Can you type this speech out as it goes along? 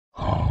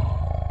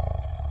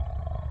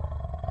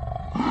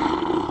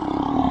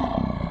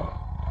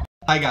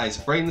Hi guys,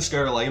 Brian the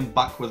Squirrel. I am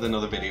back with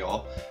another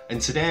video, and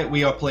today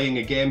we are playing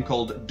a game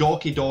called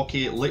Doki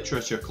Doki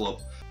Literature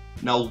Club.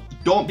 Now,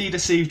 don't be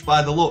deceived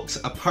by the looks.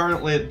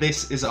 Apparently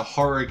this is a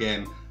horror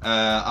game.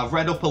 I've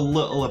read up a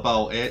little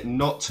about it,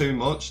 not too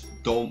much,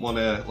 don't want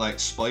to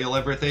like spoil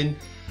everything,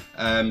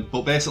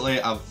 but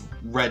basically I've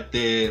read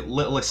the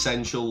little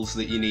essentials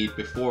that you need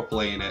before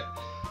playing it.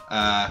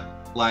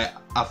 Like,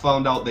 I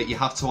found out that you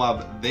have to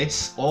have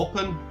this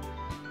open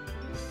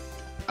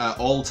at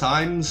all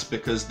times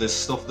because there's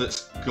stuff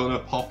that's gonna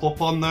pop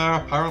up on there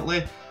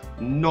apparently.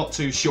 Not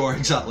too sure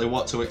exactly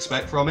what to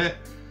expect from it,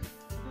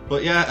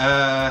 but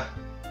yeah,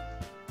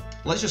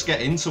 let's just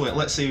get into it.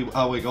 Let's see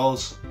how it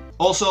goes.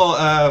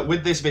 Also,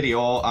 with this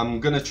video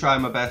I'm gonna try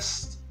my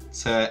best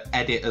to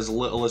edit as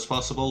little as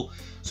possible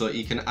so that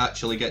you can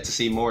actually get to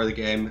see more of the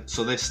game.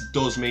 So this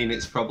does mean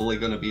it's probably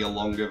gonna be a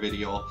longer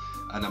video,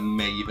 and I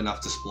may even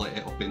have to split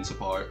it up into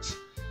parts.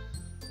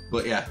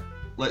 But yeah,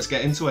 let's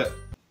get into it.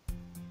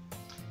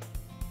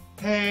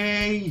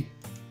 Hey!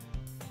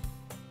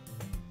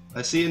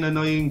 I see an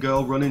annoying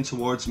girl running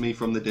towards me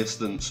from the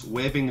distance,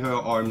 waving her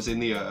arms in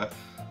the air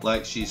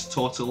like she's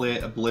totally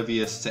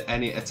oblivious to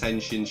any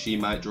attention she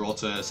might draw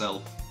to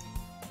herself.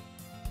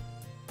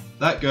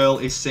 That girl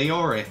is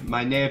Sayori,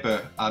 my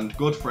neighbour and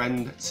good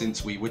friend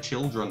since we were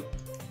children.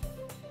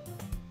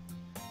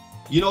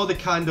 You know the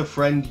kind of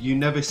friend you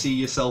never see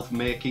yourself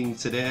making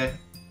today?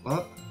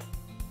 What?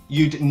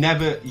 You'd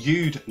never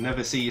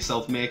see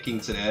yourself making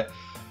today.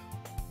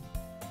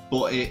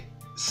 But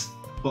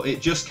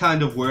it just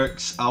kind of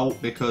works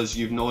out because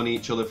you've known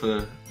each other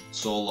for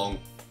so long.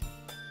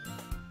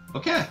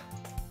 Okay.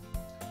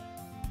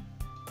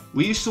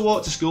 We used to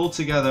walk to school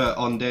together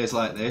on days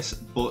like this,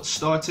 but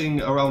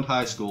starting around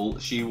high school,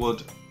 she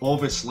would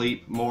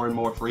oversleep more and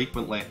more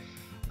frequently,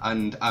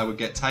 and I would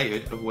get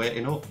tired of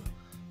waiting up.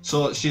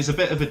 So she's a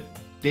bit of a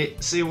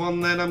ditzy one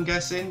then, I'm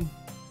guessing.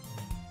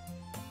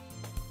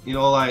 You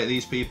know, like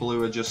these people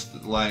who are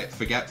just like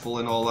forgetful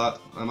and all that.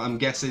 I'm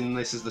guessing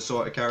this is the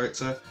sort of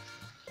character.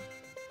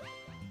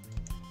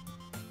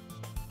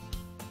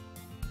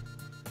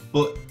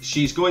 But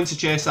she's going to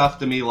chase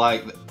after me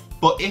like...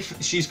 But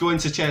if she's going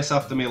to chase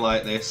after me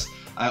like this,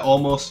 I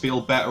almost feel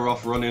better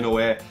off running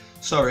away.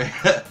 Sorry,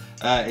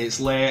 it's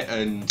late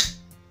and...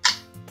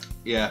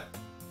 yeah.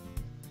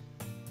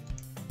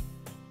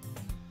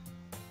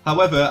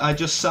 However, I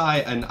just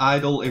sigh and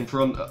idle in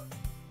front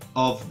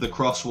of the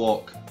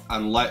crosswalk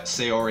and let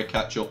Sayori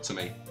catch up to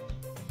me.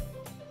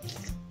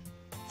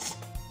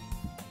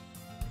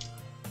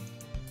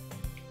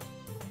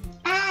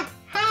 Ah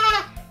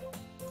ha!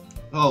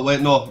 Oh wait,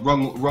 no,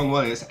 wrong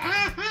way. It's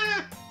ah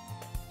ha!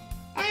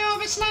 I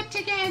overslept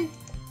again,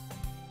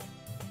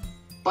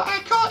 but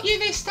I caught you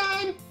this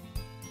time.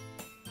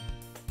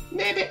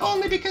 Maybe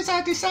only because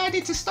I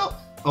decided to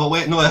stop. Oh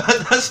wait, no,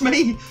 that's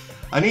me.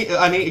 I need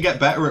to get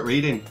better at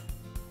reading.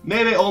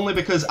 Maybe only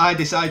because I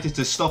decided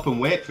to stop and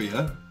wait for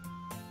you.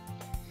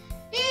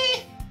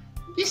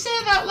 You say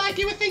that like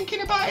you were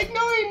thinking about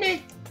ignoring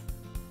me.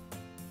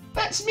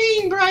 That's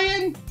mean,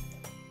 Brian.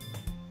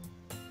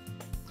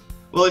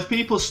 Well, if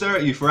people stare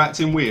at you for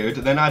acting weird,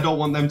 then I don't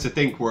want them to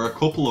think we're a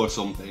couple or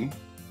something.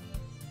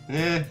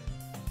 Eh.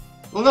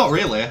 Well, not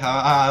really.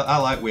 I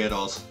like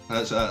weirdos.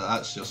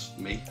 That's just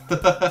me.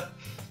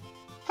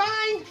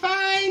 Fine,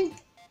 fine.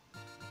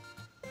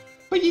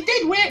 But you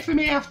did wait for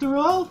me after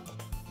all.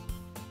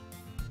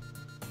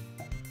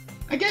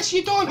 I guess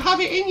you don't have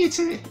it in you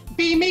to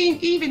be mean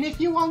even if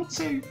you want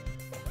to.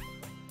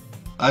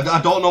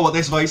 I don't know what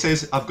this voice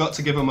is. I've got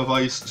to give him a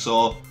voice,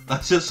 so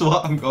that's just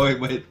what I'm going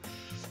with.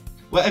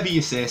 Whatever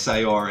you say,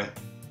 Sayori.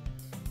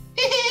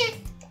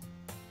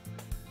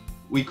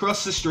 We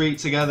cross the street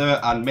together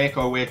and make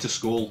our way to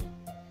school.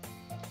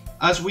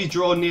 As we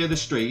draw near the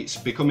streets,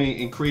 becoming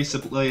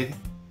increasingly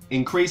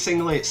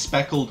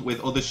speckled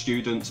with other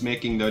students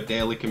making their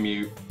daily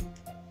commute.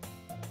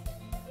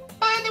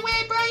 By the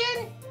way,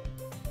 Brian,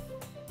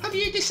 have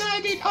you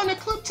decided on a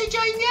club to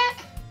join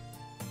yet?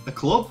 A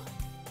club?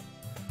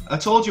 I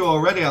told you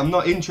already I'm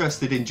not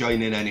interested in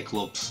joining any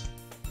clubs.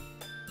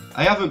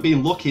 I haven't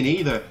been looking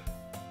either.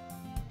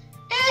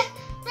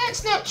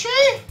 That's not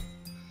true.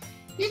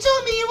 You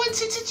told me you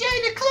wanted to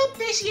join a club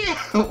this year.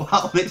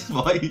 Wow, this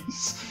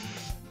voice.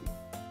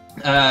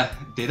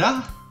 Did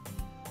I?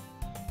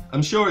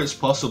 I'm sure it's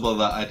possible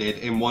that I did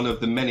in one of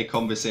the many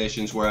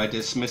conversations where I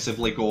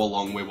dismissively go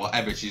along with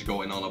whatever she's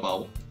going on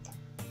about.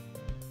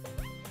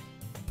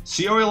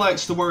 Sayori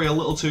likes to worry a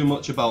little too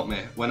much about me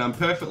when I'm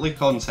perfectly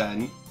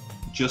content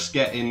just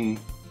getting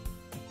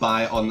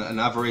by on the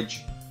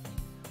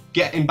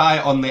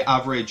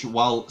average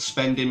while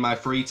spending my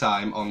free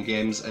time on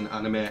games and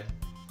anime.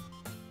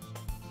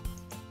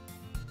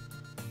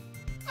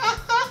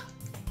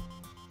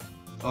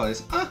 Oh,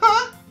 it's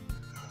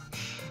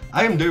I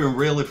am doing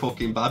really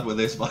fucking bad with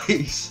this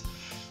voice.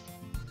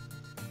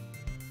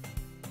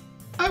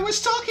 I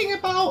was talking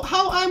about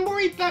how I'm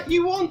worried that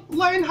you won't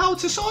learn how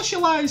to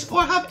socialise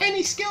or have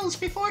any skills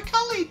before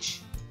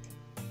college.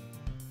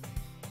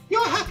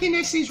 Your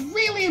happiness is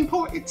really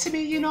important to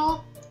me, you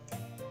know.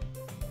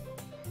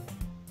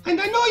 And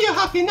I know you're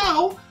happy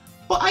now,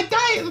 but I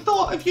die at the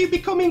thought of you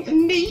becoming a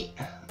NEET.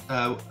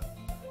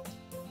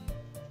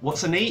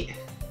 What's a NEET?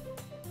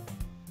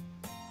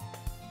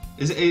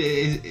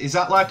 Is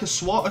that like a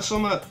SWAT or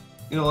something?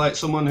 You know, like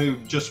someone who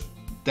just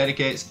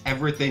dedicates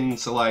everything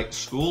to like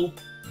school?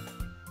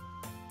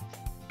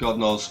 God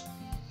knows.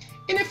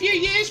 In a few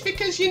years,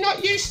 because you're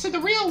not used to the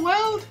real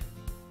world.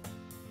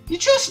 You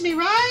trust me,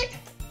 right?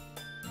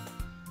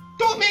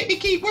 Don't make me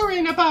keep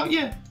worrying about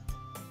you.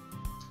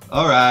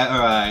 Alright,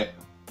 alright.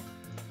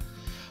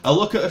 I'll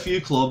look at a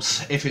few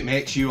clubs if it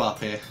makes you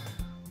happy.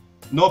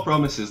 No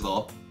promises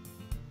though.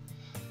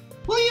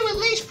 Will you at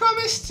least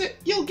promise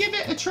you'll give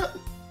it a try?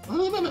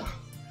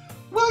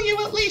 Will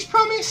you at least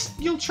promise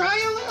you'll try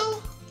a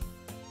little?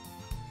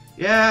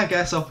 Yeah, I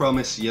guess I'll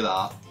promise you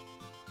that.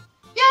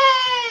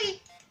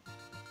 Yay!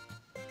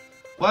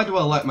 Why do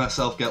I let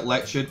myself get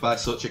lectured by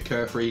such a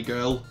carefree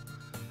girl?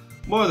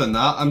 More than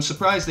that, I'm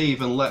surprised I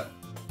even let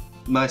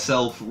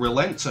myself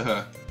relent to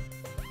her.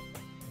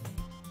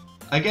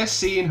 I guess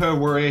seeing her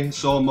worry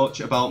so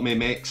much about me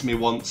makes me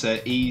want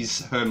to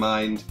ease her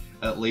mind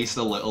at least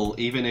a little,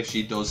 even if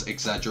she does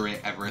exaggerate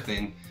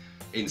everything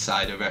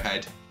inside of her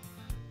head.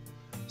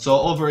 So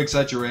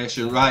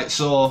over-exaggeration, right,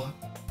 so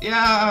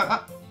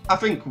yeah, I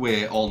think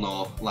we all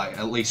know, like,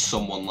 at least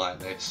someone like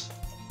this.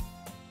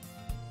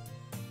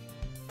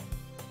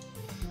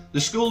 The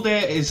school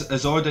day is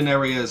as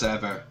ordinary as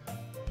ever,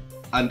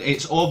 and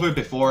it's over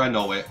before I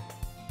know it.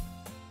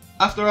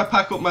 After I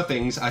pack up my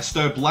things, I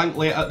stare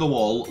blankly at the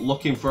wall,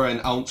 looking for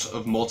an ounce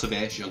of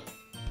motivation.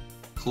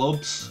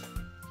 Clubs?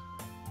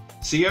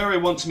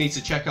 Sayori wants me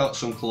to check out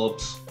some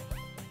clubs.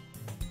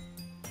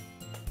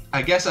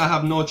 I guess I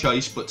have no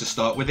choice but to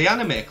start with the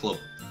anime club.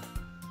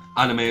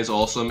 Anime is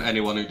awesome,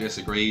 anyone who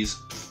disagrees,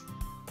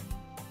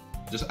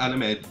 just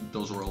anime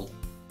does rule.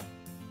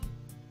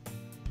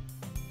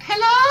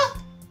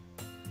 Hello?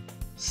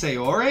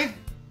 Sayori?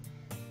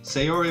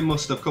 Sayori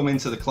must have come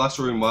into the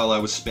classroom while I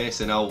was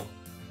spacing out.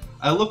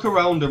 I look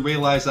around and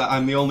realise that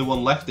I'm the only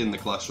one left in the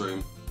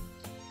classroom.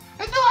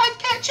 I thought I'd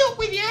catch up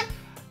with you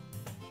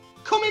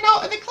coming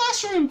out of the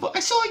classroom, but I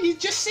saw you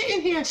just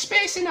sitting here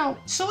spacing out,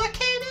 so I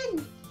came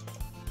in.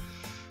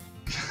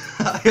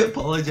 I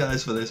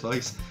apologise for this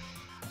voice.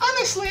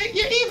 Honestly,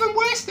 you're even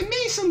worse than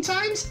me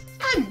sometimes.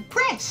 I'm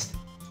impressed.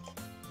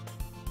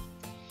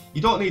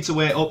 You don't need to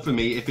wait up for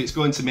me if it's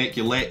going to make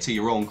you late to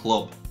your own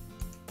club.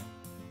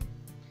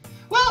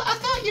 Well, I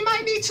thought you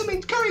might need some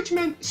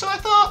encouragement, so I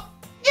thought,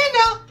 you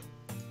know.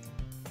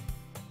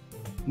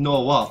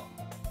 Know what?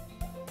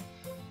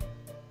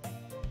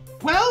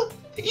 Well,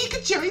 you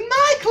could join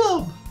my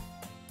club.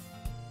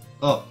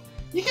 Oh,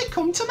 you could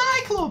come to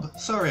my club.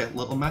 Sorry,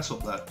 little mess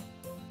up there.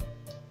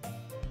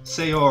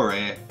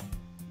 Sayori.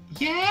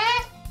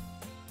 Yeah?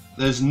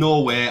 There's no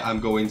way I'm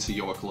going to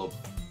your club.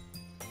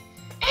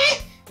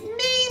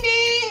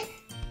 Mimi!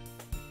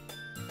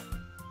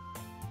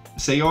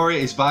 Sayori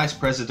is vice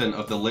president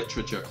of the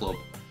literature club.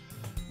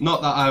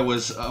 Not that I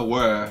was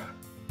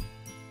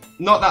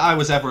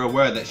ever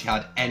aware that she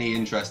had any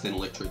interest in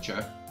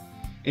literature.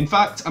 In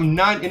fact, I'm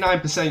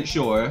 99%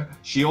 sure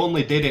she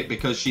only did it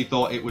because she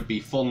thought it would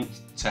be fun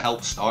to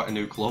help start a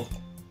new club.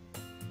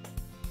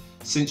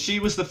 Since she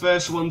was the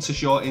first one to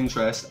show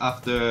interest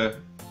after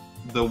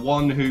the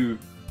one who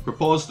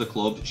proposed the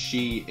club,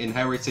 she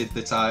inherited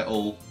the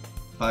title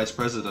Vice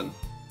President.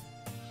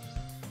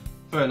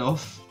 Fair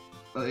enough.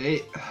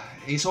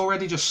 It's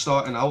already just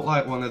starting out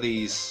like one of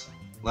these,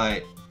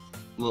 like,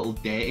 little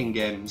dating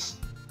games.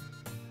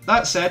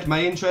 That said,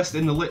 my interest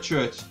in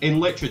literature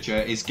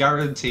is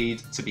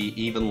guaranteed to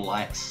be even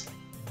less.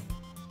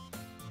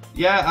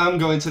 Yeah, I'm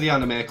going to the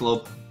anime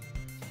club.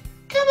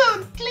 Come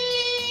on,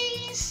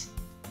 please!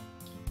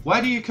 Why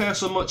do you care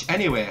so much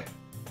anyway?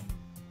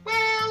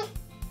 Well,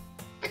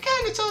 I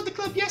kinda told the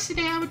club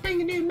yesterday I would bring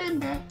a new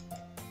member.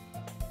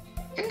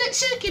 And that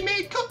Suki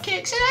made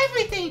cupcakes and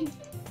everything!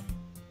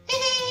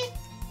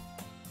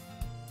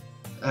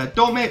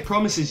 Don't make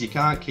promises you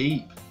can't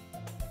keep.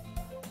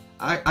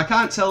 I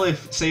can't tell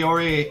if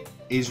Sayori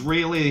is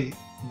really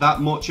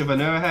that much of an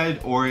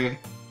airhead or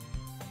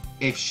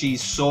if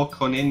she's so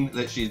cunning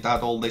that she's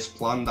had all this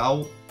planned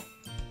out.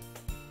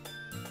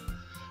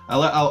 I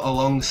let out a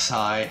long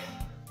sigh.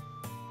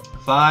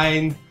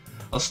 Fine,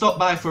 I'll stop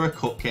by for a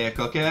cupcake,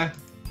 okay?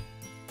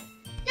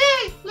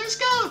 Yay, let's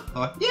go!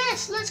 Oh.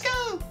 Yes, let's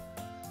go!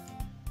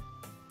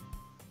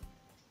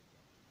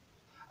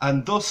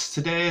 And thus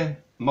today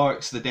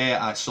marks the day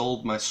I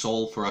sold my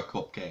soul for a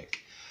cupcake.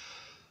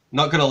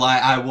 Not gonna lie,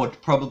 I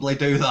would probably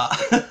do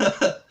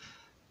that.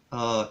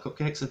 Oh,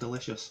 cupcakes are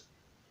delicious.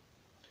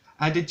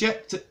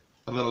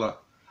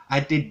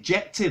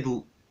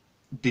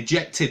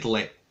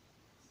 Dejectedly,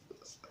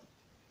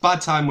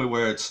 bad time with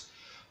words,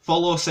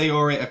 follow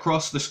Sayori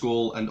across the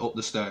school and up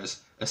the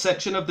stairs, a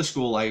section of the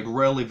school I had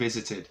rarely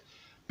visited,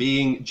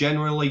 being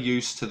generally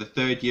used to the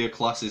third year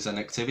classes and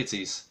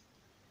activities.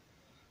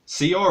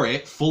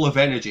 Sayori, full of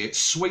energy,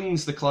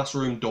 swings the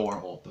classroom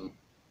door open.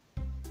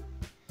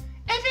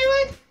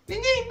 Everyone, the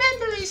new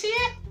member is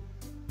here.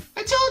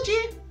 I told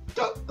you.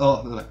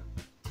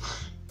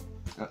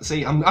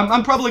 See,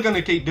 I'm probably going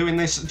to keep doing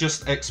this,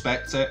 just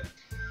expect it.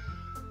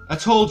 I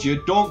told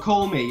you, don't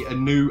call me a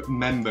new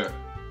member.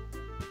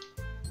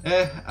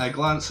 I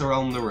glance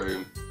around the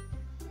room.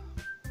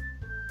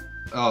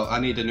 Oh, I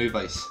need a new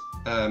voice.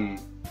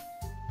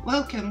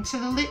 Welcome to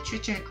the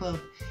Literature Club.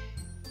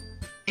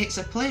 It's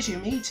a pleasure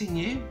meeting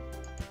you.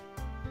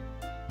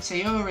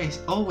 Sayori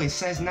always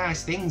says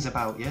nice things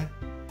about you.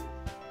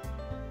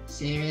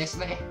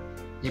 Seriously?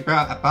 You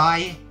brought a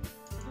boy?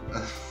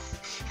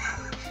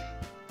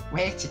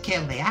 Way to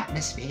kill the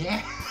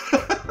atmosphere.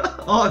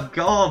 Oh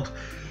god.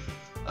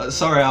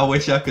 Sorry, I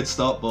wish I could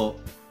stop, but...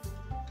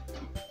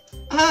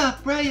 Ah,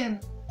 Brian.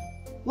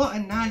 What a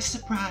nice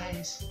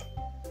surprise.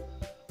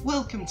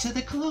 Welcome to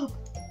the club.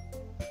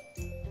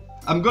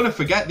 I'm gonna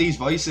forget these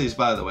voices,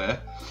 by the way.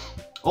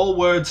 All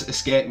words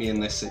escape me in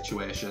this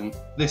situation.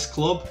 This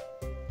club...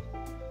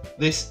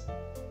 This...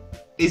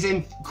 is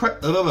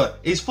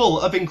full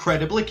of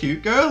incredibly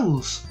cute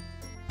girls.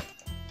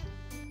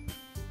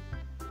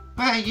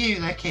 What are you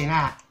looking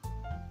at?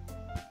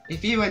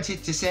 If you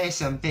wanted to say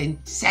something,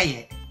 say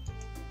it.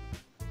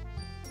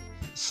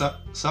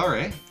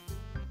 Sorry.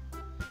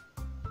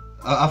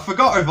 I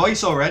forgot her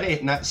voice already,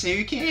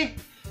 Natsuki.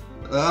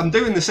 I'm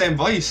doing the same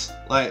voice.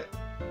 Like,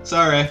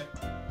 sorry.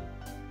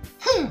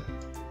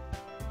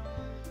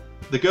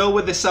 The girl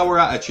with the sour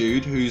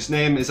attitude, whose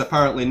name is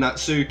apparently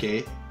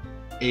Natsuki,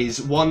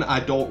 is one I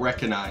don't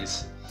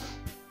recognise.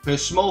 Her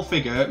small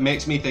figure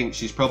makes me think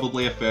she's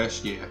probably a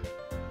first year.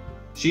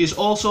 She is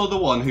also the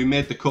one who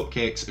made the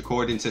cupcakes,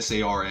 according to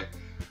Sayori.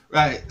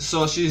 Right,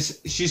 so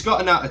she's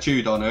got an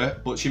attitude on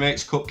her, but she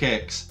makes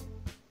cupcakes.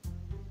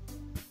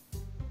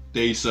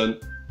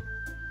 Decent.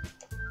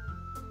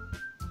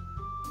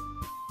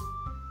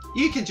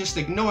 You can just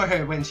ignore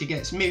her when she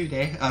gets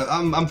moody.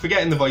 I'm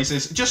forgetting the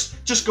voices.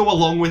 Just go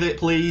along with it,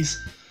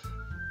 please.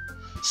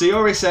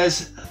 Sayori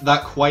says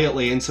that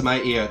quietly into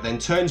my ear, then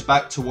turns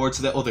back towards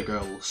the other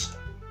girls.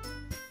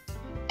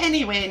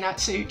 Anyway,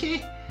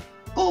 Natsuki,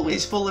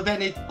 always full of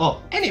energy.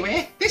 Oh,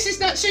 anyway, this is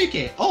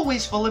Natsuki,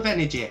 always full of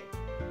energy.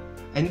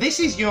 And this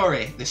is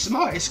Yuri, the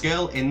smartest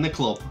girl in the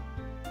club.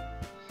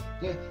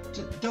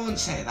 Don't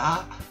say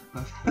that.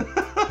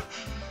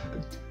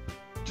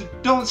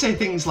 Don't say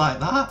things like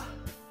that.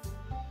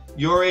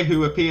 Yuri,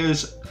 who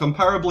appears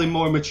comparably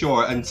more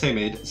mature and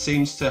timid,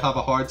 seems to have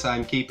a hard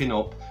time keeping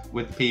up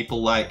with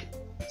people like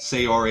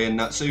Sayori and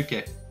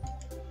Natsuki.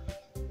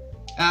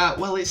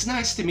 Well, it's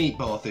nice to meet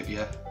both of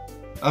you.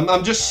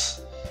 I'm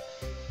just...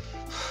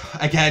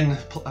 Again,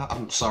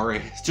 I'm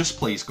sorry. Just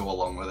please go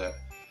along with it.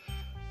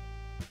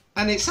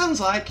 And it sounds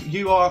like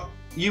you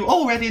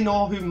already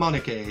know who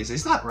Monica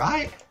is that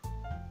right?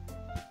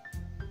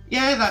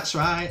 Yeah, that's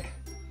right.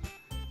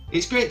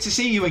 It's great to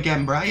see you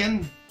again,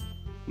 Brian.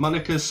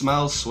 Monica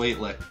smiles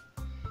sweetly.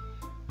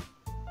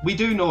 We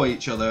do know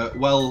each other.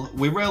 Well,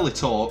 we rarely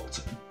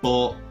talked,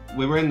 but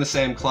we were in the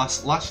same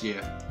class last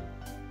year.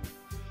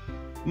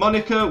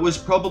 Monica was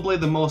probably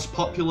the most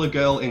popular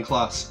girl in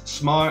class.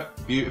 Smart,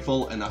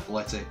 beautiful and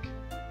athletic.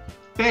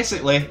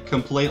 Basically,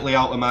 completely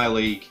out of my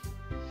league.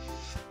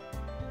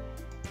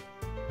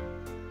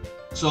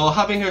 So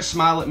having her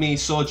smile at me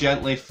so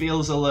gently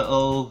feels a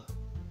little...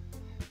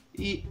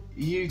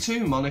 You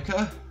too,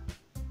 Monica.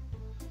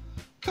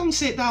 Come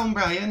sit down,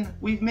 Brian.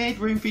 We've made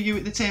room for you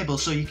at the table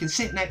so you can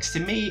sit next to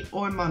me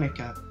or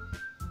Monica.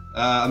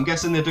 I'm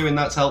guessing they're doing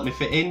that to help me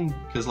fit in,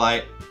 because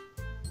like,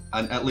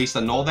 at least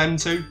I know them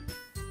two.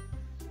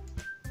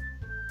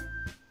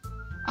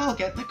 I'll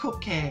get the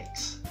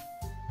cupcakes.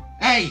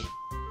 Hey!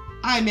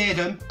 I made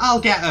them. I'll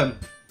get them.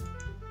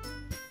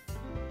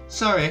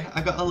 Sorry,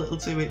 I got a little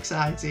too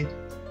excited.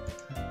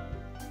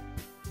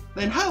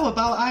 Then how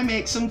about I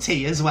make some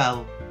tea as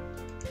well?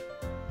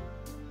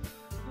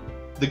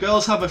 The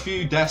girls have a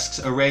few desks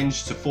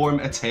arranged to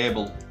form a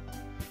table.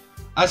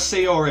 As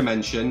Sayori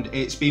mentioned,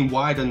 it's been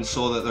widened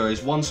so that there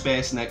is one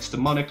space next to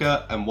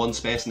Monica and one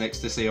space next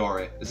to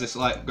Sayori. Is this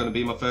like going to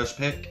be my first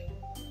pick?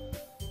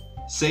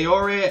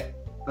 Sayori...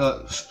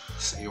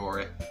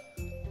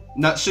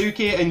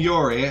 Natsuki and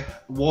Yuri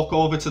walk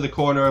over to the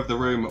corner of the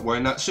room where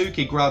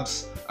Natsuki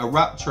grabs a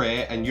wrap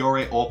tray and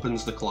Yuri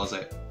opens the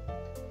closet.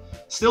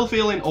 Still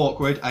feeling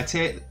awkward, I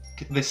take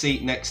the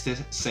seat next to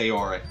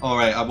Sayori.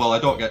 Alright, well I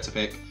don't get to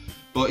pick.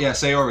 But yeah,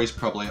 Sayori's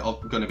probably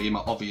going to be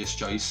my obvious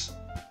choice.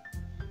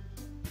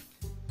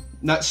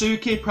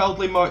 Natsuki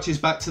proudly marches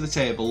back to the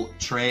table,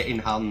 tray in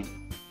hand.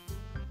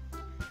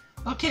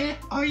 Okay,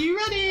 are you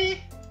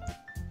ready?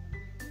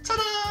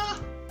 Ta-da!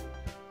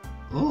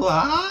 Ooh,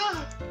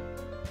 ah!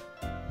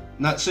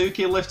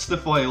 Natsuki lifts the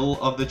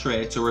foil of the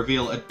tray to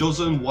reveal a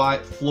dozen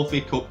white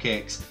fluffy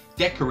cupcakes,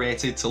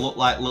 decorated to look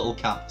like little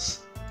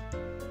cats.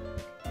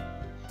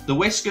 The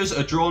whiskers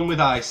are drawn with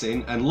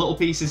icing and little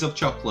pieces of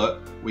chocolate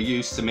were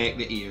used to make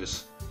the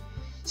ears.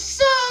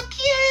 So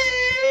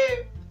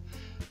cute!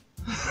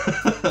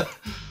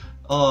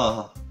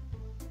 Oh.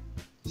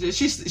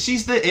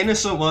 She's the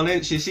innocent one,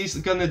 isn't she? She's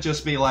gonna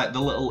just be like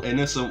the little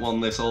innocent one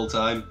this whole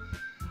time.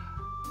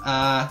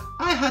 I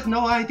had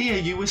no idea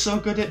you were so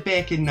good at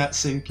baking,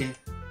 Natsuki.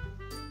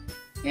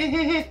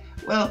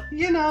 Well,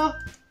 you know.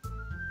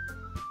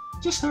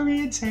 Just hurry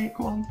and take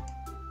one.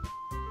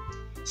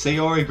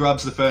 Sayori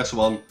grabs the first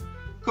one.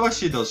 Of course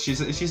she does.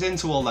 She's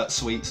into all that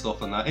sweet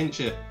stuff and that, isn't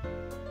she?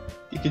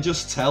 You can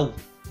just tell.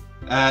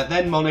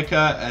 Then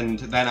Monica, and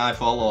then I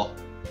follow.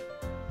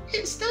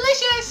 It's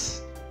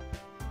delicious!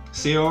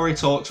 Sayori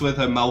talks with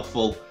her mouth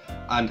full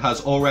and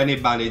has already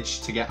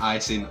managed to get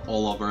icing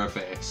all over her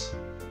face.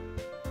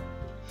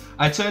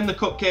 I turn the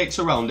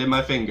cupcakes around in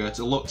my finger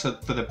to look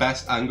for the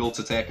best angle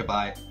to take a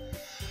bite.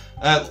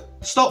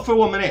 Stop for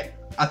 1 minute.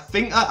 I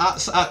think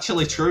that's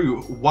actually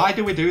true. Why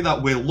do we do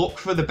that? We look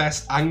for the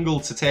best angle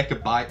to take a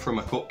bite from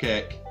a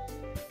cupcake.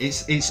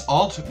 It's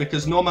odd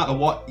because no matter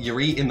what, you're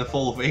eating the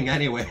full thing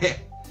anyway.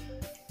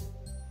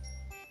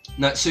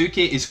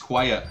 Natsuki is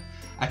quiet.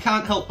 I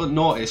can't help but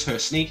notice her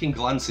sneaking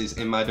glances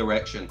in my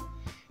direction.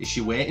 Is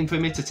she waiting for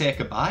me to take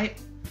a bite?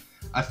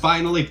 I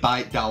finally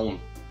bite down.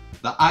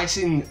 The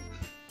icing,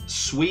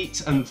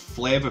 sweet and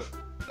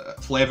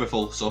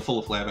flavorful, so full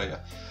of flavour, yeah.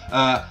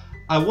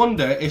 I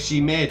wonder if she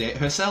made it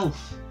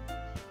herself.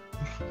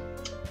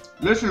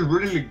 This is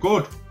really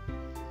good.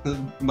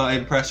 My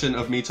impression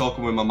of me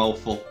talking with my mouth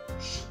full.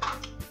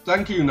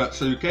 Thank you,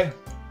 Natsuki.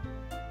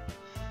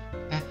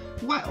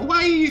 Why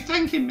are you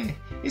thanking me?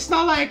 It's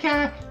not like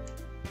haven't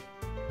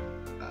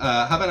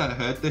I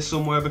heard this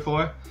somewhere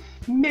before?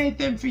 Made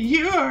them for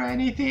you or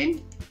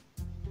anything?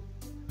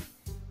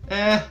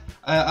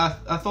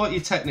 I thought you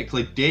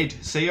technically did.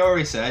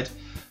 Sayori said.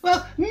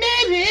 Well,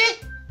 maybe.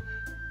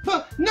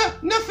 But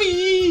not for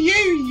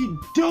you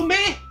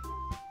dummy!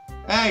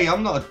 Hey,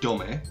 I'm not a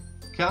dummy.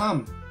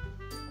 Calm.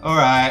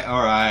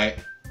 Alright.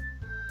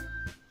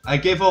 I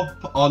give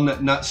up on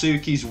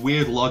Natsuki's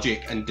weird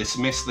logic and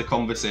dismiss the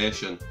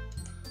conversation.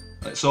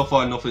 Like, so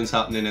far nothing's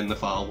happening in the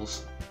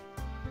files.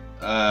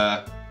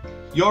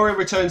 Yori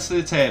returns to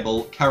the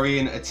table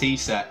carrying a tea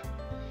set.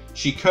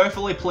 She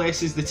carefully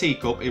places the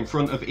teacup in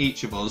front of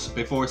each of us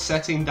before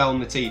setting down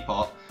the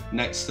teapot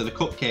next to the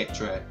cupcake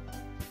tray.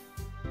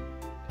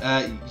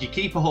 You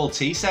keep a whole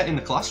tea set in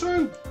the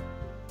classroom?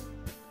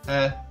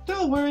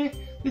 Don't worry,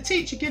 the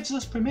teacher gives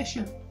us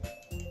permission.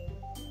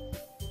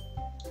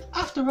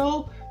 After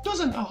all,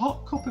 doesn't a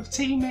hot cup of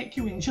tea make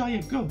you enjoy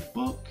a good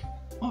book?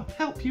 Or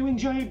help you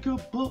enjoy a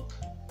good book?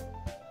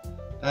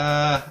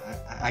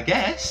 I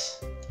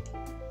guess.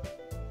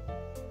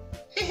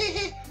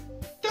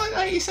 Don't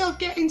let yourself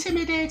get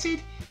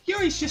intimidated.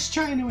 Yuri's just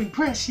trying to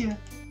impress you.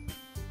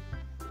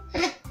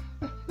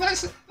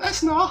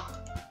 That's not.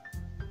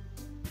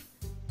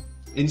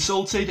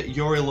 Insulted,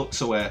 Yuri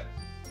looks away.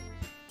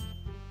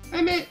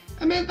 I meant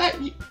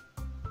that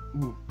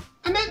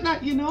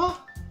you know.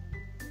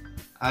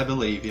 I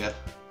believe you.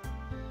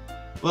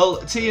 Well,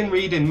 tea and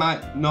reading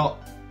might not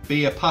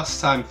be a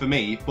pastime for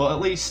me, but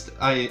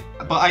I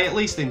at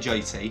least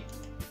enjoy tea.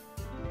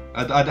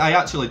 I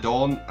actually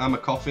don't. I'm a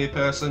coffee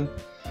person,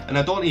 and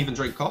I don't even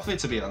drink coffee,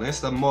 to be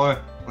honest. I'm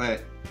more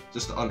like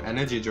just on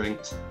energy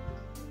drinks.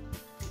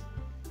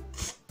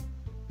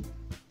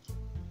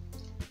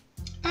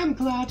 I'm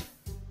glad.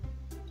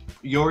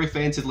 Yuri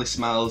faintly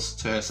smiles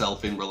to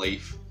herself in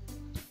relief.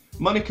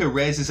 Monica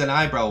raises an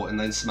eyebrow and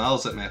then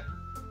smiles at me.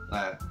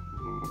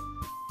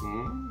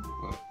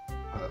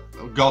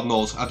 God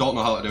knows, I don't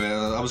know how to do it.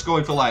 I was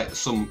going for like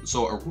some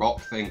sort of rock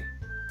thing.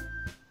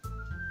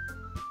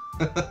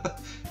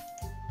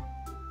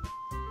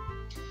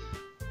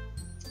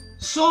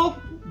 So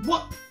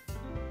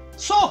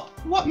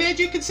what made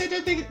you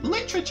consider the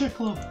literature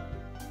club?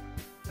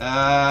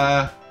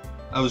 I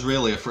was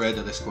really afraid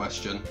of this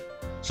question.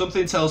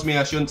 Something tells me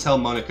I shouldn't tell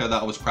Monica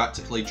that I was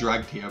practically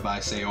dragged here by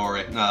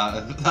Sayori.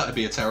 Nah, that'd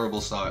be a terrible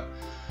start.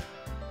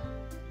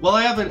 Well,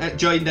 I haven't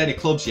joined any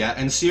clubs yet,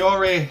 and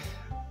Sayori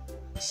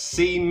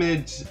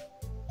seemed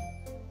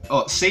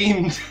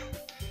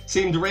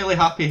really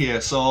happy here,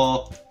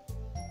 so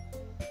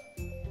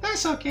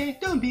that's okay,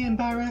 don't be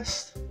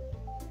embarrassed.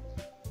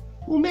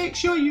 We'll make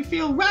sure you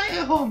feel right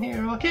at home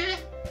here, okay?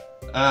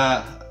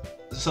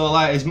 So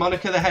like, is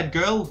Monica the head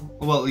girl?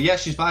 Well, yeah,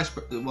 she's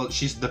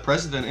she's the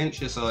president, isn't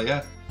she? So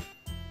yeah.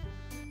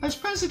 As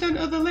president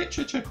of the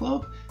literature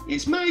club,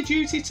 it's my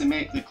duty to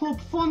make the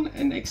club fun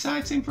and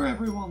exciting for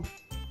everyone.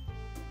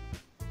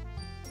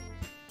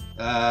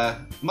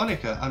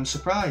 Monica, I'm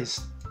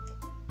surprised.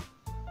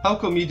 How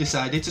come you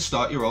decided to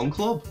start your own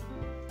club?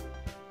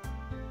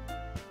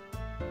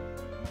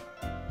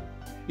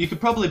 You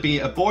could probably be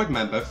a board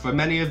member for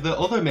many of the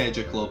other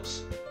major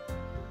clubs.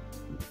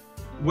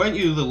 Weren't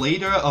you the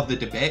leader of the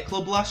debate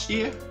club last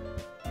year?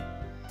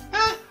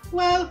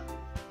 Well,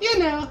 you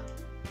know.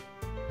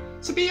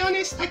 To be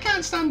honest, I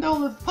can't stand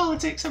all of the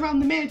politics around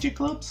the major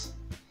clubs.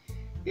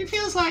 It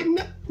feels like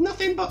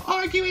nothing but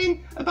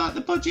arguing about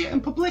the budget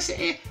and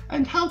publicity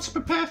and how to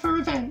prepare for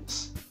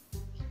events.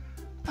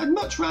 I'd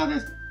much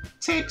rather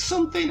take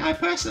something I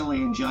personally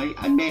enjoy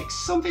and make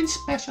something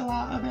special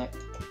out of it.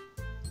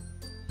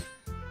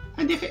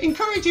 And if it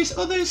encourages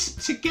others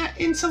to get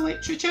into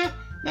literature,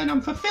 then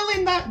I'm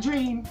fulfilling that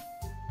dream.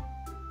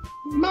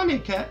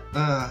 Monica,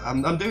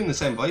 I'm doing the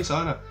same voice,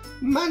 aren't I?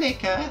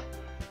 Monica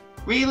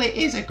really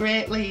is a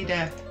great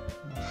leader.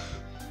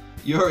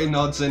 Yuri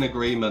nods in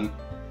agreement.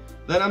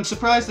 Then I'm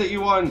surprised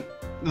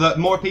that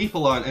more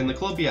people aren't in the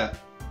club yet.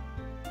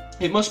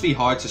 It must be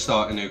hard to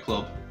start a new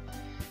club.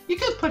 You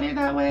could put it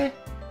that way.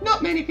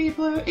 Not many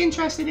people are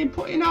interested in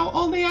putting out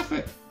all the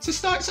effort to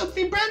start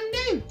something brand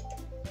new.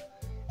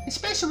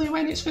 Especially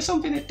when it's for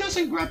something that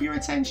doesn't grab your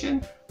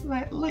attention,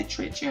 like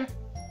literature.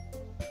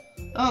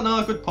 Oh no,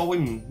 a good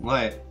poem,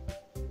 like...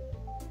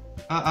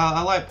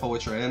 I like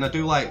poetry, and I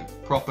do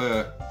like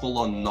proper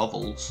full-on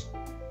novels.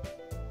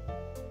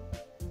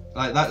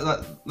 Like,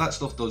 that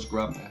stuff does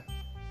grab me.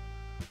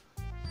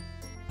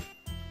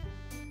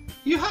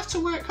 You have to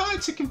work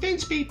hard to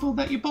convince people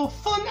that you're both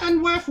fun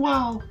and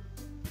worthwhile.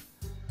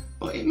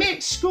 But it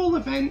makes school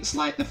events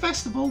like the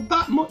festival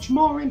that much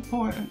more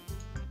important.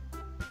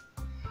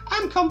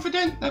 I'm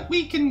confident that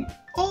we can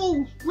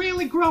all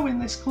really grow in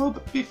this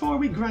club before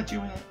we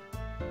graduate.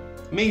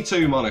 Me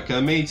too,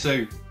 Monica, me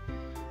too.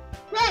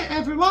 Right,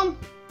 everyone.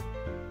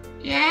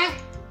 Yeah?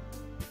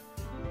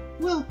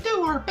 We'll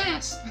do our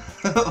best.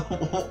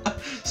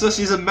 So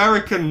she's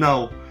American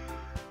now.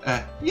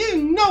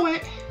 You know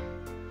it.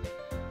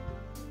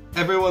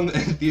 Everyone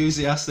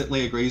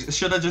enthusiastically agrees.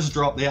 Should I just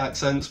drop the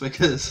accents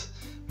because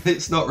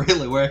it's not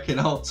really working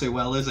out too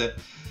well, is it?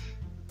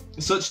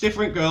 Such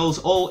different girls,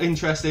 all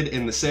interested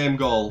in the same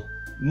goal.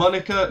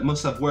 Monica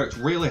must have worked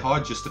really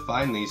hard just to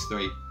find these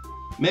three.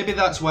 Maybe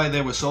that's why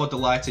they were so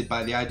delighted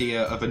by the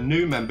idea of a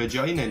new member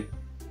joining.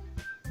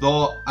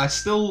 Though I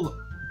still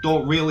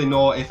don't really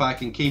know if I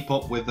can keep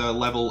up with their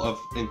level of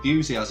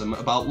enthusiasm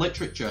about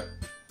literature.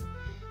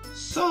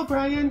 So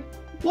Brian,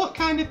 what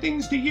kind of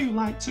things do you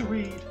like to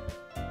read?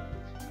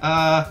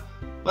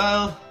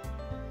 Well,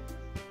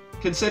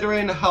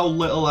 considering how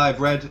little I've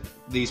read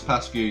these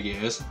past few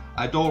years,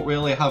 I don't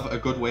really have a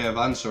good way of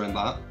answering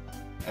that.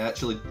 I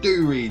actually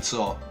do read,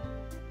 so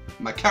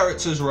my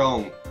character's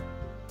wrong.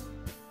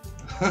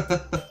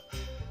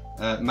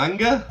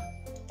 Manga?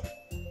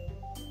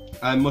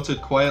 I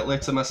muttered quietly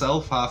to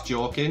myself, half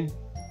joking.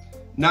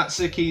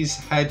 Natsuki's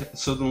head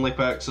suddenly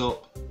perks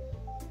up.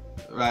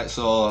 Right,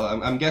 so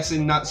I'm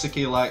guessing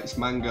Natsuki likes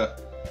manga.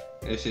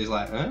 She's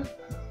like, huh?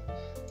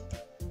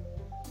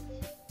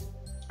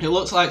 It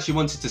looks like she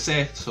wanted to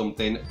say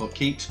something, but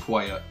keeps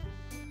quiet.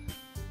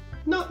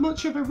 Not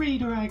much of a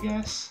reader, I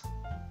guess.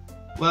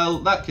 Well,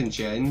 that can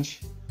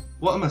change.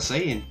 What am I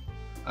saying?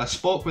 I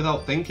spoke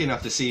without thinking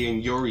after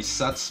seeing Yuri's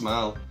sad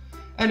smile.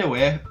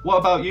 Anyway, what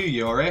about you,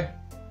 Yuri?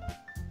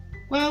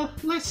 Well,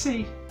 let's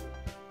see.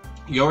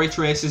 Yuri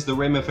traces the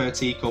rim of her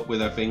teacup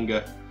with her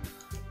finger.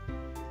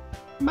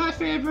 My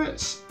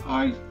favourites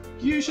are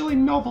usually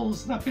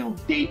novels that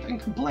build deep and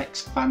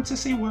complex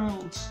fantasy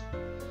worlds.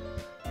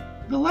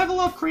 The level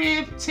of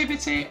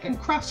creativity and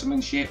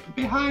craftsmanship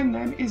behind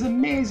them is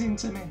amazing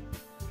to me.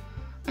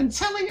 And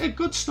telling a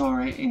good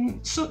story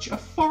in such a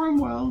foreign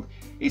world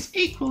is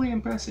equally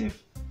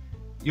impressive.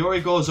 Yuri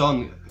goes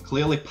on,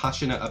 clearly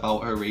passionate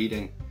about her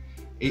reading.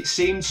 It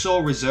seemed so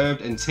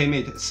reserved and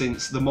timid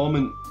since the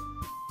moment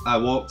I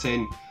walked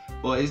in,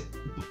 but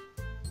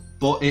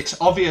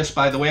it's obvious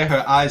by the way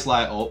her eyes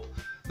light up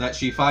that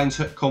she finds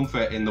her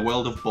comfort in the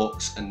world of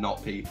books and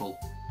not people.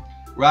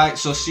 Right,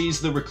 so she's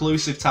the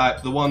reclusive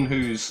type, the one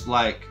who's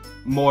like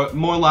more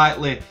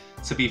likely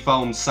to be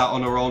found sat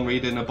on her own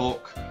reading a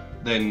book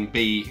than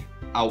be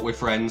out with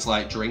friends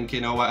like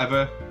drinking or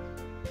whatever.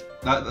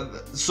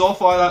 So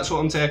far that's what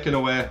I'm taking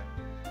away.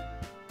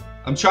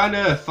 I'm trying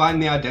to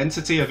find the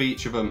identity of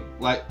each of them.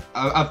 Like,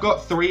 I've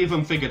got 3 of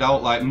them figured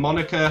out. Like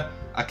Monica,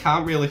 I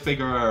can't really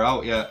figure her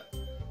out yet.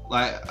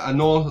 Like, I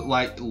know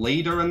like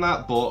leader and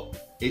that,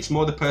 but it's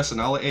more the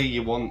personality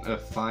you want to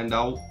find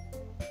out.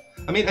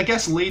 I mean, I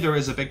guess leader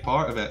is a big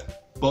part of it.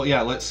 But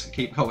yeah, let's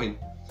keep going.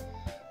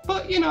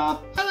 But you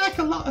know, I like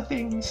a lot of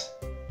things.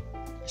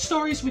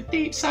 Stories with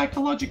deep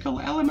psychological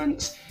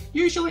elements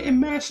usually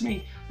immerse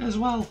me as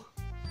well.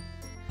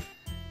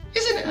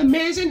 Isn't it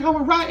amazing how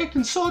a writer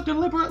can so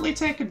deliberately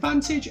take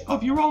advantage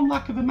of your own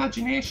lack of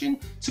imagination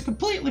to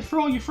completely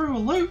throw you through a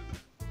loop?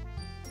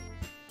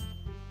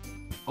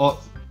 Or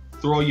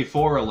throw you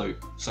for a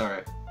loop,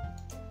 sorry.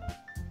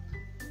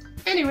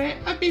 Anyway,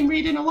 I've been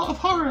reading a lot of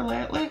horror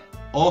lately.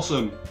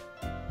 Awesome.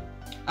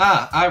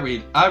 I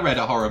read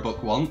a horror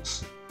book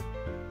once.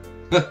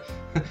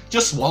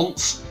 Just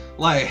once.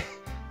 Like,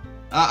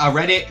 I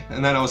read it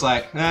and then I was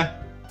like,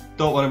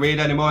 don't want to read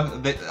anymore.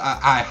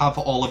 I have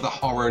all of the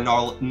horror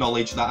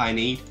knowledge that I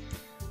need.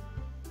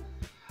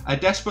 I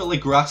desperately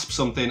grasp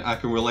something I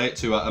can relate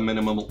to at a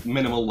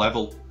minimal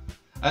level.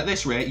 At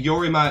this rate,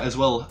 Yuri might as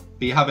well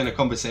be having a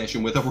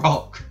conversation with a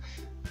rock.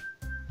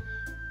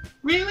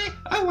 Really?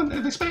 I wouldn't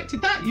have expected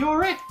that,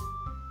 Yuri.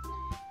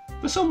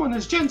 For someone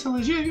as gentle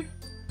as you.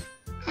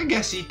 I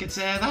guess you could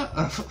say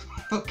that.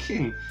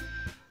 Fucking.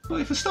 But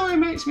if a story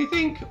makes me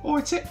think,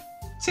 or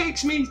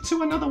takes me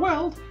to another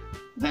world,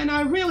 then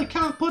I really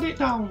can't put it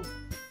down.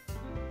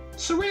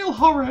 Surreal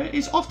horror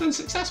is often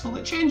successful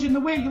at changing the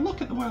way you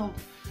look at the world,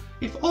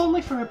 if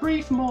only for a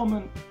brief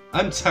moment.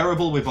 I'm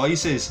terrible with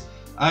voices.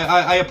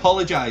 I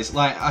apologise,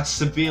 like, I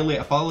severely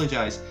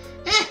apologise.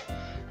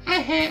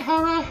 I hate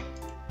horror.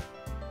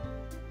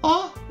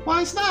 Oh,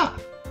 Why's that?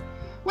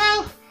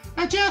 Well,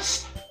 I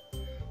just...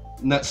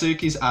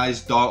 Natsuki's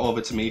eyes dart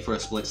over to me for a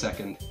split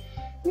second.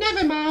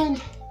 Never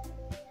mind.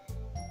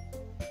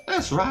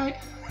 That's right.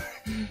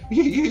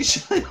 You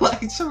usually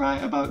like to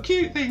write about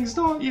cute things,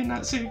 don't you,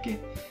 Natsuki?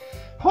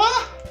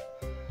 What?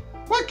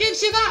 What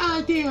gives you that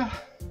idea?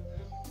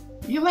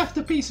 You left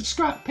a piece of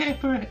scrap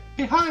paper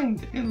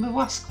behind in the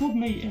last club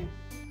meeting.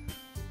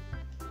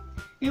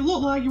 It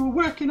looked like you were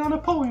working on a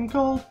poem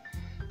called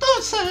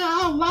Don't Say It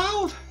Out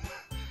Loud!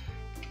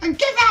 And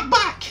give that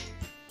back!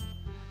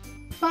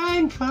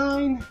 Fine,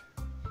 fine.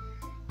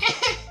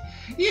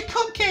 Your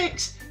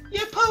cupcakes,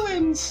 your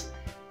poems,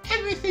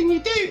 everything you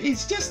do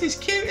is just as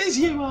cute as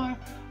you are.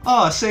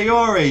 Oh,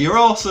 Sayori, you're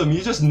awesome.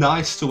 You're just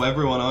nice to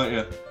everyone, aren't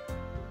you?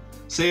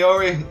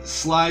 Sayori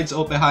slides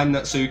up behind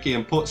Natsuki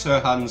and puts her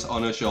hands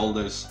on her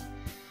shoulders.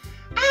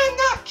 I'm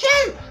not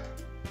cute!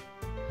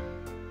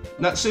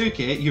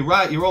 Natsuki, you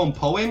write your own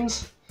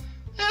poems?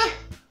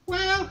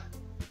 Well,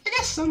 I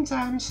guess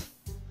sometimes.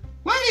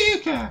 Why do you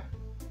care?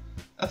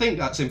 I think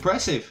that's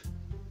impressive.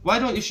 Why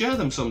don't you share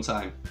them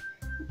sometime?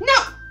 No!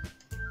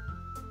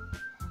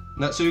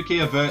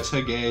 Natsuki averts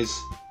her gaze.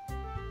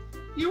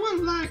 You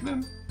wouldn't like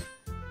them.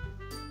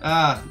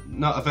 Ah,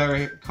 not a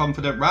very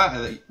confident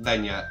writer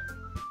then yet.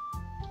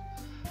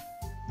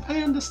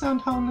 I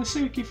understand how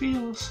Natsuki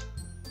feels.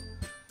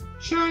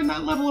 Sharing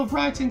that level of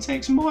writing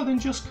takes more than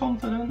just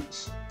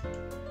confidence.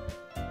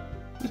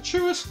 The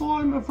truest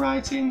form of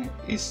writing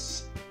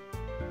is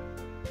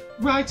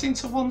writing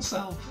to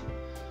oneself.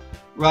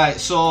 Right,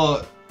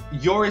 so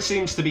Yuri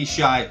seems to be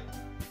shy,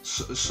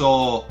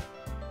 so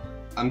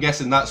I'm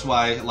guessing that's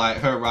why, like,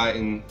 her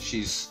writing,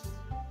 she's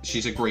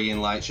agreeing,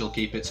 like, she'll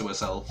keep it to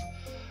herself.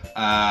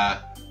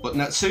 But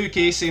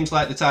Natsuki seems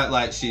like the type,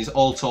 like, she's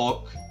all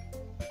talk,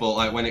 but,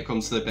 like, when it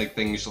comes to the big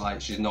things,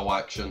 like, she's no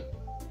action.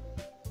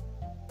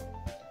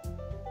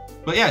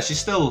 But yeah, she's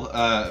still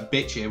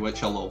bitchy,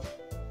 which I love.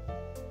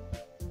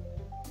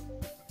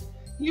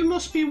 You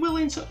must be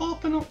willing to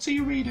open up to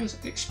your readers,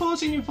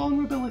 exposing your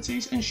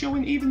vulnerabilities and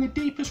showing even the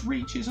deepest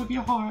reaches of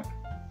your heart.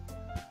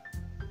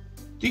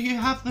 Do you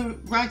have the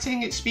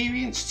writing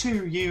experience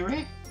too,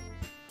 Yuri?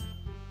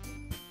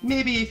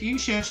 Maybe if you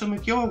share some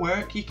of your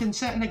work, you can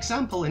set an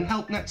example and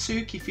help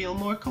Natsuki feel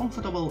more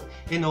comfortable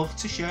enough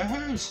to share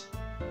hers.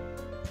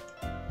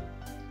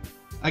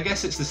 I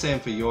guess it's the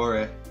same for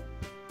Yuri.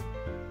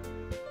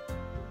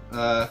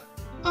 Oh,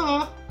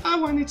 I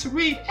wanted to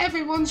read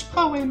everyone's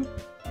poem.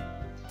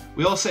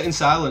 We all sit in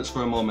silence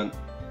for a moment.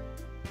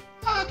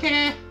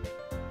 Okay,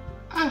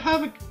 I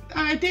have an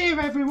idea,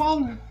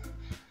 everyone.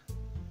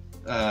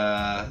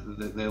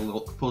 They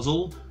look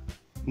puzzled.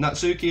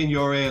 Natsuki and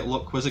Yuri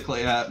look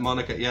quizzically at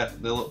Monika. Yeah,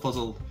 they look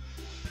puzzled.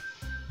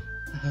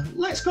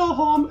 Let's go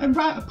home and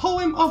write a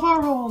poem of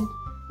our own.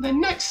 Then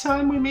next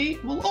time we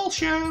meet, we'll all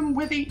share them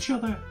with each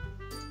other.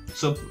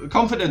 So,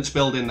 confidence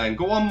building then.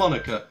 Go on,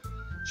 Monika.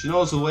 She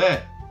knows the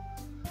way.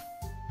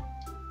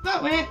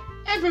 That way,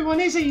 everyone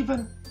is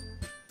even.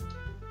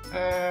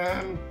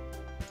 Yeah,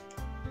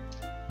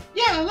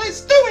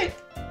 let's do it!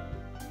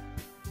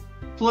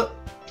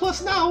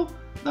 Plus now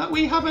that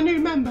we have a new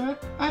member,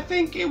 I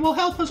think it will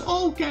help us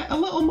all get a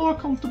little more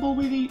comfortable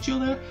with each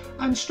other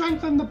and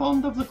strengthen the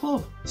bond of the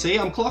club. See,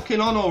 I'm clocking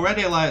on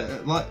already,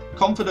 like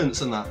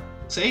confidence and that.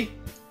 See?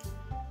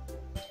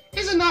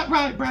 Isn't that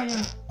right,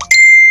 Brian?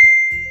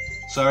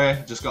 Sorry,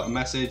 just got a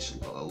message.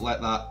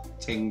 Let that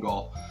ting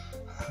go.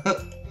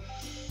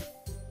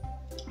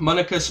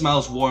 Monika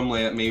smiles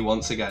warmly at me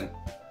once again.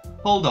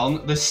 Hold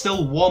on, there's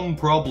still one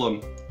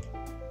problem.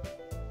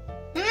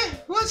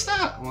 What's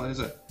that? What is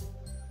it?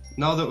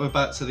 Now that we're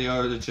back to the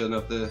origin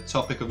of the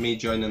topic of me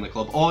joining the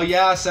club. Oh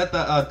yeah, I said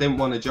that I didn't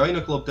want to join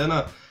a club, didn't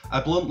I?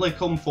 I bluntly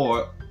come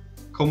forth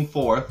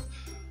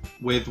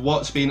with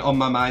what's been on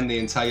my mind the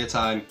entire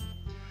time.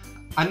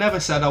 I never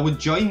said I would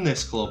join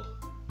this club.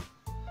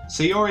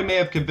 Sayori may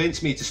have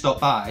convinced me to stop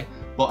by,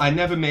 but I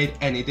never made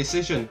any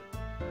decision.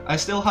 I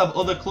still have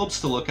other clubs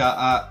to look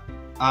at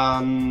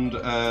and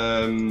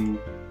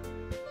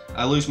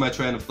I lose my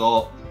train of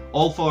thought.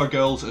 All four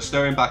girls are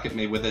staring back at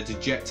me with a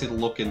dejected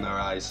look in their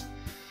eyes.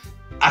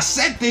 I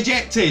said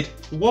dejected!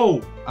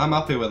 Whoa, I'm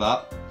happy with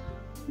that.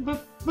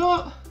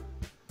 But,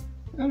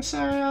 I'm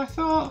sorry, I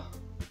thought...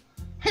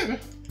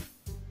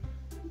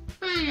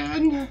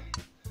 Brian...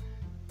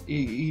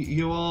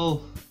 You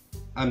all...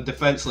 I'm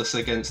defenceless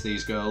against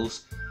these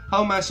girls.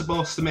 How am I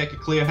supposed to make a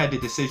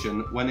clear-headed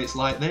decision when it's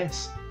like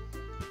this?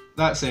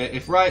 That's it,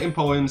 if writing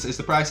poems is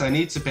the price I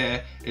need to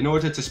pay in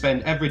order to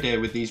spend every day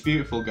with these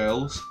beautiful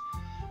girls,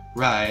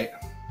 right,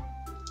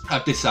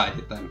 I've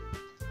decided then.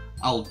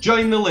 I'll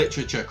join the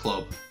literature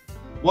club.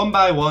 One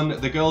by one,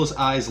 the girls'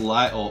 eyes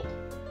light up.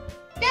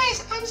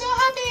 Yes, I'm so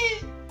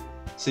happy!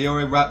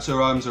 Sayori wraps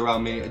her arms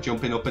around me,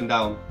 jumping up and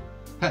down.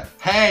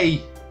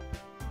 Hey!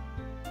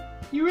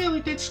 You really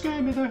did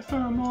scare me there for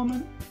a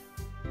moment.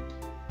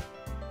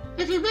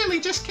 If you really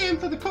just came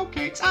for the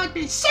cupcakes, I'd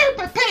be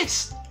super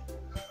pissed!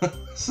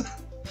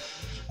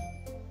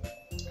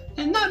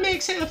 And that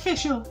makes it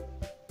official.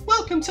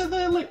 Welcome to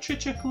the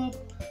literature club.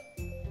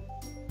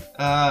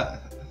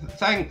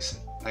 Thanks,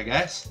 I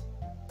guess.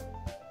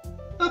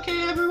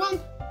 Okay, everyone.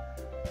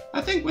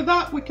 I think with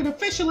that, we can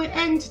officially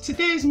end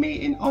today's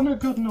meeting on a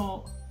good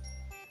note.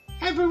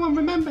 Everyone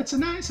remember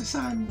tonight's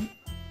assignment.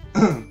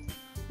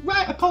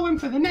 Write a poem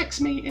for the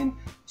next meeting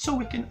so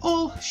we can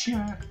all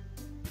share.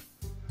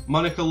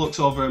 Monica looks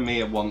over at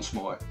me once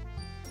more.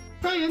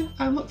 Brian,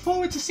 I look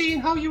forward to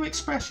seeing how you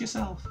express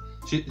yourself.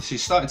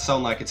 She's starting to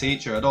sound like a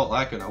teacher. I don't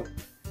like her now.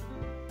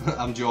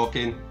 I'm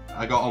joking.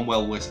 I got on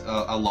well with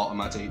a lot of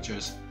my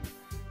teachers.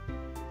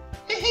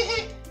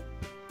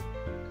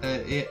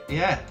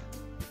 Yeah.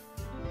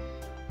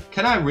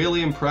 Can I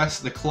really impress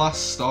the class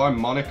star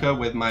Monica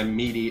with my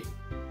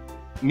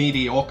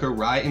mediocre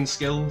writing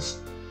skills?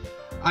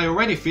 I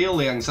already feel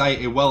the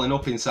anxiety welling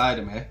up inside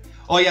of me.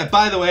 Oh yeah,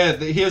 by the way,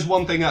 here's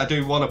one thing that I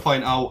do want to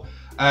point out.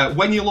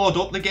 When you load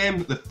up the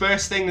game, the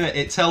first thing that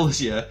it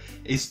tells you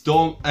is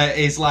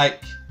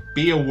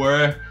be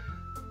aware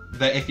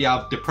that if you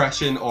have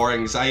depression or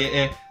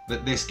anxiety,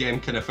 that this game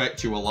can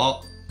affect you a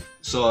lot.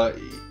 So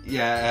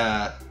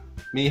yeah,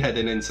 me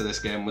heading into this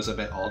game was a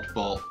bit odd,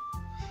 but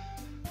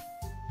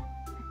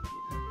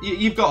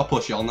you've got to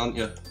push on, haven't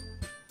you?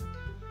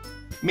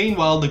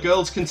 Meanwhile, the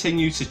girls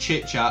continue to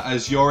chit-chat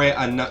as Yuri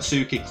and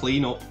Natsuki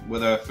clean up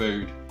with their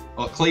food.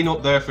 Or clean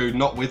up their food,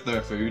 not with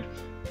their food.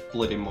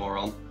 Bloody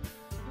moron.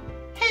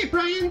 Hey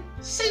Brian,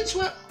 since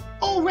we're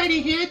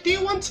already here, do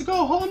you want to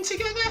go home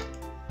together?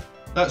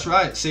 That's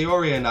right,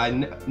 Sayori and I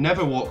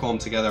never walk home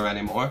together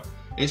anymore.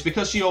 It's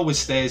because she always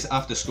stays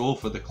after school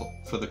for the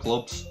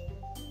clubs.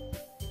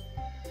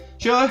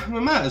 Sure, we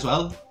might as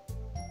well.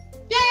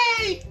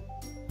 Yay!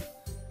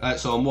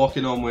 So I'm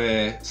walking home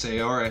with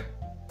Sayori.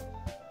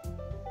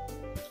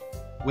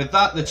 With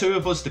that, the two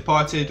of us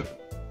departed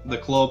the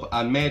club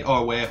and made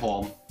our way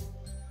home.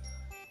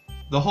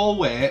 The whole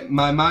way,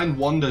 my mind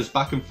wanders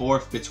back and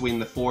forth between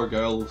the four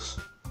girls.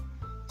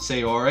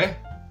 Sayori,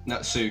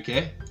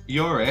 Natsuki,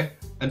 Yuri,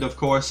 and of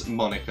course,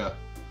 Monica.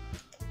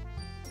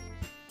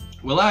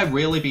 Will I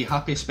really be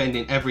happy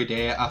spending every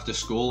day after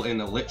school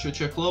in a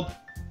literature club?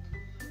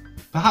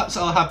 Perhaps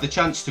I'll have the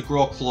chance to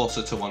grow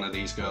closer to one of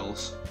these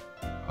girls.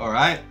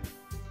 Alright?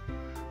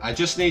 I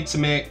just need to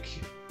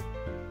make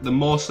the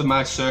most of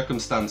my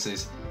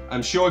circumstances.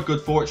 I'm sure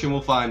good fortune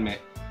will find me.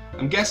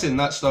 I'm guessing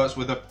that starts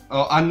with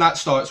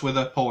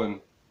a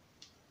poem.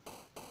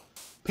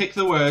 Pick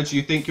the words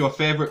you think your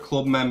favourite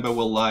club member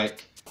will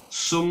like.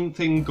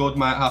 Something good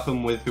might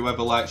happen with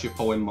whoever likes your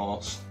poem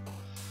most.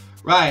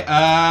 Right,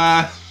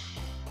 I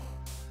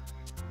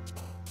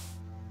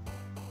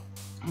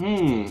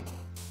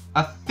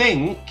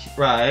think,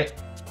 right,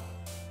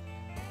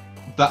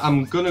 that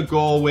I'm gonna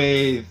go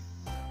with,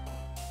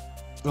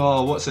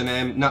 oh, what's her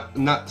name?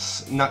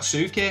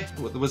 Natsuki?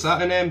 Was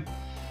that her name?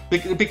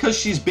 Because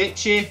she's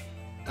bitchy,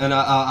 and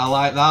I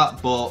like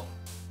that, but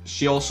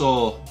she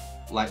also,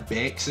 like,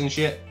 bakes and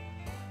shit.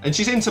 And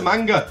she's into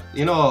manga,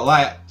 you know,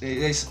 like,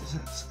 it's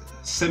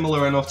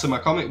similar enough to my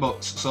comic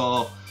books,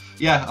 so,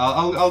 yeah,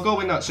 I'll go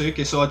with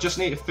Natsuki, so I just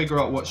need to figure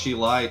out what she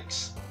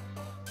likes.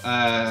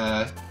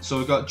 So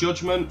we've got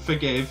Judgment,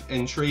 Forgive,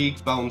 Intrigue,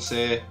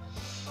 Bouncy.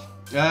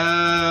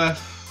 I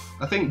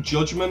think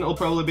Judgment will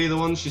probably be the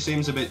one. She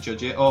seems a bit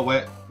judgy. Oh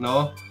wait,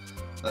 no.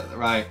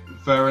 Right,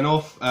 fair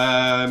enough.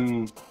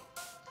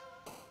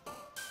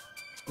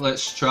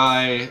 Let's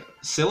try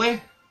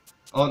Silly.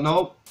 Oh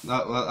no,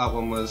 that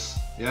one was,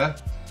 yeah.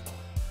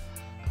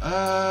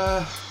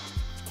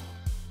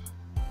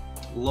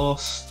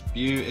 Lust,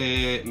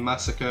 Beauty,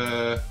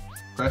 Massacre,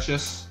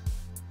 Precious.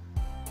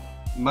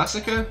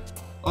 Massacre?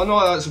 Oh no,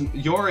 that's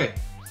Yuri.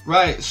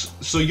 Right,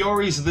 so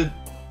Yuri's the...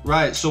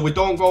 Right, so we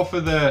don't go for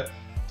the,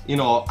 you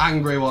know,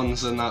 angry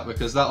ones and that,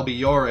 because that'll be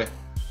Yuri.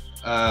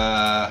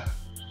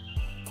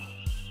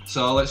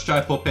 So let's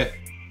try Puppy.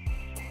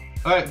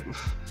 Alright,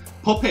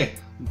 Puppy.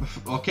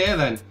 Okay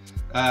then.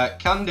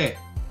 Candy.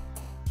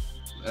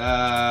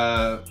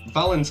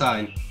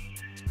 Valentine.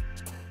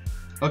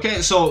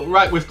 Okay, so,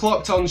 right, we've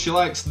clocked on she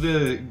likes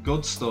the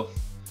good stuff.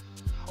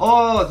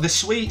 Oh, the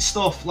sweet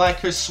stuff, like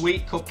her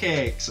sweet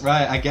cupcakes.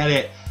 Right, I get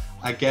it.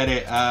 I get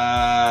it.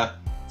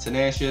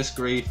 Tenacious,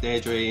 Grief,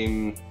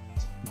 Daydream,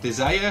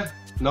 Desire?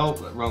 No,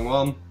 wrong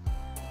one.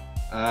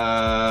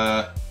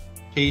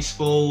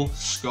 Peaceful,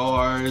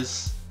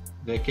 Scars,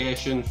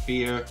 Vacation,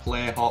 Fear,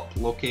 Play, Hop,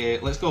 Lucky.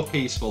 Let's go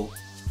Peaceful.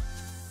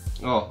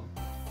 Oh,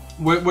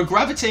 we're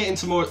gravitating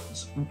to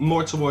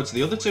more towards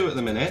the other two at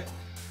the minute.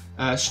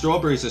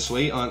 Strawberries are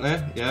sweet, aren't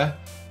they? Yeah.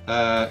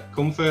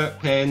 Comfort,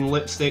 Pain,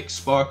 Lipstick,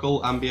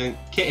 Sparkle, Ambient,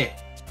 Kitty,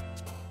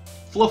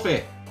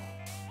 Fluffy,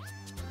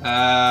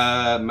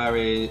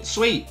 Mary,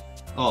 Sweet.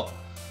 Oh,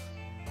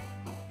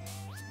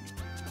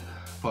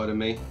 pardon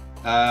me.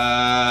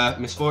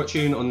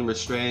 Misfortune,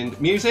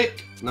 Unrestrained,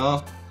 Music.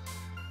 No.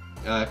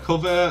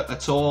 Cover,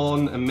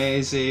 Atone,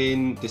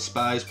 Amazing,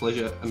 Despise,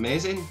 Pleasure,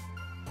 Amazing.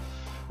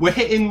 We're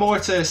hitting more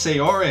to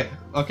Sayori.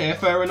 Okay,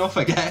 fair enough,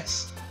 I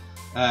guess.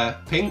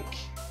 Pink.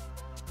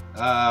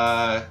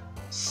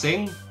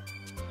 Sing.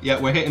 Yeah,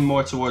 we're hitting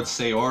more towards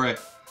Sayori.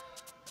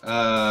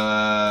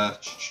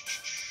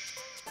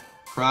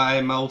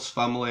 Cry, Mouse,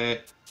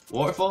 Family,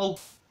 Waterfall.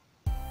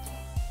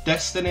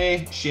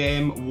 Destiny,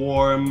 shame,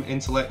 warm,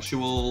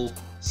 intellectual,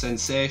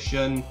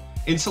 sensation.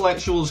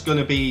 Intellectual's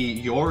gonna be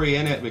Yuri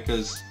in it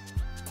because...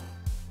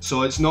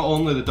 So it's not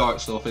only the dark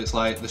stuff, it's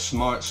like the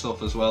smart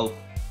stuff as well.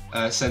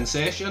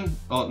 Sensation?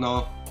 Oh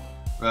no.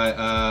 Right,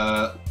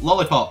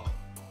 Lollipop.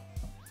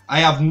 I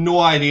have no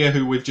idea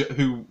who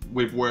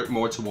we've worked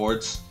more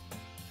towards.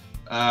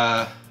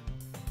 But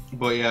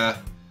yeah.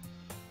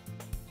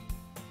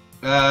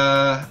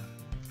 Hi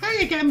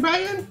again,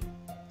 Brian.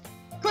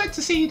 Glad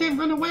to see you didn't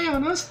run away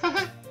on us.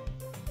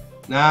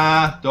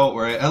 Nah, don't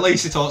worry. At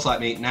least he talks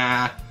like me.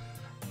 Nah,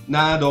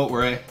 don't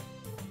worry.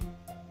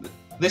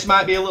 This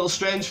might be a little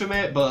strange for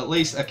me, but at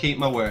least I keep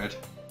my word.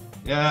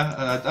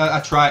 Yeah,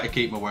 I try to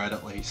keep my word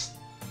at least.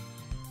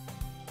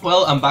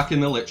 Well, I'm back in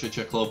the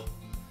literature club.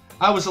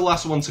 I was the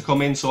last one to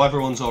come in, so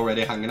everyone's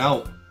already hanging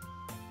out.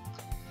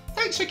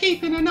 Thanks for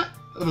keeping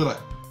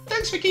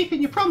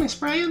your promise,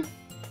 Brian.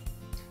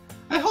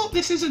 I hope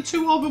this isn't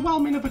too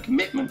overwhelming of a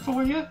commitment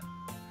for you,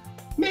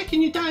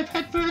 making you dive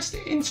headfirst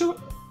into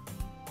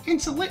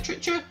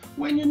literature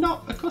when you're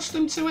not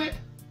accustomed to it.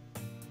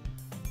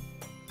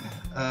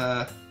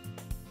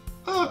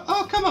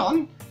 Oh, come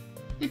on.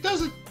 It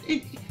doesn't...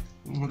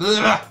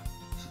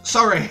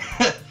 Sorry.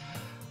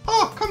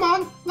 Oh, come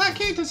on. Like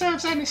he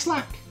deserves any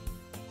slack.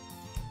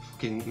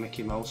 Fucking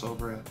Mickey Mouse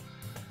over here.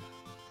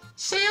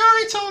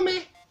 Sayori told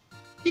me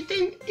he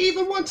didn't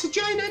even want to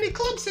join any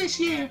clubs this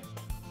year.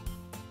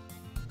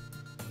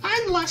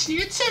 And last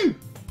year too.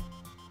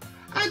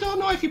 I don't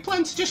know if you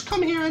plan to just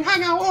come here and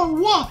hang out or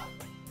what.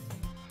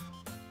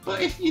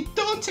 But if you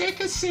don't take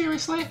us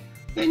seriously,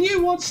 then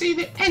you won't see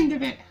the end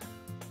of it.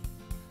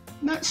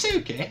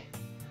 Natsuki,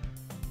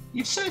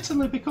 you've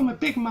certainly become a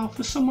big mouth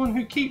for someone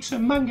who keeps her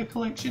manga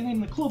collection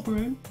in the club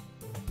room.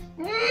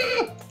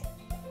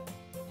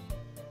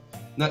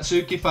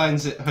 Natsuki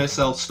finds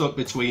herself stuck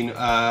between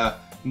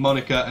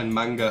Monica and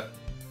manga.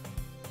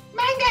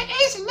 Manga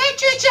is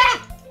literature!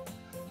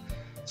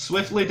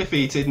 Swiftly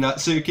defeated,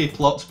 Natsuki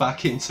plops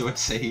back into a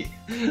seat.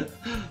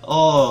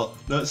 Oh,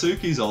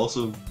 Natsuki's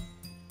awesome.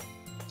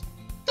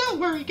 Don't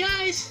worry,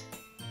 guys.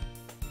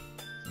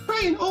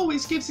 Brian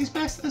always gives his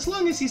best as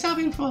long as he's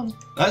having fun.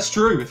 That's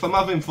true. If I'm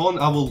having fun,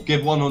 I will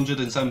give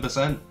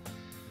 110%.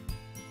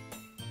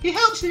 He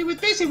helps me with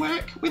busy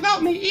work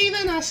without me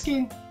even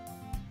asking.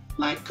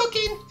 Like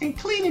cooking and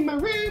cleaning my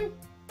room.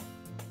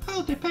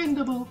 How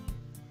dependable.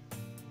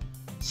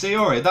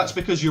 Sayori, that's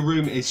because your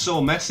room is so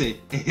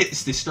messy.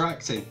 It's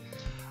distracting.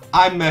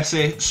 I'm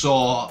messy,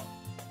 so...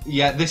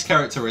 Yeah, this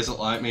character isn't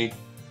like me.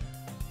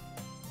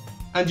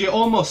 And you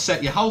almost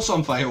set your house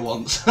on fire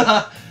once.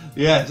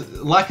 Yeah,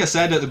 like I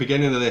said at the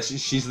beginning of this,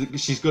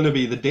 she's going to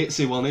be the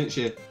ditzy one, isn't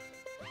she?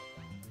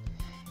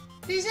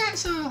 Is that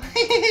so?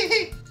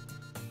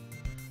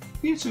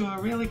 You two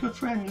are really good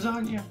friends,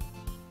 aren't you?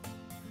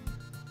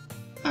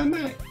 I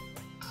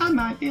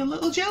might be a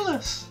little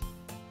jealous.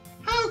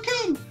 How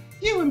come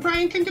you and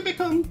Brian can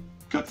become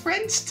good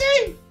friends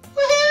too?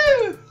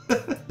 Woohoo!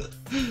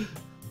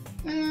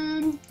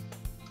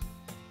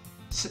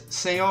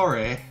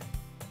 Sayori.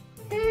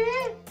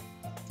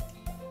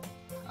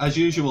 As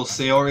usual,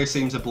 Sayori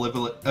seems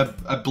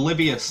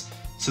oblivious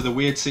to the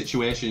weird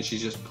situation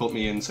she's just put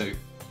me into.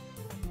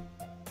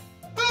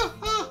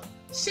 Oh,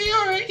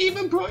 Sayori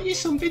even brought you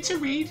something to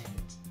read.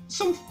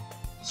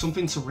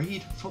 Something to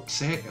read? Fuck's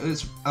sake.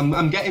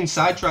 I'm getting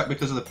sidetracked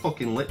because of the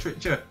fucking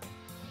literature.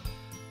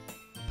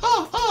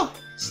 Oh,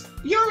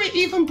 Yuri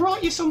even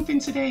brought you something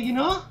today, you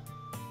know?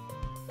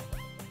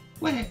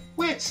 Wait,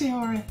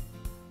 Sayori.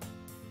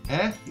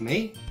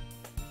 Me?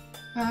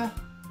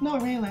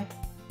 Not really.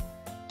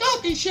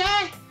 Don't be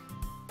shy!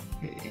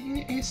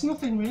 It's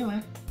nothing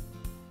really.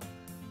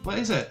 What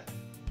is it?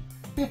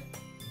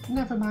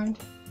 Never mind.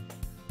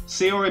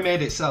 Sayori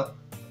made it sound...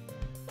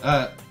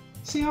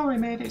 Sayori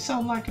made it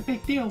sound like a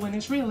big deal when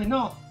it's really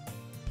not.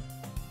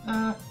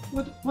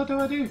 What do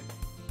I do?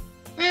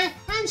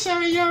 I'm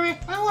sorry, Yuri.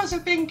 I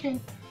wasn't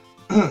thinking.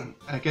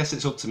 I guess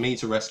it's up to me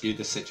to rescue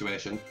this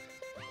situation.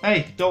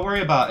 Hey, don't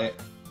worry about it.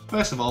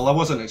 First of all, I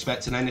wasn't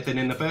expecting anything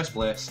in the first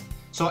place.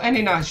 So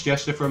any nice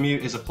gesture from you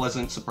is a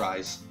pleasant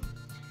surprise.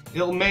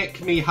 It'll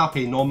make me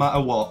happy no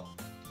matter what.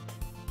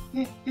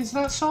 Is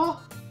that so?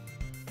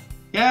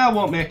 Yeah, I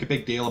won't make a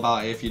big deal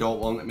about it if you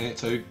don't want me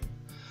to.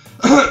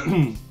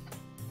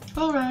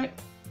 Alright,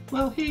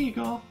 well here you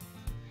go.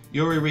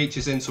 Yuri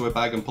reaches into her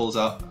bag and pulls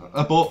out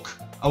a book.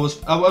 I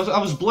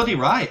was bloody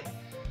right.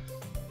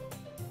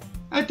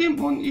 I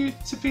didn't want you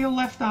to feel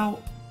left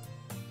out.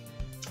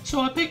 So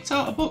I picked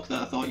out a book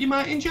that I thought you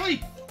might enjoy.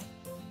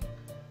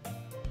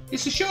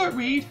 It's a short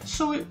read,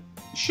 so it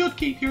should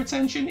keep your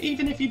attention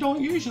even if you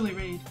don't usually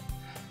read.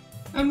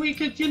 And we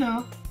could, you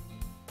know,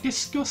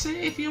 discuss it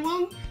if you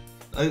want.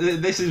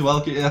 This is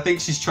well, I think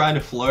she's trying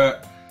to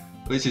flirt,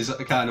 which is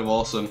kind of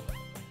awesome.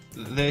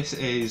 This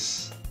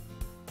is...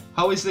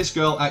 How is this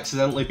girl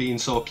accidentally being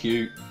so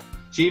cute?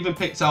 She even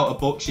picked out a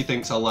book she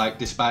thinks I like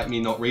despite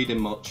me not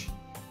reading much.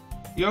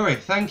 Yuri,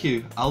 thank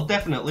you. I'll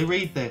definitely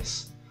read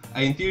this.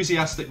 I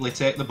enthusiastically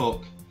take the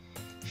book.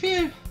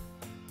 Phew.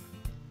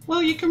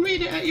 Well, you can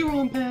read it at your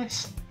own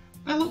pace.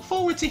 I look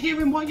forward to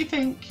hearing what you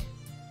think.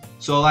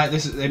 So like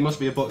it must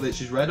be a book that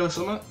she's read or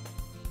something?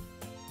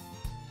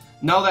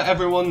 Now that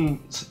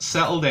everyone's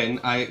settled in,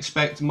 I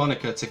expect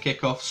Monica to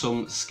kick off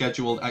some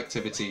scheduled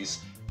activities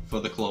for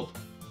the club.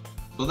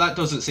 But that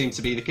doesn't seem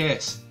to be the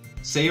case.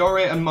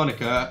 Sayori and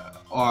Monica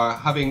are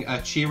having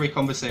a cheery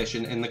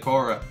conversation in the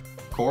corner.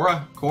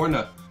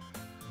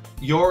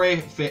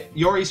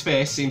 Yori's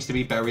face seems to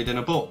be buried in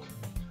a book.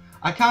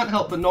 I can't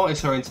help but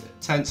notice her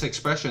intense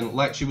expression,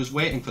 like she was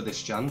waiting for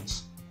this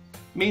chance.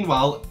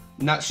 Meanwhile,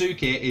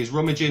 Natsuki is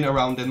rummaging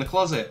around in the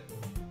closet.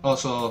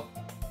 Oh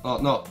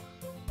no.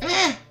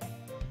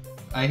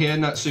 I hear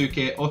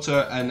Natsuki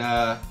utter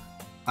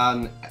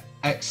an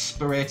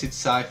expirated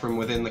sigh from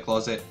within the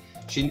closet.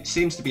 She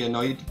seems to be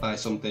annoyed by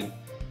something.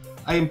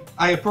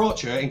 I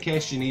approach her in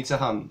case she needs a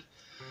hand.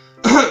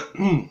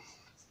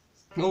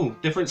 Oh,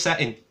 different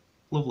setting.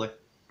 Lovely.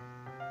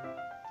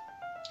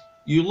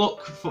 You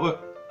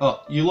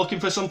looking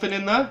for something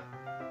in there?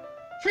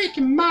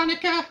 Freaking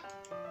Monica!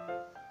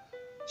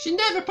 She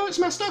never puts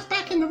my stuff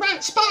back in the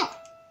right spot!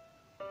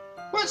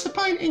 What's the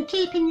point in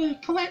keeping your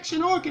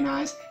collection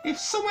organised if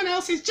someone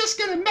else is just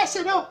gonna mess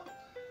it up?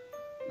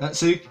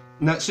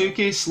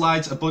 Natsuki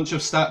slides a bunch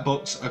of stat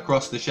books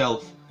across the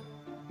shelf.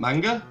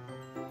 Manga?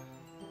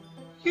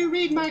 You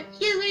read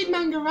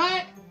manga,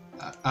 right?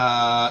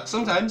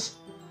 Sometimes.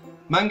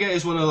 Manga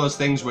is one of those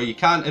things where you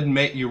can't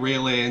admit you're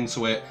really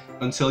into it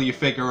until you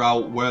figure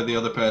out where the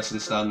other person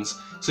stands.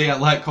 So yeah,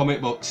 like comic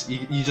books,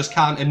 you just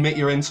can't admit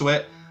you're into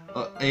it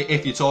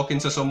if you're talking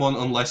to someone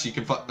unless you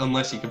can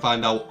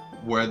find out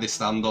where they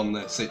stand on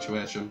the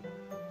situation.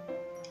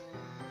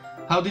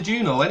 How did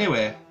you know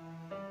anyway?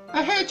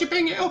 I heard you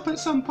bring it up at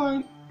some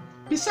point.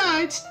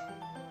 Besides,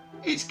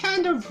 it's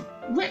kind of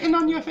written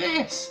on your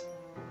face.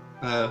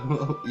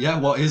 Yeah,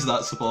 what is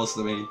that supposed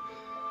to mean?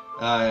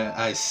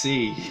 I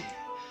see.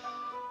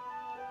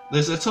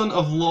 There's a ton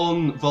of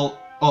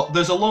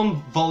there's a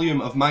lone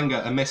volume of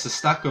manga amidst a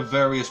stack of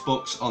various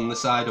books on the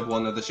side of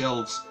one of the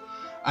shelves.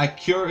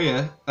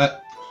 Curious,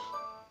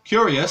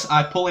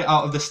 I pull it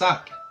out of the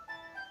stack.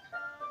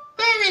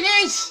 There it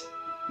is!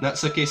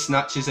 Natsuki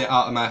snatches it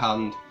out of my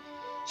hand.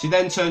 She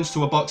then turns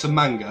to a box of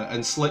manga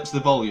and slips the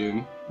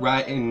volume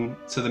right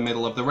into the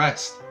middle of the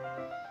rest.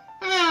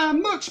 Ah,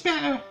 much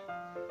better.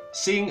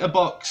 Seeing a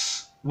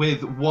box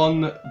with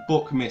one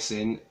book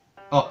missing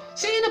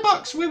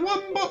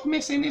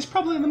is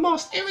probably the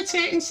most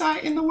irritating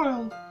sight in the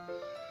world.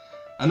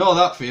 I know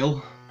that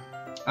feel.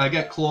 I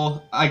get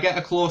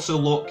a closer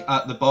look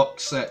at the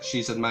box set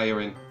she's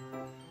admiring.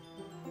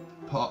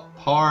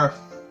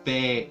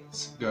 Parfait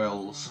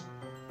Girls.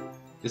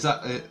 Is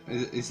that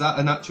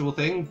an actual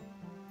thing?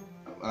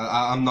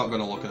 I'm not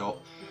going to look it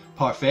up.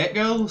 Parfait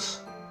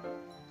Girls?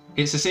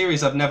 It's a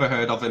series I've never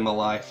heard of in my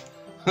life.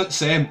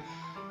 Same.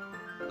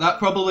 That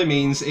probably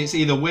means it's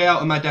either way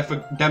out of my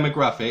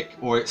demographic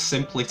or it's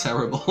simply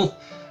terrible.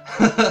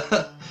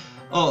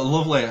 Oh,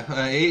 lovely.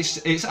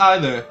 It's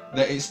either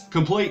that it's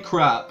complete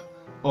crap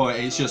or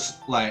it's just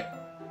like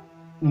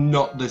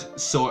not the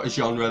sort of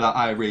genre that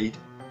I read.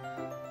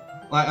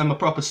 Like I'm a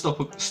proper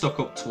stuck-up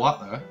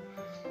twat there.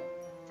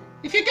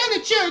 If you're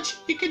gonna judge,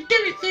 you can do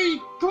it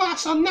through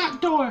glass on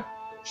that door.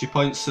 She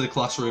points to the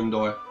classroom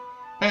door.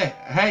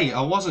 Hey,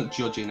 I wasn't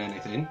judging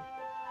anything.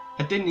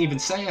 I didn't even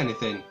say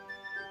anything.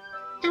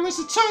 It was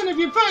the tone of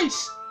your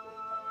voice.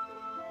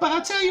 But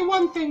I'll tell you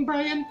one thing,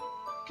 Brian.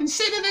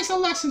 Consider this a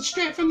lesson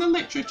straight from the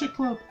literature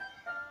club.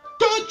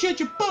 Don't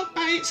judge a book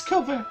by its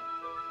cover.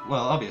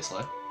 Well,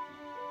 obviously.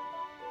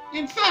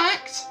 In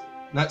fact,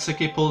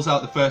 Natsuki pulls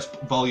out the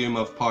first volume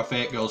of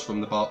Parfait Girls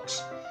from the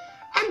box.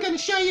 I'm going to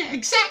show you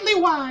exactly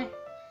why.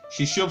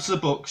 She shoves the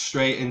book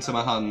straight into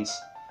my hands.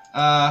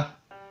 I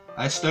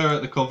stare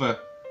at the cover.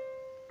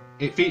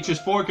 It features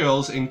 4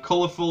 girls in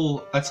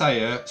colourful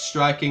attire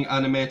striking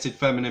animated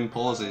feminine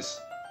poses.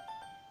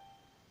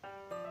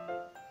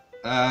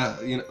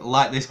 You know,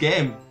 like this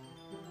game.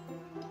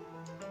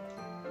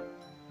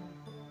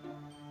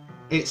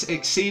 It's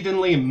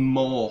exceedingly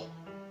more.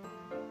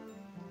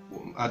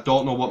 I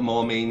don't know what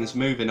more means.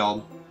 Moving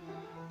on.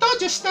 Don't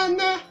just stand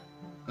there.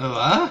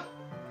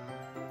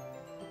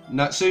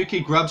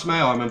 Natsuki grabs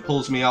my arm and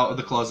pulls me out of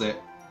the closet.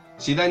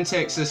 She then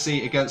takes a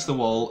seat against the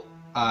wall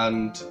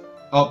and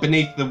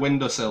beneath the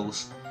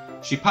windowsills.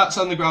 She pats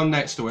on the ground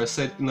next to her,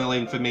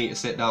 signalling for me to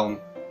sit down.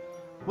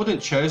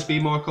 Wouldn't chairs be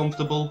more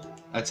comfortable?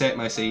 I take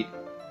my seat.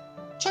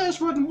 Chairs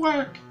wouldn't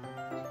work.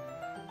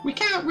 We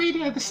can't read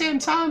it at the same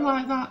time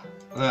like that.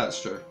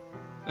 That's true.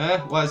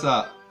 Why is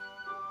that?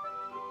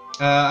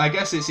 I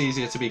guess it's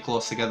easier to be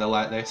close together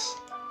like this.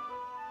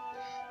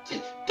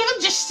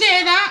 Don't just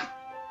say that!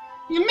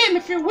 You made me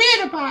feel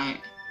weird about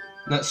it.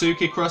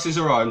 Natsuki crosses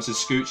her arms and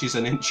scooches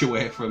an inch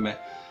away from me.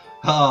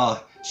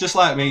 It's just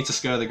like me to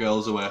scare the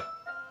girls away.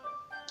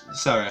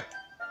 Sorry.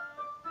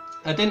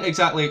 I didn't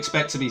exactly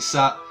expect to be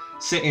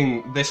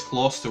sitting this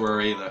close to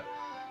her either.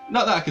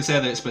 Not that I can say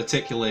that it's a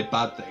particularly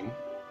bad thing.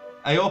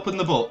 I open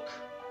the book.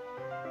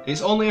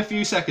 It's only a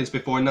few seconds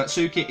before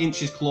Natsuki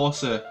inches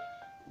closer,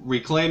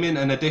 reclaiming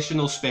an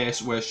additional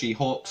space where she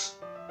hopes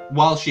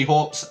while she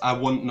hopes I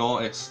won't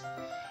notice.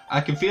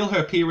 I can feel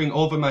her peering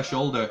over my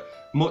shoulder,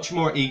 much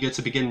more eager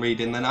to begin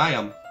reading than I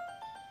am.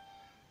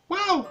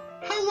 Wow,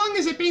 how long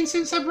has it been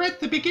since I've read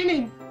the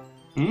beginning?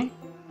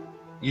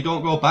 You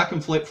don't go back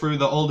and flip through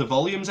the older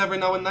volumes every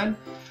now and then?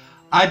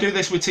 I do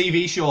this with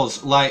TV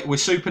shows, like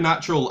with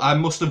Supernatural. I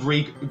must have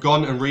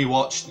gone and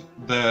rewatched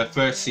the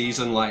first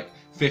season like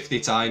 50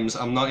 times.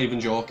 I'm not even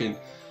joking.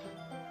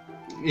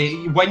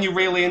 When you're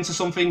really into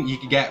something, you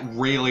can get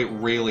really,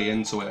 really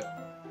into it.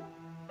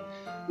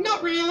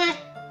 Not really.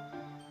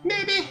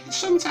 Maybe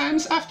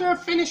sometimes after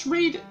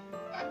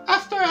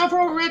I've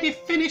already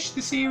finished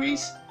the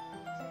series.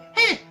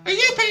 Hey, are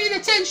you paying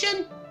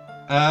attention?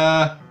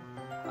 I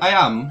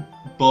am,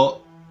 but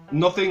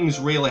nothing's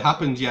really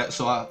happened yet,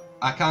 so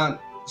I can't.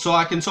 So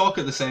I can talk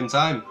at the same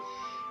time.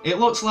 It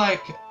looks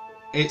like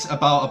it's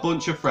about a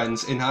bunch of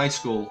friends in high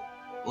school,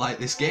 like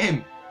this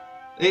game.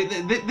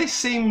 This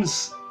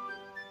seems.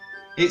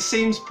 It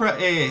seems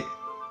pretty.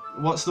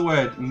 What's the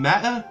word?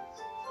 Meta,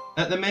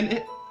 at the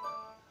minute.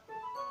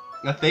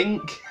 I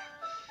think.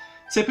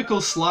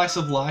 Typical slice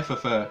of life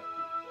affair.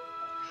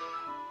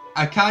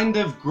 I kind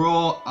of grew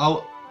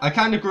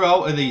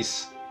out of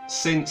these,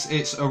 since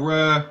it's a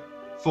rare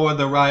for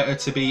the writer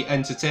to be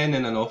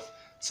entertaining enough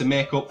to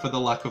make up for the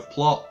lack of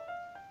plot.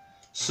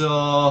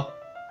 So,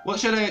 what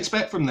should I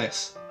expect from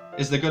this?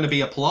 Is there going to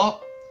be a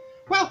plot?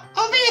 Well,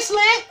 obviously!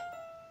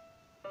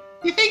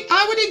 You think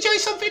I would enjoy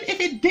something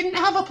if it didn't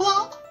have a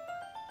plot?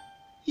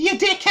 You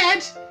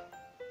dickhead!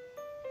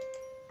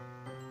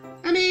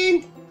 I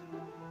mean,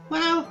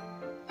 well,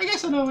 I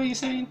guess I know what you're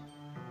saying.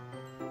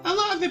 A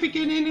lot of the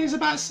beginning is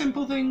about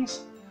simple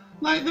things.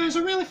 Like, there's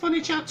a really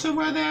funny chapter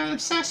where they're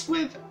obsessed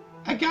with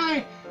a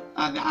guy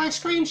at the ice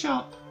cream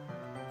shop.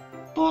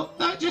 But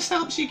that just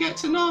helps you get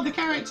to know the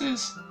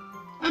characters.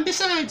 And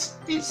besides,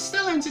 it's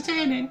still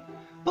entertaining.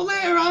 But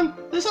later on,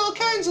 there's all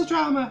kinds of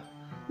drama.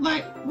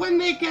 Like, when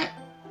they get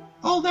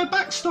all their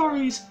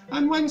backstories,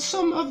 and when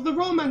some of the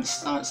romance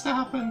starts to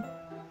happen.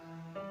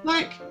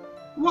 Like,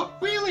 what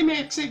really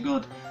makes it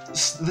good?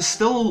 There's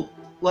still,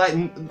 like,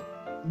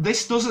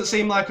 this doesn't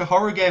seem like a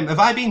horror game. Have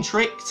I been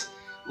tricked?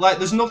 Like,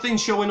 there's nothing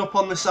showing up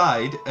on the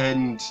side,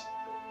 and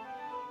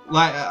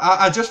like,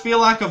 I just feel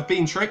like I've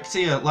been tricked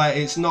here. Like,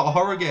 it's not a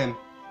horror game.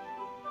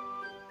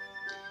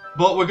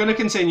 But we're gonna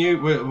continue.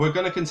 We're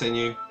gonna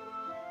continue.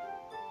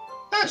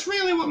 That's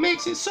really what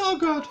makes it so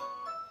good.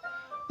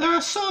 There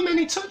are so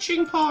many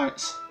touching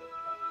parts.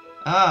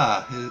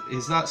 Ah,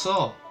 is that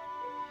so?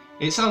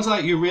 It sounds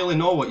like you really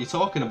know what you're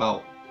talking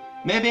about.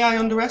 Maybe I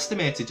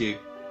underestimated you.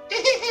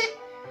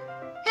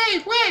 Hey,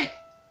 wait!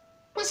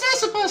 What's that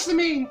supposed to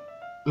mean?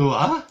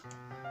 What?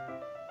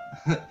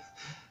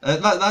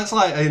 That's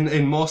like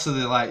in most of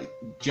the like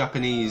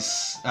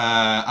Japanese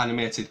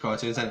animated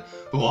cartoons. And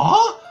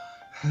what?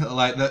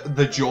 Like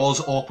the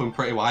jaws open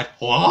pretty wide.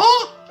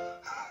 What?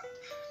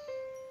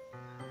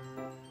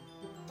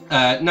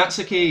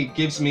 Natsuki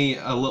gives me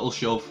a little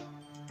shove.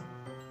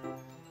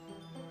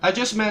 I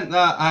just meant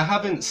that I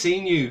haven't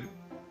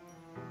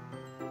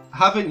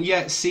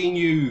yet seen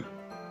you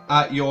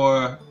at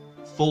your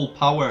full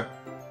power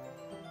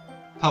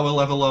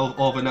level of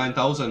over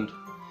 9,000.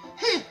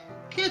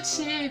 Good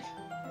save.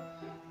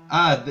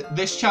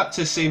 This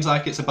chapter seems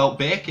like it's about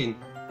baking.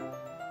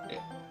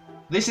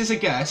 This is a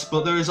guess,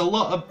 but there is a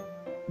lot of...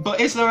 But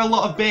is there a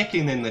lot of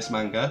baking in this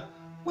manga?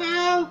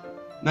 Well...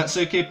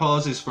 Natsuki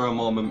pauses for a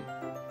moment,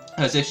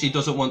 as if she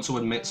doesn't want to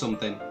admit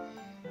something.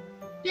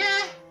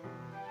 Yeah.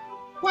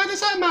 Why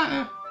does that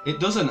matter? It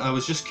doesn't, I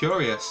was just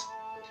curious.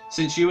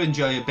 Since you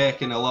enjoy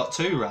baking a lot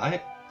too,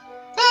 right?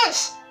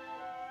 That's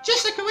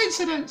just a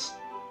coincidence.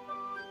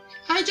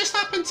 I just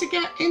happened to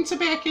get into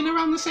baking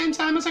around the same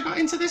time as I got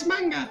into this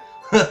manga.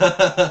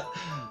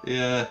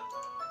 Yeah,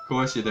 of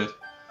course you did.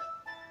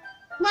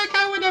 Like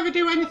I would never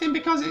do anything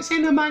because it's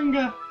in a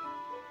manga.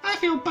 I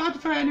feel bad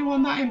for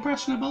anyone that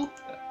impressionable.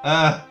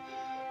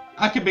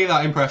 I could be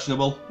that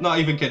impressionable, not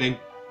even kidding.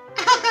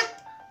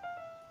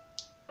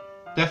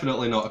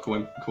 Definitely not a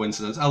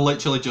coincidence, I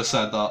literally just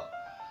said that.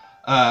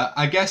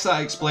 I guess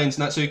that explains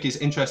Natsuki's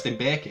interest in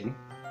baking.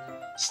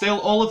 Still,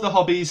 all of the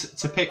hobbies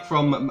to pick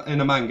from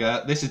in a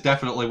manga, this is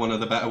definitely one of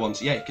the better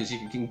ones. Yeah, because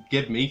you can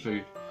give me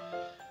food.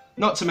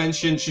 Not to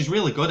mention, she's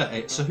really good at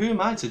it, so who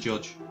am I to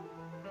judge?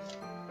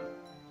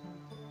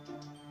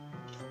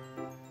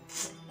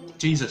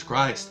 Jesus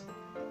Christ.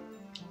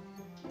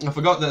 I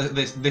forgot that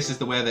this is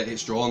the way that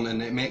it's drawn,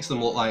 and it makes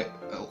them look like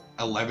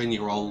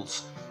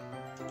 11-year-olds.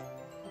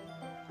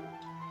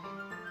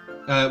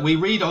 We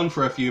read on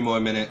for a few more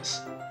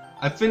minutes.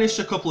 I've finished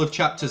a couple of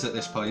chapters at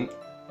this point.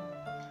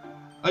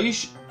 Are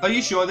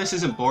you sure this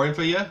isn't boring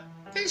for you?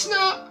 It's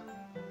not.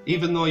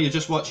 Even though you're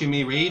just watching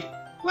me read?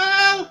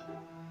 Well,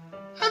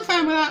 I'm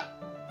fine with that.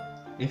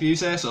 If you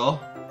say so.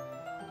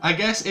 I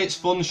guess it's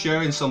fun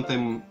sharing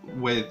something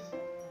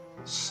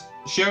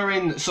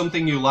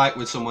you like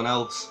with someone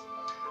else.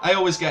 I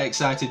always get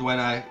excited when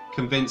I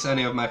convince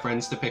any of my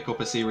friends to pick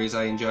up a series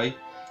I enjoy.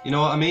 You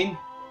know what I mean?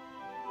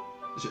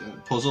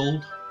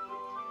 Puzzled?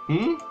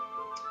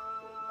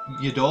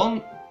 You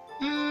don't?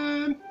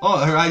 Oh,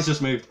 her eyes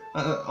just moved.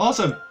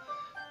 Awesome.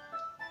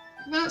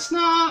 That's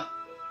not...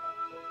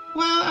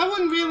 Well, I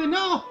wouldn't really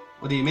know.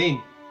 What do you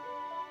mean?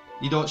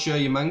 You don't share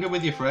your manga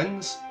with your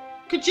friends?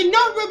 Could you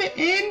not rub it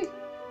in?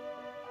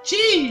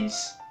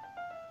 Jeez.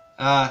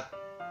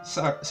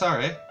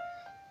 Sorry.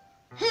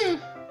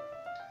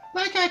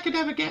 Like I could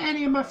ever get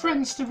any of my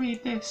friends to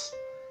read this.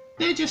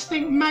 They just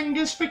think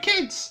manga's for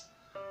kids.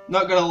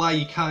 Not gonna lie,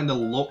 you kinda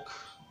look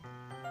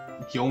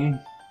young.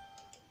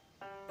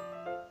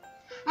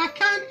 I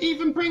can't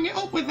even bring it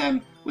up with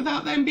them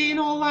without them being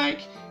all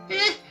like,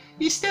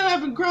 you still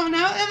haven't grown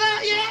out of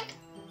that yet?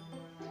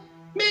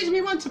 Makes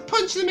me want to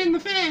punch them in the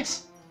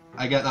face.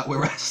 I get that with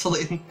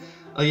wrestling.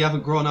 Oh, you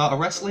haven't grown out of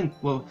wrestling?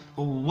 Well,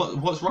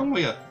 what's wrong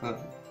with you?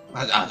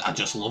 I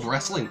just love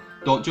wrestling.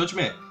 Don't judge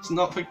me.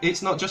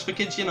 It's not just for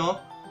kids, you know.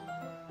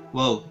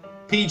 Well,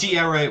 PG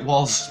era it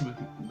was,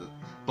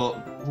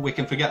 but we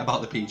can forget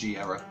about the PG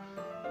era.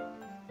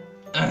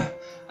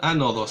 I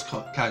know those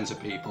kinds of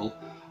people.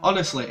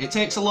 Honestly, it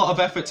takes a lot of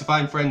effort to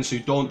find friends who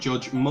don't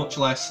judge, much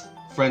less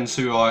friends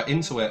who are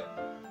into it.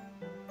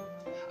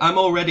 I'm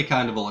already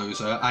kind of a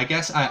loser. I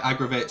guess I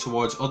aggravate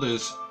towards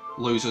others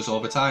losers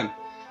over time.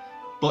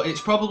 But it's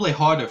probably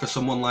harder for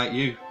someone like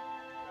you.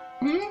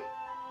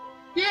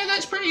 Yeah,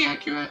 that's pretty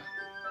accurate.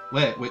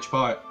 Wait, which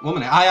part? 1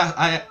 minute,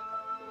 I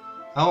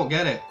don't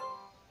get it.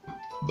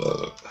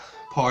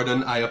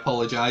 Pardon, I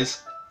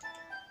apologise.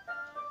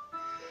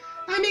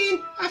 I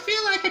mean, I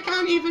feel like I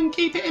can't even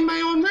keep it in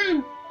my own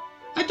room.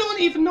 I don't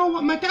even know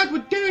what my dad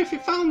would do if he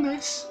found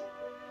this.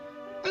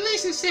 At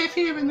least it's safe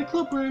here in the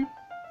club room.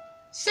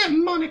 Except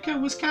Monica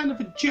was kind of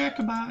a jerk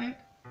about it.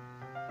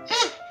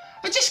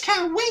 I just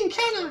can't win,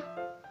 can I?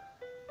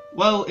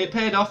 Well, it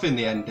paid off in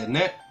the end, didn't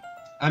it?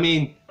 I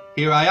mean,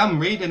 here I am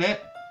reading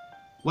it.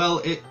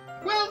 Well,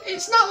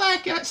 it's not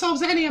like it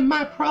solves any of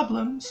my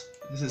problems.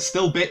 It's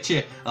still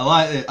bitchy. I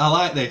like it. I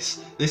like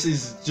this. This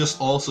is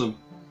just awesome.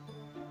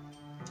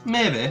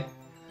 Maybe,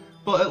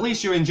 but at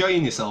least you're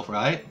enjoying yourself,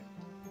 right?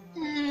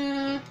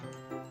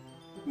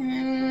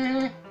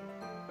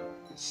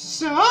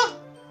 So?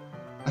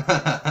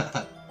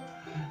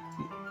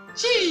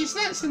 Jeez,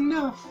 that's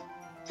enough.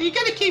 Are you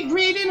gonna keep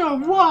reading or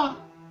what?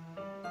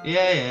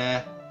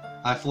 Yeah.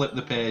 I flip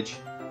the page.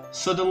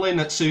 Suddenly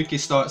Natsuki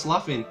starts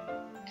laughing.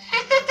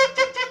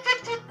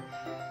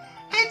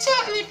 I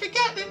totally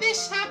forgot that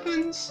this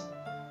happens.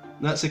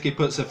 Natsuki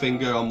puts her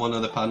finger on one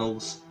of the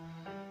panels.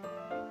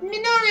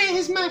 Minori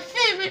is my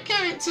favourite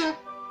character.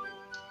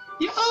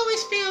 You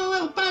always feel a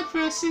little bad for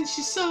her since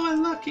she's so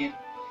unlucky.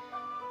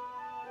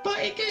 But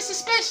it gets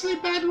especially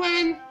bad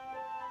when...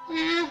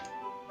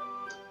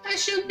 I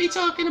shouldn't be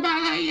talking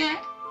about that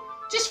yet.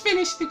 Just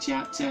finish the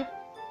chapter.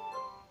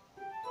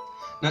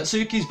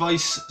 Natsuki's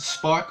voice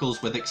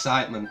sparkles with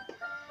excitement.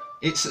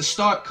 It's a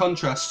stark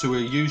contrast to her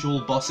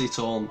usual bossy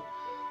tone.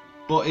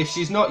 But if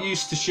she's not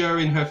used to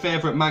sharing her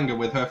favourite manga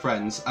with her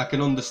friends, I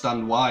can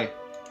understand why.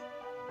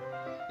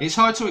 It's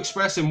hard to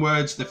express in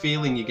words the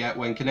feeling you get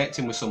when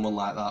connecting with someone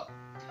like that.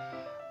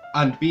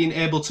 And being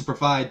able to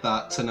provide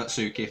that to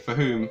Natsuki, for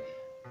whom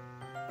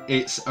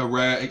it's a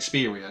rare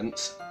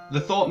experience,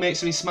 the thought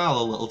makes me smile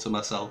a little to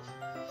myself.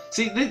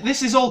 See,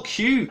 this is all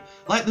cute.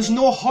 Like, there's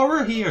no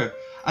horror here.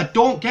 I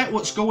don't get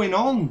what's going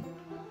on.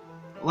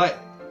 Like,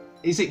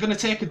 is it going to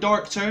take a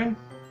dark turn?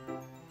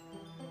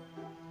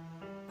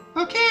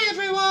 Okay,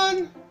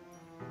 everyone.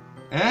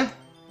 Eh?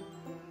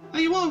 Are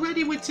you all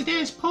ready with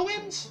today's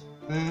poems?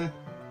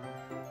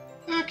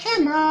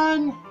 Come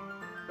on.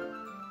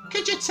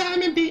 Could your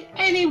timing be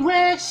any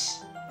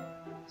worse?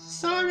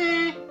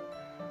 Sorry.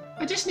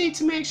 I just need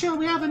to make sure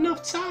we have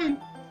enough time.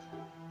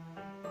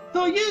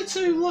 Though you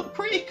two look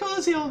pretty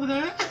cozy over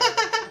there.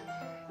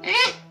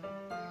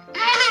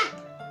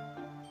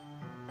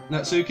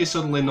 Natsuki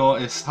suddenly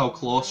noticed how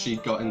close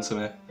she'd gotten to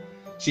me.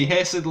 She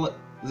hastily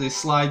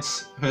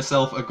slides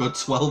herself a good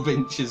 12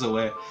 inches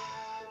away.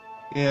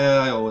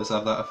 Yeah, I always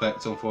have that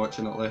effect,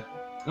 unfortunately.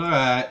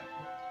 Alright.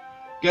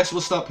 Guess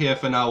we'll stop here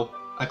for now.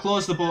 I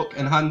close the book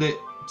and hand it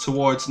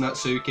towards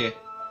Natsuki.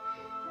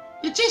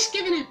 You're just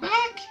giving it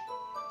back?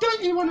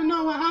 Don't you want to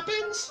know what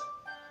happens?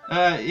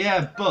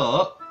 Yeah,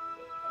 but...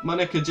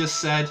 Monica just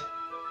said...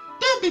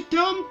 Don't be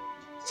dumb.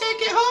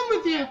 Take it home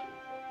with you.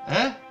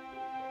 Eh?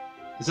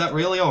 Is that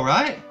really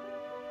alright?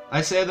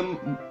 I say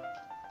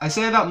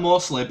that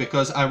mostly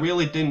because I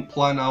really didn't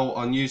plan out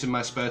on using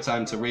my spare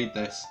time to read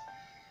this.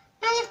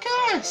 Well, of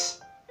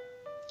course.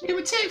 It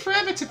would take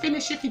forever to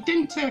finish if you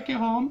didn't take it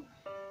home.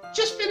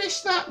 Just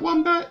finish that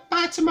one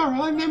by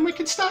tomorrow and then we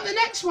can start the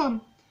next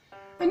one.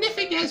 And if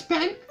it gets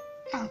bent,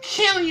 I'll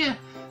kill you.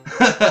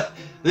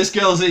 This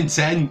girl's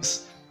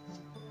intense.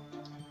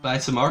 By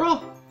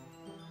tomorrow?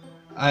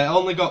 I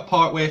only got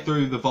part way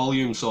through the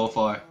volume so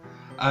far.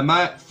 I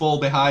might fall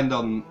behind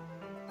on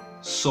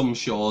some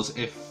shows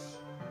if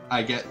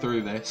I get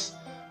through this.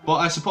 But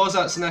I suppose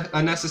that's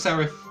a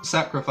necessary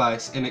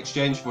sacrifice in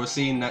exchange for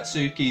seeing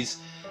Natsuki's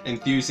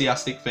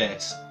enthusiastic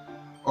face.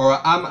 Or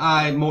am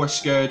I more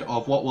scared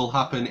of what will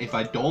happen if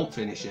I don't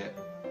finish it?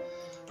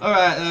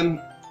 Alright,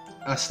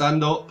 I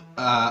stand up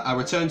I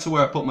returned to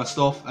where I put my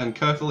stuff and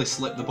carefully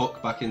slipped the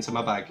book back into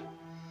my bag.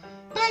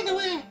 By the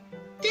way,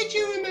 did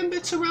you remember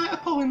to write a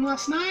poem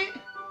last night?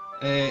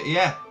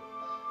 Yeah.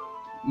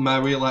 My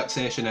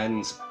relaxation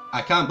ends.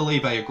 I can't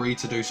believe I agreed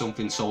to do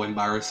something so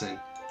embarrassing.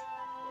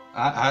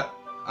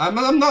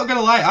 I'm not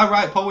gonna lie, I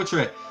write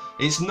poetry.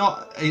 It's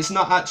not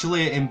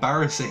actually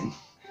embarrassing.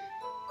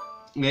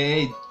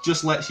 It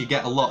just lets you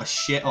get a lot of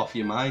shit off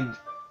your mind.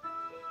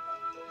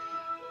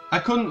 I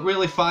couldn't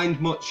really find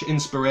much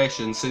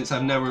inspiration since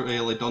I've never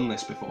really done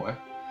this before.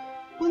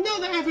 Well, now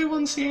that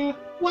everyone's here,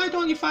 why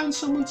don't you find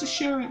someone to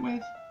share it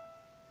with?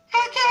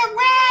 I can't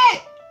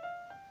wait!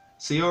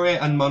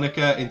 Sayori and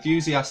Monica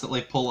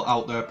enthusiastically pull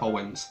out their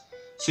poems.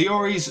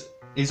 Sayori's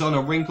is on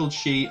a wrinkled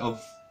sheet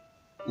of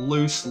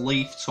loose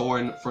leaf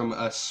torn from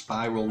a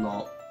spiral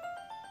note.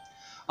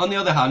 On the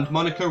other hand,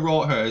 Monica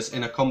wrote hers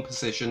in a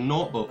composition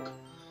notebook.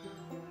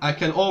 I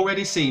can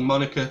already see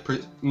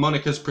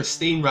Monica's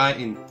pristine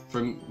writing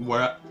from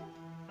where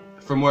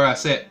I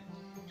sit.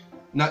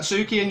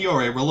 Natsuki and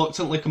Yuri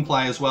reluctantly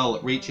comply as well,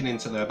 reaching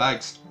into their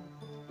bags.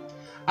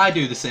 I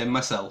do the same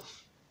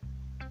myself.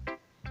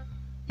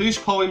 Whose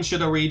poem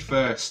should I read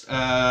first?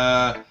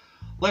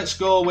 Let's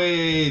go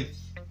with...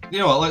 You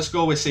know what, let's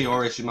go with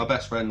Sayori. She's my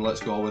best friend,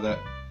 let's go with it.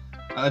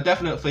 I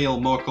definitely feel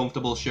more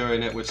comfortable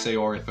sharing it with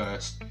Sayori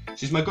first.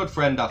 She's my good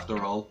friend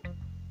after all.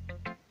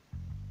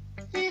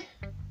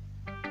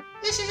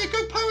 This is a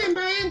good poem,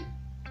 Brian.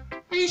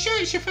 Are you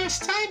sure it's your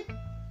first time?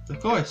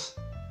 Of course.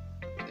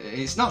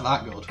 It's not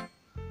that good.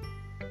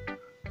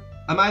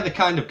 Am I the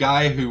kind of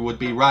guy who would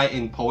be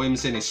writing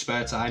poems in his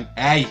spare time?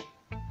 Hey!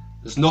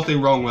 There's nothing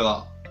wrong with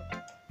that.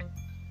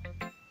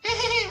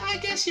 I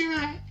guess you're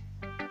right.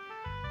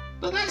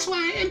 But that's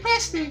why it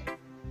impressed me.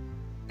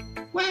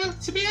 Well,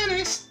 to be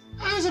honest,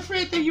 I was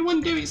afraid that you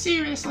wouldn't do it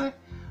seriously,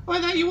 or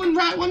that you wouldn't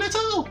write one at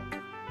all.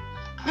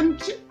 I'm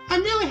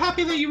really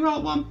happy that you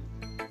wrote one.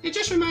 It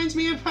just reminds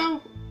me of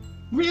how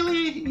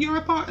really you're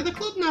a part of the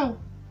club now.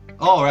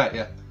 Oh, right,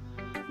 yeah.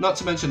 Not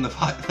to mention the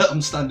fact that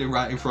I'm standing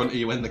right in front of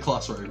you in the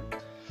classroom.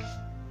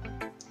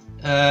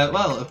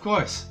 Well, of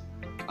course.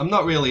 I'm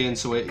not really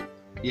into it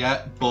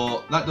yet,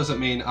 but that doesn't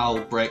mean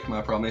I'll break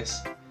my promise.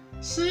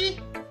 See?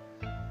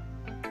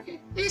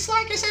 It's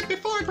like I said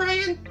before,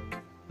 Brian.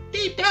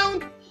 Deep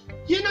down,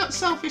 you're not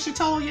selfish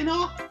at all, you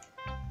know?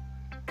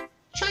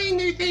 Trying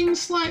new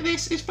things like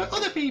this is for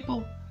other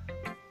people.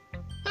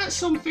 That's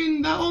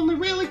something that only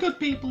really good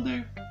people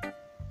do.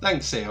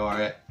 Thanks,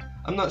 Sayori.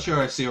 I'm not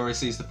sure if Sayori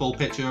sees the full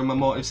picture of my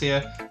motives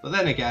here, but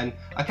then again,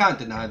 I can't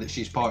deny that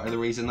she's part of the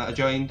reason that I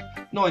joined,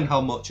 knowing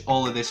how much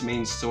all of this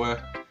means to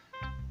her.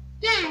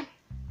 Yeah.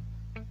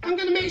 I'm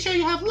gonna make sure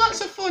you have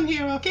lots of fun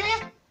here, okay?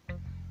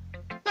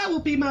 That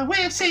will be my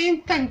way of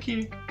saying thank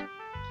you.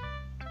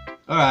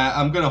 Alright,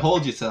 I'm gonna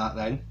hold you to that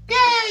then.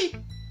 Yay!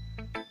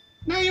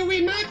 Now you'll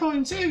read my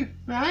poem too,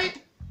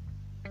 right?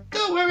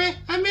 Don't worry,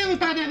 I'm really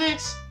bad at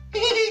this.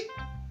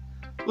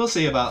 We'll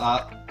see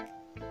about that.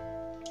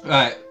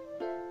 Right.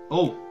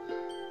 Oh,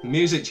 the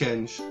music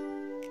changed.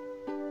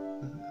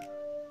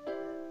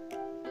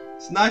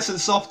 It's nice and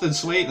soft and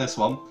sweet, this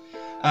one.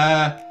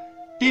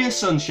 Dear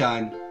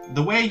sunshine,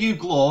 the way you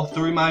glow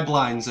through my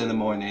blinds in the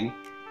morning,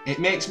 it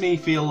makes me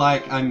feel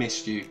like I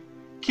missed you.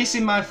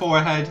 Kissing my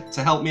forehead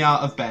to help me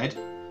out of bed.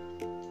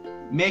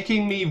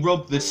 Making me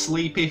rub the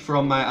sleepy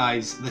from my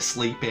eyes. The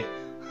sleepy.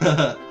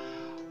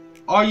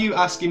 Are you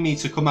asking me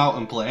to come out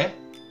and play?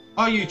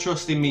 Are you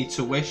trusting me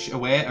to wish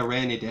away a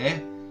rainy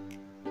day?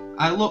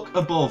 I look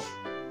above.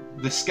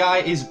 The sky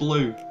is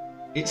blue.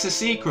 It's a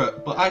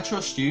secret, but I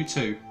trust you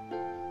too.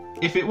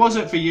 If it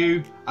wasn't for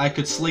you, I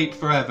could sleep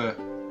forever.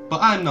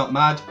 But I'm not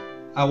mad.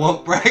 I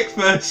want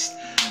breakfast.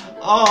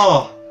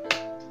 Oh,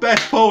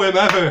 best poem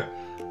ever.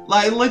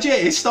 Like,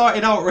 legit, it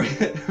started out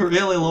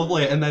really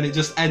lovely and then it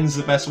just ends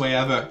the best way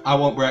ever. I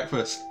want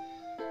breakfast.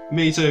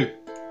 Me too.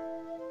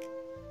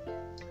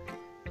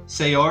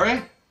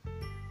 Sayori?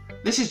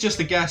 This is just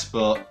a guess,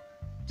 but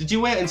did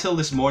you wait until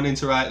this morning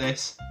to write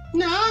this?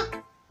 No.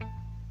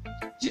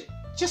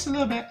 Just a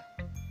little bit.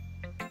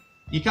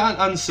 You can't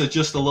answer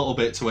just a little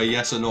bit to a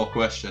yes or no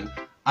question.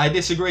 I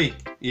disagree.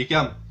 You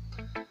can.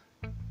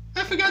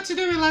 I forgot to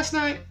do it last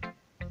night.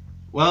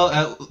 Well,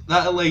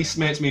 that at least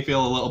makes me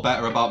feel a little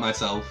better about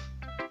myself.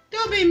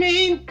 Don't be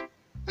mean.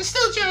 I'm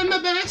still trying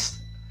my best.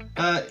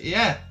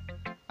 Yeah.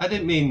 I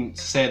didn't mean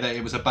to say that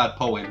it was a bad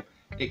poem.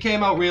 It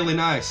came out really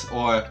nice,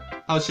 or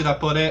how should I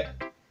put it?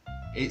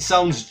 It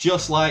sounds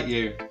just like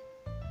you.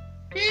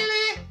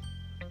 Really?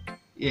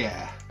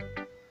 Yeah.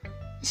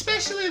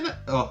 Especially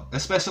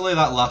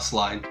that last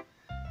line.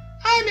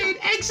 I made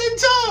eggs and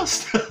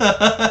toast!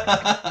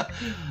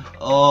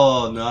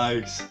 Oh,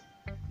 nice.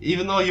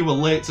 Even though you were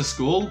late to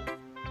school?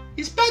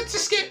 It's bad to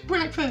skip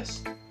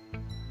breakfast.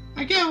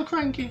 I get all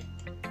cranky.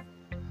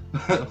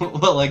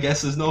 Well, I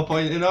guess there's no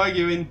point in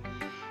arguing.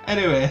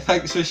 Anyway,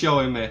 thanks for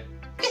showing me.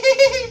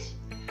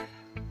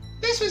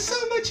 This was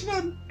so much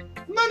fun.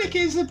 Monica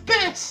is the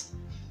best.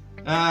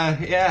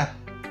 Yeah.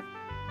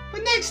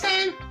 But next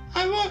time,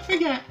 I won't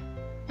forget.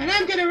 And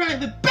I'm gonna write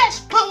the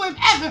best poem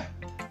ever.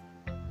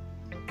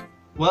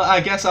 Well, I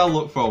guess I'll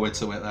look forward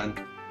to it then.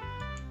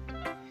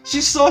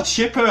 She's so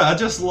chipper, I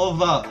just love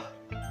that.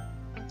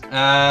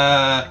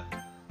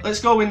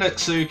 Let's go with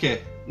Natsuki.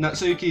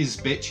 Natsuki's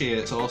bitchy,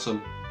 it's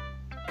awesome.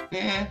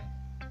 Yeah.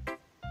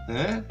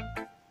 Yeah?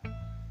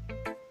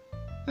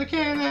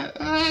 Okay,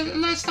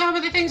 let's start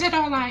with the things I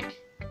don't like.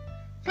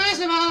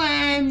 First of all,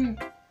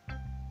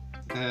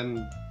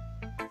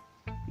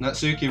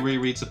 Natsuki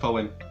rereads a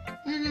poem.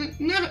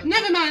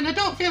 never mind, I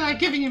don't feel like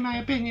giving you my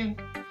opinion.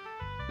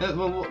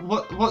 Well,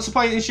 what's the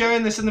point in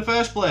sharing this in the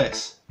first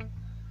place?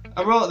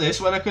 I wrote this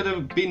when I could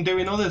have been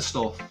doing other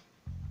stuff.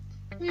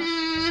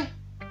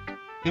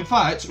 In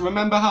fact,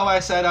 remember how I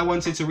said I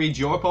wanted to read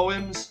your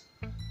poems?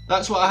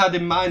 That's what I had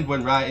in mind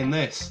when writing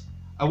this.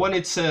 I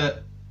wanted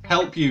to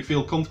help you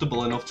feel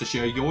comfortable enough to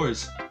share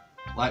yours.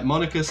 Like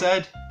Monica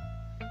said.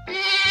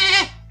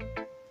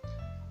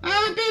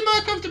 I would be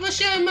more comfortable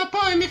sharing my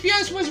poem if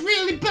yours was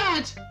really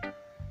bad.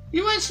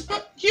 You were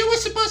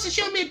supposed to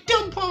show me a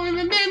dumb poem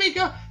and make me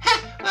go,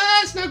 ha, well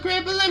that's not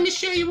great, but let me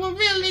show you what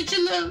real literature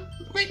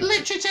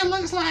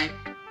looks like.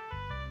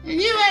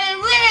 And you ain't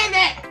ruined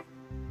it!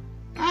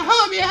 I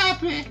hope you're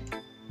happy.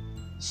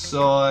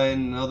 So,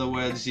 in other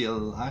words, you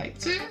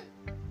liked it?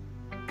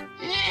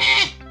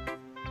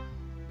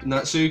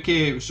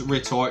 Natsuki's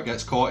retort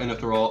gets caught in her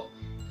throat.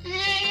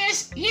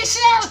 Yes,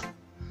 yourself!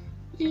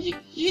 You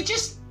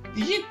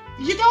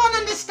don't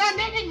understand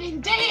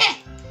anything, do you?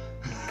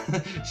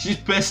 She's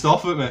pissed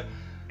off at me.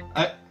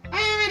 I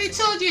already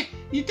told you,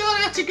 you don't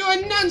have to go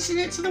announcing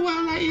it to the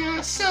world like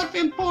you're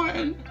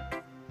self-important.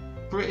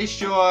 Pretty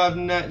sure I've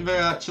never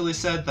actually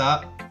said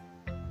that.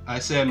 I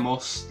say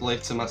mostly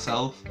to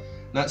myself.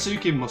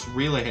 Natsuki must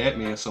really hate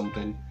me or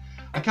something.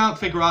 I can't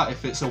figure out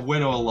if it's a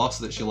win or a loss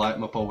that she liked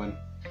my poem.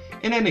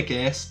 In any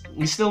case,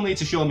 you still need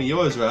to show me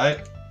yours,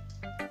 right?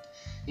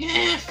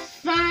 Yeah,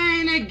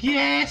 fine, I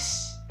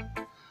guess.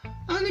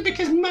 Only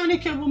because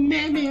Monica will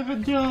make me if I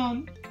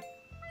don't.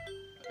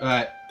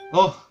 Right.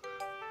 Oh.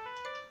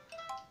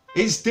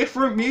 It's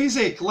different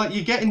music. Like,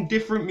 you're getting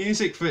different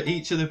music for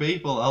each of the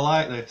people. I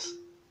like this.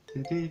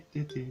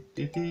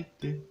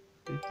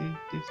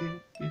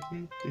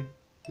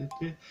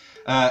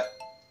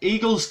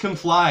 Eagles can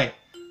fly.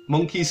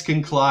 Monkeys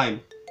can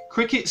climb.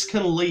 Crickets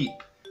can leap.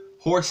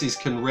 Horses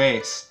can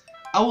race.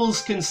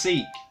 Owls can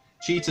seek.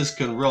 Cheetahs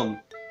can run.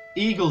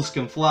 Eagles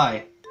can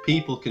fly.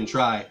 People can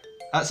try.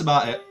 That's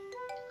about it.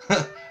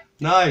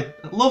 No,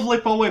 lovely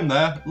poem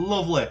there.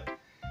 Lovely.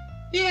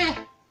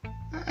 Yeah,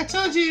 I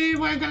told you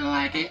you weren't gonna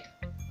like it.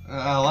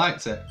 I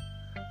liked it.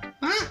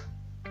 Huh?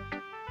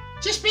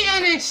 Just be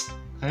honest.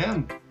 I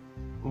am.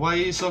 Why are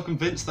you so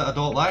convinced that I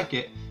don't like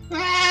it?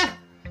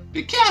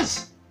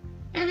 Because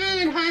everyone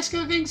in high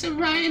school thinks that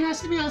writing has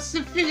to be all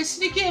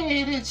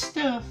sophisticated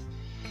stuff.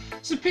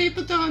 So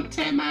people don't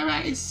take my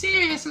writing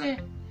seriously.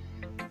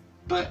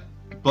 But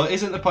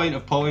isn't the point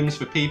of poems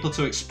for people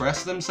to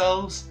express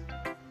themselves?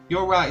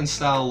 Your writing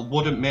style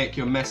wouldn't make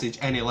your message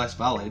any less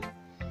valid.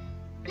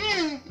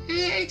 Yeah,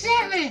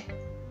 exactly.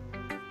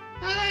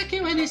 I like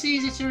it when it's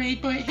easy to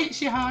read, but it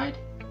hits you hard.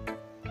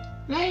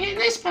 Like in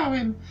this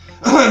poem.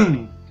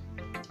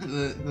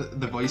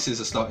 The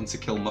voices are starting to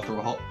kill my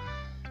throat.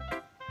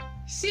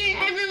 See,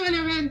 everyone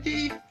around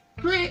the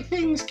great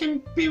things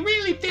can be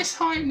really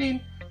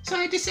disheartening, so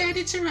I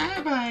decided to write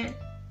about it.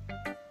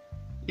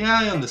 Yeah,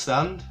 I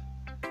understand.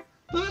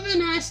 But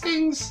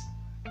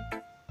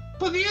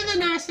the other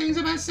nice things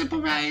about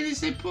simple writing is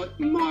they put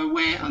more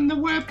weight on the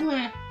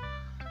wordplay.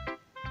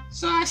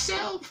 So I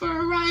settled for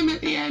a rhyme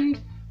at the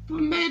end, but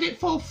made it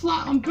fall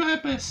flat on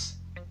purpose.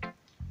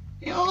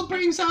 It all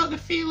brings out the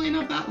feeling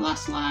of that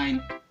last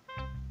line.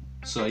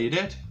 So you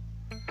did?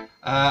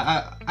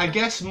 I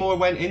guess more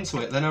went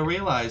into it than I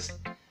realised.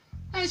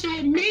 That's what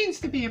it means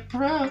to be a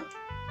pro.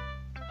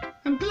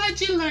 I'm glad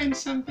you learned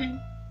something.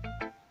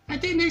 You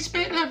didn't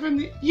expect that from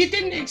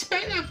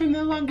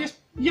the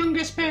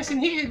youngest person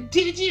here,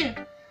 did you?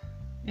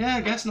 Yeah,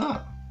 I guess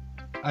not.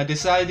 I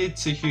decided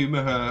to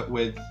humour her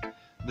with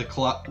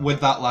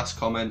that last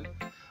comment.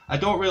 I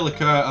don't really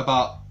care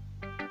about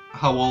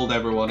how old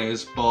everyone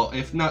is, but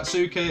if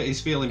Natsuki is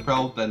feeling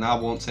proud, then I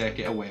won't take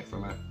it away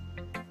from her.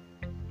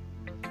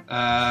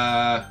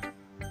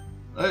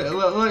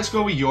 Let's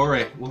go with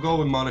Yuri. We'll go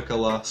with Monica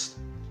last,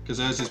 because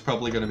hers is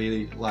probably going to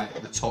be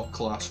like the top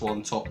class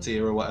one, top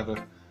tier or whatever.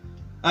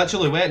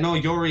 Actually, wait, no,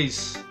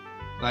 Yuri's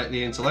like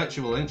the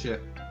intellectual, isn't she?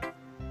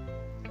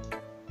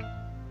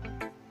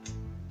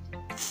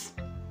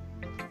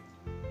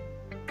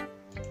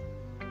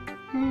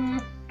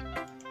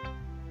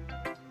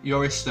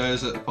 Yuri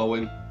stares at the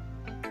poem.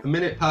 A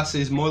minute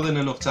passes, more than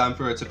enough time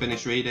for her to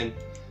finish reading.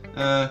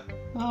 Oh,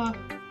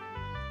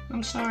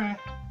 I'm sorry.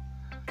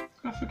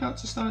 I forgot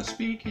to start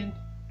speaking.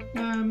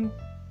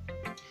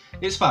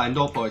 It's fine,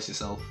 don't voice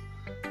yourself.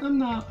 I'm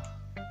not.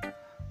 I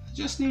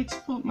just need to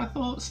put my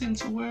thoughts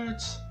into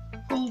words.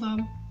 Hold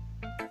on.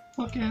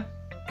 Okay.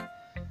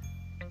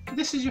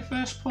 This is your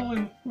first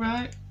poem,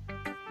 right?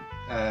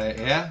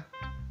 Yeah?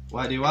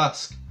 Why do you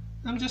ask?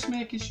 I'm just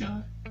making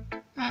sure.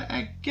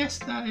 I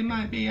guessed that it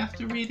might be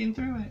after reading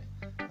through it.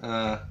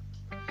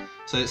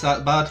 So it's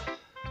that bad?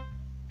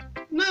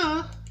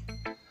 No.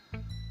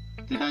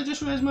 Did I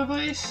just raise my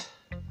voice?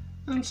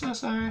 I'm so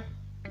sorry.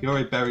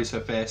 Yuri buries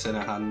her face in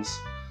her hands.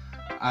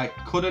 I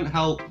couldn't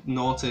help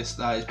notice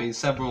that it's been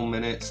several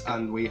minutes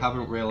and we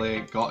haven't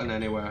really gotten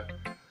anywhere.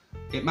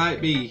 It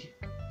might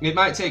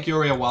take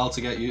Yuri a while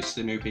to get used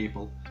to new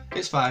people.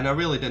 It's fine, I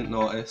really didn't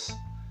notice.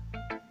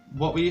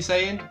 What were you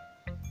saying?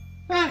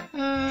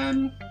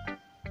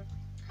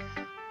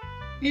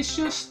 It's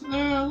just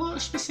there are a lot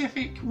of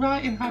specific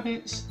writing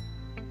habits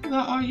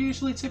that are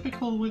usually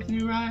typical with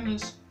new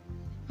writers,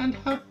 and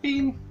have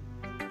been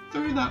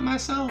through that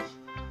myself.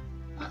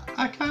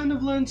 I kind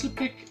of learned to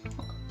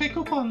pick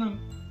up on them.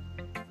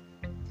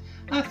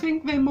 I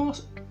think the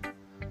most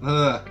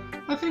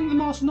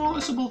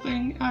noticeable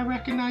thing I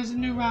recognise in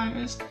new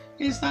writers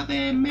is that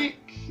they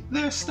make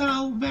their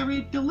style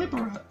very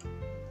deliberate.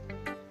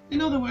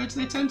 In other words,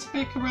 they tend to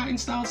pick a writing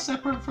style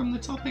separate from the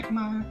topic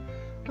matter,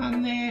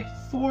 and they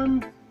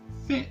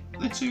fit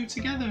the two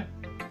together.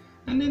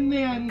 And in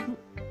the end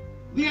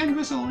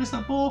result is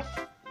that both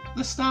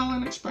the style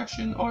and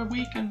expression are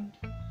weakened.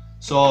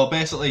 So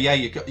basically, yeah,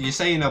 you're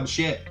saying I'm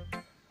shit.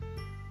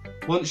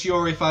 Once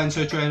Yuri finds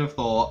her train of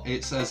thought,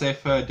 it's as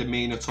if her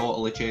demeanour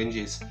totally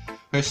changes.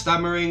 Her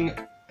stammering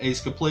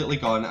is completely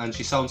gone and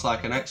she sounds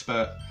like an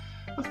expert.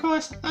 Of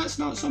course, that's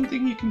not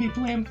something you can be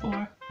blamed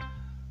for.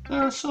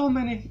 There are so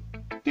many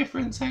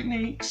different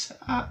techniques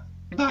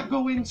that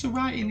go into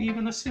writing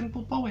even a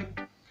simple poem.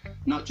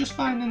 Not just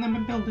finding them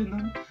and building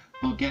them,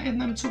 but getting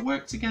them to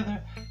work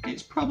together.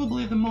 It's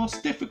probably the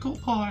most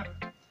difficult part.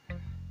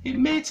 It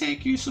may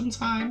take you some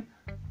time,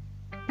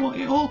 but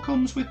it all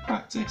comes with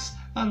practice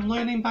and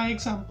learning by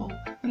example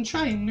and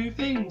trying new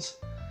things.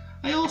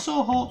 I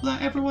also hope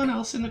that everyone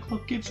else in the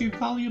club gives you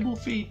valuable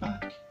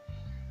feedback.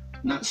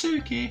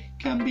 Natsuki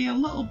can be a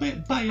little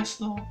bit biased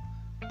though.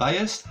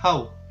 Biased?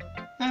 How?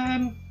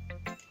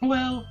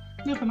 Well,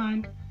 never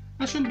mind.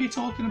 I shouldn't be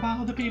talking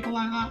about other people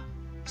like that.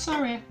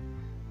 Sorry.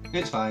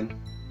 It's fine.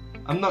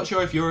 I'm not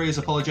sure if Yuri is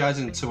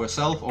apologising to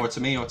herself or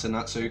to me or to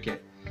Natsuki.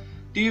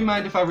 Do you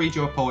mind if I read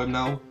your poem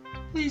now?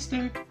 Please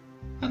do.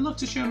 I'd love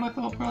to share my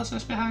thought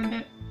process behind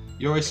it.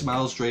 Yuri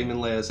smiles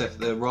dreamingly as if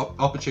the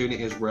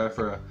opportunity is rare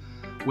for her,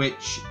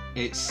 which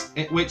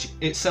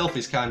itself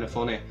is kind of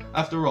funny.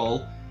 After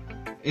all,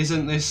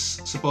 isn't this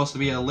supposed to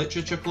be a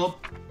literature club?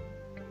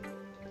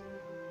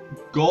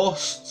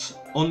 Ghosts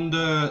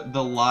under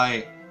the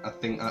light, I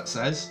think that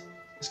says.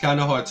 It's kind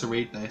of hard to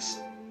read this.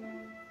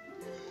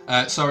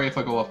 Sorry if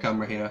I go off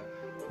camera here.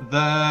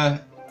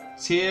 The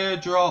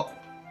teardrop...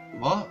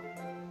 What?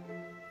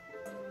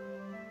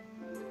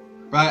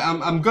 Right,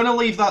 I'm gonna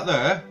leave that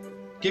there.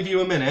 Give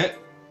you a minute.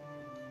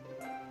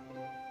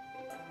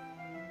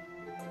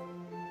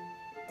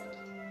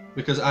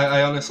 Because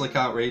I honestly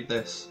can't read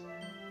this.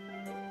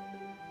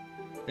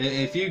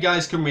 If you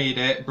guys can read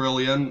it,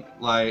 brilliant.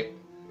 Like,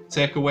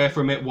 take away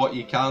from it what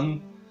you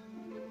can.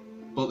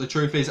 But the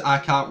truth is, I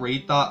can't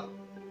read that.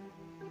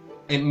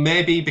 It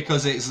may be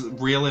because it's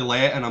really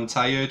late and I'm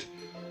tired.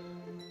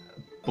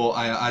 But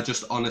I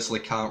just honestly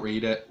can't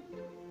read it.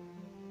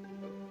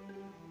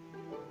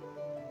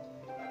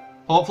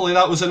 Hopefully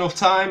that was enough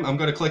time. I'm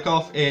going to click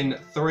off in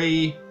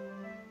 3,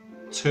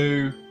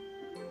 2,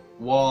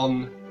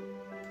 1.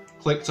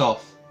 Clicked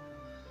off.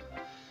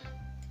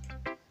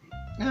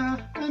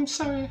 I'm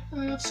sorry.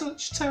 I have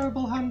such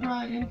terrible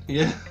handwriting.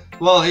 Yeah.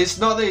 Well, it's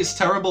not that it's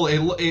terrible.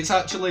 It's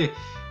actually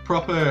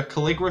proper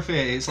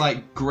calligraphy. It's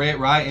like great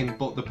writing.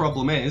 But the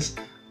problem is,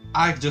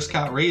 I just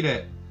can't read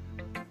it.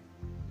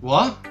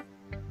 What?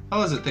 I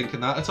wasn't thinking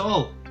that at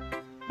all.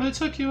 But it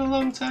took you a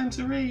long time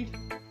to read.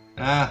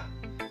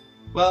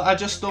 Well, I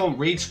just don't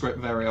read script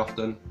very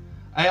often.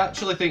 I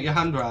actually think your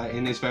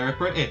handwriting is very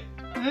pretty.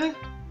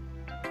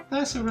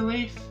 That's a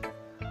relief.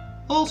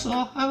 Also,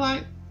 I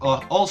like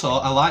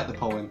the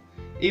poem.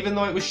 Even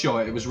though it was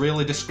short, it was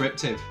really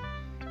descriptive.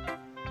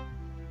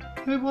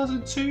 It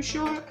wasn't too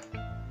short.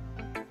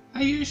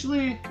 I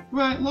usually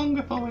write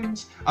longer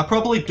poems. I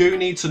probably do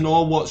need to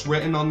know what's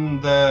written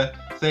on the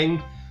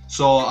thing,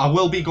 so I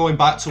will be going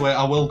back to it.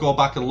 I will go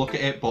back and look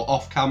at it, but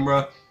off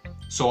camera,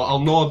 so I'll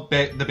know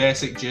the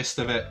basic gist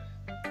of it.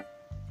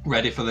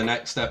 Ready for the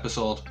next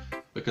episode,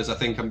 because I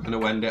think I'm going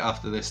to end it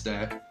after this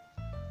day.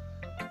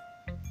 I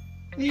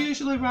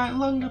usually write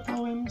longer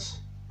poems.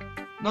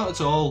 Not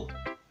at all.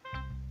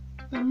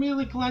 I'm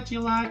really glad you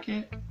like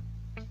it.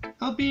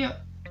 I'll be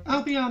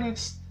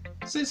honest.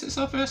 Since it's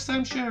our first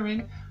time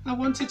sharing, I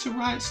wanted to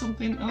write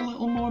something a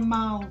little more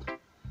mild.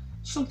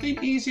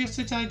 Something easier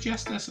to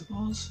digest, I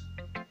suppose.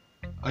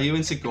 Are you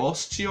into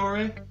ghosts,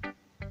 Yuri?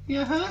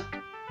 Yeah, huh?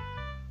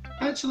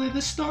 Actually,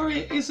 the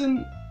story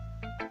isn't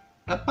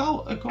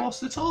about a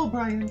ghost at all,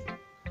 Brian.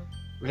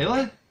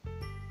 Really?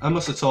 I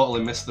must have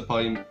totally missed the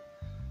point.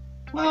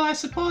 Well, I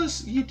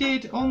suppose you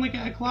did only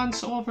get a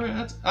glance over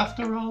it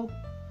after all.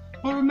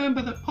 But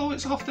remember that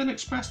poets often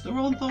express their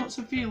own thoughts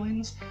and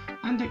feelings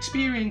and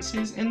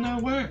experiences in their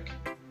work.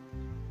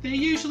 They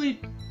usually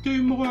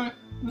do more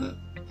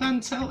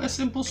than tell a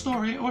simple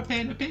story or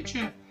paint a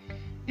picture.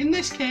 In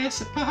this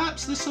case,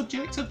 perhaps the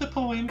subject of the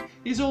poem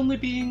is only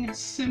being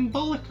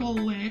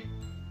symbolically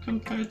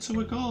compared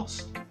to a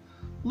ghost,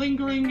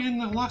 lingering in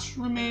the last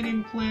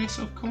remaining place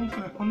of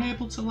comfort,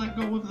 unable to let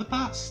go of the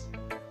past.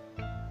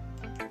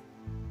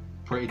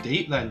 Pretty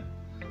deep then.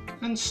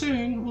 And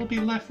soon we'll be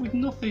left with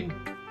nothing.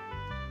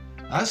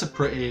 That's a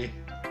pretty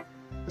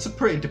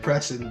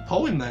depressing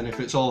poem then, if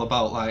it's all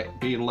about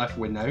like being left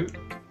without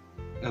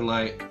and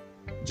like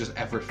just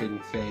everything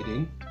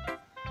fading.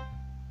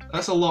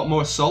 That's a lot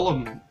more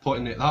solemn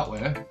putting it that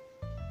way.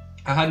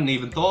 I hadn't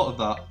even thought of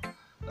that.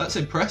 That's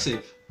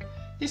impressive.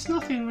 It's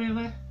nothing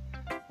really.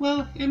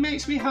 Well, it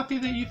makes me happy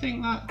that you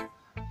think that.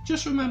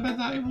 Just remember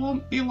that it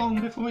won't be long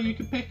before you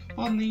can pick up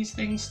on these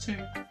things too.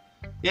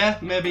 Yeah,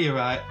 maybe you're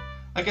right.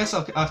 I guess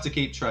I'll have to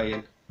keep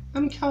trying.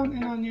 I'm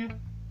counting on you.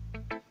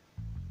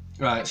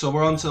 Right, so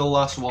we're on to the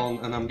last one,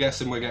 and I'm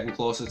guessing we're getting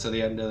closer to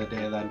the end of the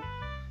day then.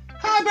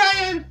 Hi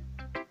Brian!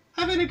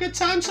 Having a good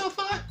time so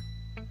far?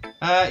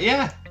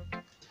 Yeah.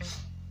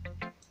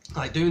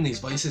 Like, doing these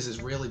voices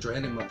is really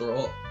draining my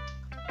throat.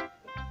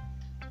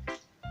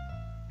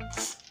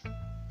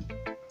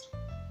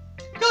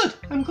 Good,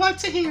 I'm glad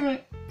to hear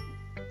it.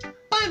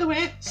 By the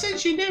way,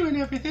 since you're new and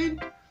everything,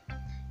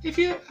 if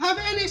you have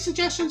any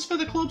suggestions for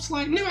the clubs,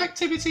 like new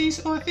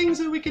activities or things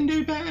that we can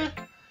do better,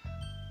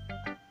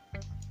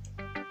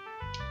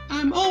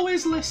 I'm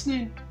always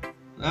listening.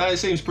 It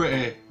seems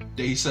pretty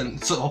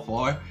decent so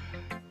far.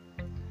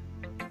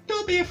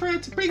 Don't be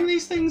afraid to bring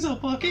these things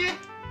up, okay?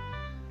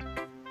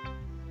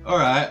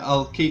 Alright,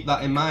 I'll keep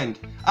that in mind.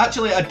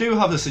 Actually, I do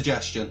have a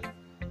suggestion.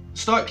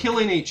 Start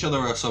killing each other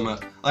or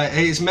something. Like,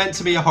 it's meant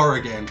to be a horror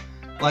game.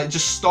 Like,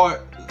 just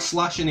start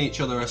slashing each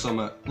other or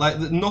something. Like,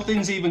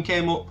 nothing's even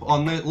came up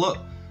on the... Look.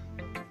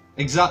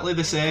 Exactly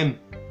the same.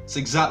 It's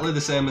exactly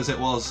the same as it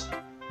was.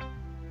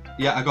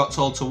 Yeah, I got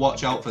told to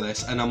watch out for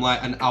this, and I'm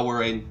like an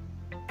hour in.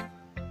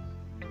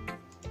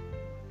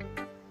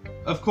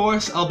 Of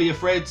course, I'll be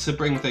afraid to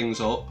bring things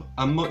up.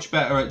 I'm much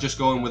better at just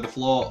going with the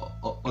flow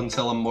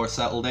until I'm more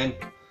settled in.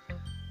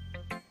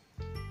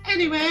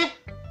 Anyway,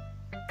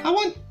 I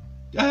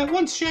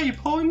want to share your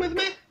poem with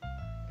me.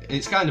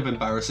 It's kind of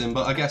embarrassing,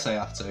 but I guess I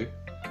have to.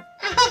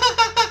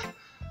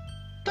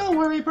 Don't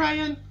worry,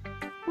 Brian.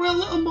 We're all a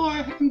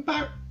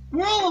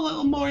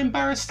little more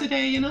embarrassed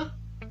today, you know.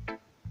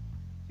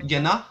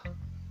 You know?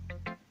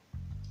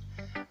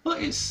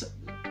 But it's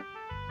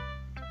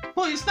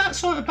that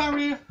sort of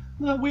barrier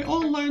that we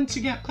all learn to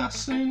get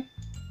past soon.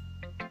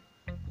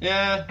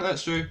 Yeah,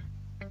 that's true.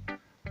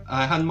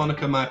 I hand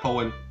Monica my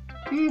poem.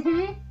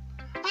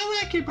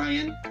 I like it,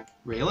 Brian.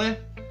 Really?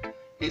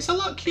 It's a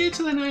lot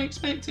cuter than I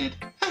expected.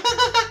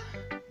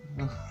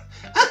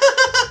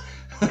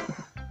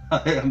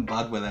 I am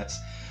bad with this.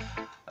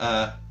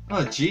 Oh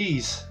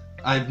jeez.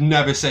 I've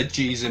never said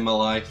jeez in my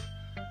life.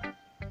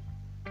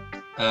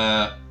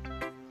 No.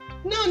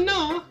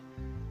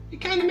 It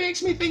kind of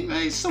makes me think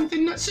that it's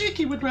something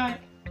Natsuki would write.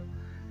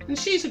 And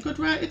she's a good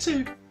writer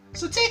too.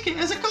 So take it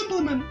as a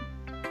compliment.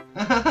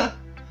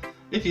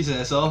 If you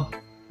say so.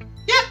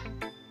 Yeah!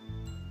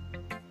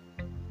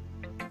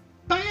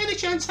 By any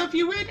chance, have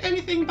you read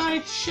anything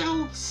by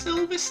Shel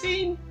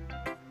Silverstein?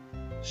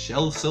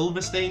 Shel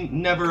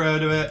Silverstein? Never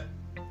heard of it.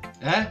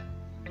 Eh?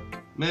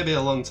 Maybe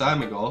a long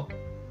time ago.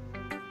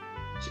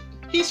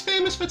 He's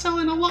famous for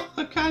telling a lot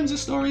of kinds of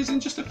stories in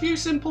just a few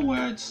simple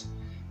words.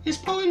 His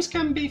poems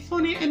can be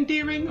funny,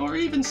 endearing, or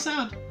even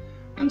sad,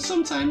 and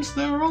sometimes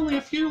they are only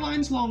a few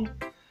lines long.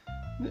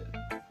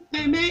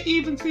 They may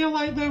even feel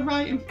like they're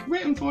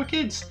written for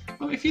kids,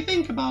 but if you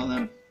think about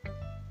them,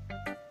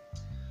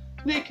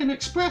 they can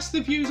express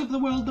the views of the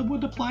world that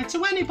would apply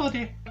to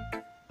anybody.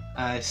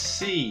 I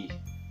see.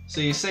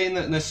 So you're saying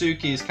that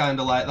Natsuki is kind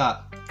of like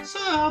that?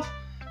 Sort of.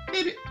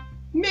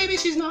 Maybe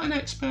she's not an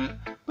expert,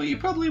 but you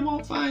probably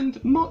won't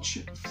find much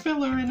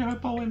filler in her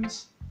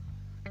poems.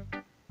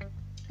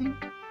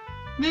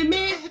 They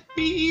may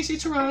be easy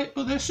to write,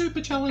 but they're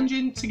super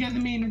challenging to get the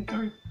meaning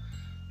through.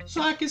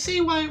 So I can see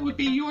why it would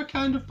be your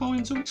kind of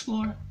poem to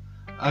explore.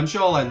 I'm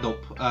sure I'll end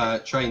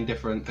up trying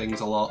different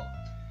things a lot.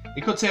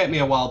 It could take me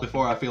a while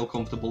before I feel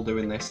comfortable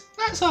doing this.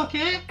 That's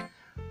okay.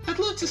 I'd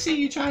love to see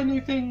you try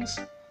new things.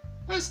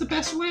 That's the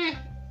best way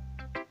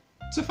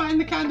to find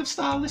the kind of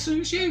style that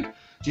suits you.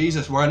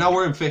 Jesus, we're an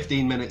hour and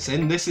 15 minutes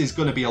in. This is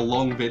going to be a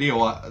long video.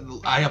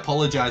 I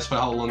apologise for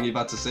how long you've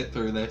had to sit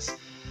through this.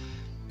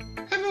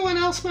 Everyone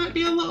else might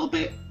be a little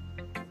bit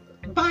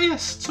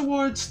biased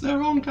towards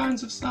their own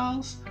kinds of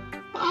styles,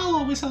 but I'll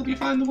always help you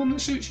find the one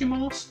that suits you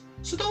most.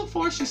 So don't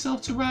force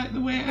yourself to write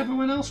the way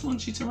everyone else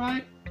wants you to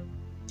write.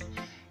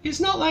 It's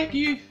not like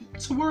you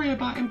have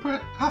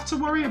to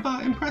worry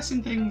about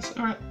impressing things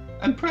or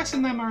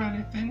impressing them or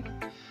anything.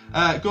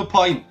 Good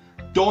point.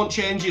 Don't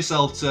change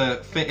yourself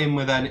to fit in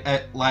with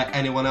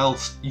anyone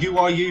else. You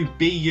are you.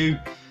 Be you.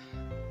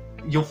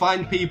 You'll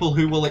find people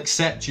who will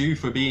accept you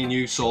for being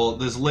you. So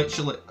there's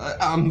literally,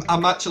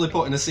 I'm actually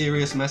putting a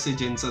serious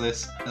message into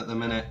this at the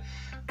minute.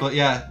 But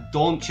yeah,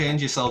 don't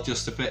change yourself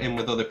just to fit in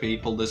with other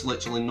people. There's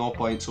literally no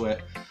point to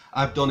it.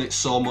 I've done it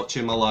so much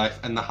in my life,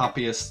 and the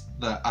happiest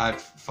that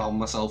I've found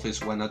myself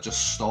is when I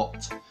just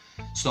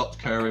stopped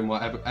caring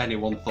what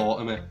anyone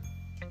thought of me.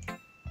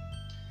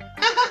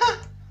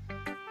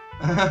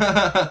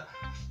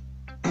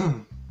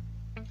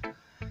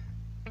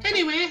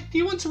 Anyway, do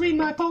you want to read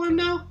my poem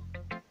now?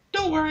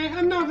 Don't worry,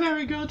 I'm not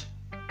very good.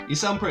 You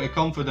sound pretty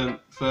confident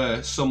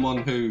for someone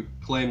who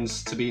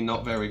claims to be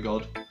not very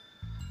good.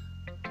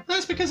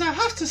 That's because I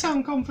have to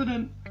sound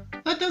confident.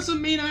 That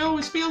doesn't mean I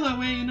always feel that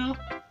way, you know.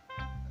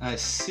 I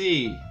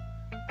see.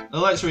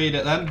 Well, let's read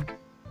it then.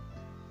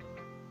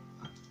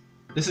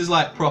 This is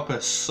like proper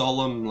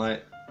solemn,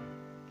 like...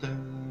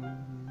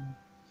 Dun,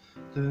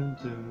 dun,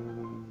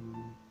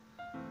 dun.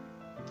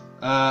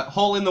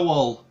 Hole in the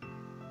wall.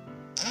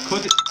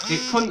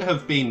 It couldn't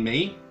have been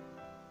me.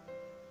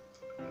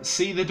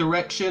 See the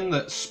direction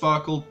that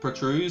sparkled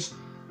protrudes?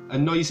 A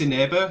noisy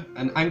neighbour?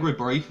 An angry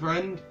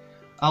boyfriend?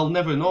 I'll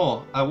never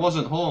know. I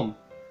wasn't home.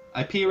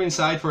 I peer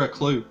inside for a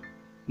clue.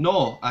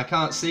 No, I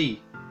can't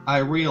see. I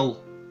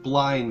reel,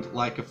 blind,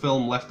 like a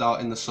film left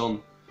out in the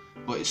sun.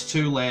 But it's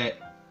too late.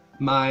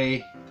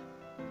 My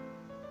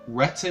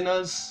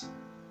retinas,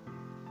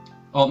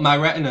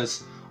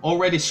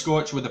 already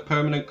scorched with a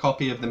permanent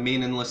copy of the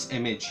meaningless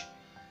image.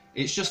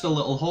 It's just a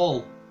little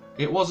hole.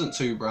 It wasn't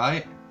too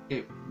bright.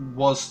 It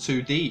was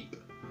too deep.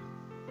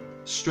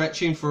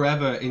 Stretching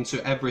forever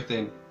into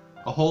everything.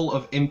 A hole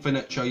of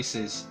infinite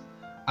choices.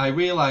 I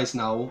realise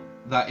now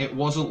that it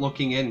wasn't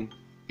looking in.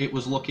 It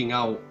was looking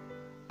out.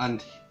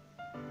 And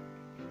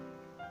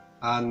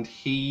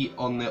he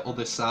on the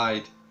other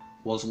side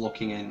was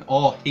looking in.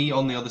 Oh, he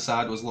on the other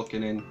side was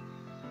looking in.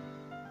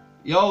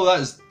 Yo,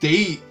 that's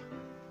deep.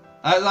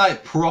 That's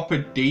like proper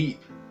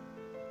deep.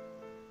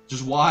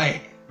 Just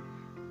why?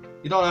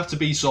 You don't have to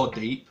be so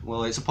deep.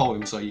 Well, it's a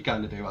poem, so you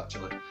kind of do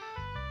actually.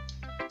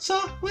 So,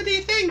 what do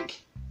you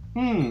think?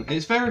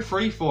 It's very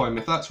freeform,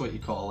 if that's what you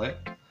call it.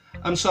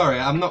 I'm sorry,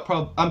 I'm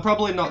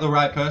probably not the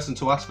right person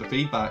to ask for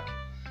feedback.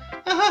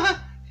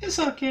 It's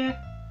okay.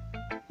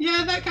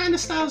 Yeah, that kind of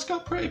style's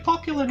got pretty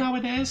popular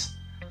nowadays.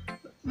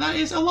 That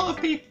is, a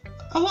lot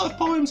of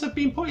poems have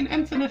been putting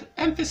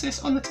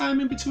emphasis on the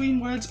time in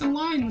between words and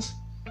lines.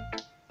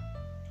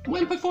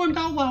 When performed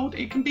out loud,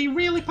 it can be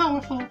really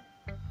powerful.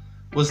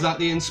 Was that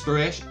the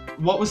inspiration?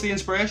 What was the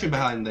inspiration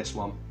behind this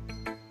one?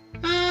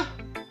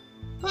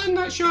 I'm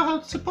not sure how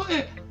to put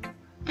it.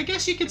 I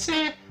guess you could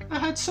say I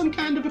had some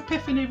kind of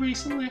epiphany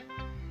recently.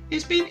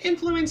 It's been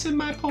influencing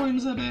my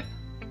poems a bit.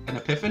 An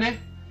epiphany?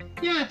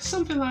 Yeah,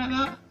 something like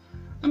that.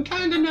 I'm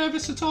kind of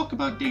nervous to talk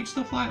about deep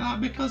stuff like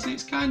that because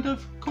it's kind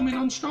of coming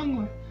on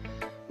strongly.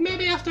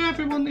 Maybe after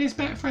everyone is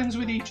better friends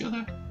with each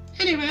other.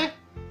 Anyway,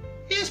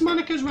 here's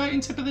Monica's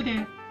writing tip of the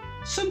day.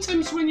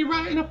 Sometimes when you're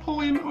writing a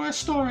poem or a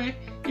story,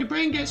 your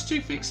brain gets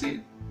too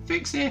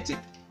fixated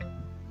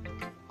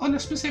on a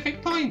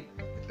specific point.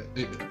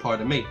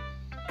 Pardon me.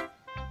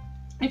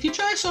 If you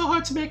try so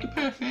hard to make it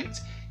perfect,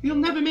 you'll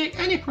never make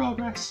any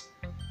progress.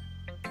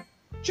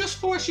 Just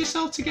force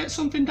yourself to get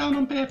something down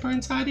on paper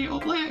and tidy it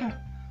up later.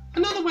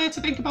 Another way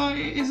to think about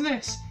it is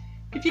this.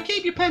 If you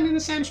keep your pen in the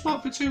same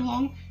spot for too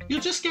long,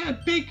 you'll just get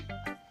a big,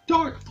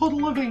 dark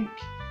puddle of ink.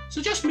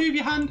 So just move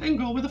your hand and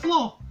go with the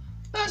flow.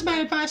 That's my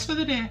advice for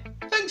the day.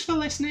 Thanks for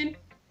listening.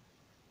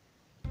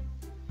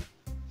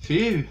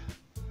 Phew.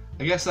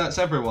 I guess that's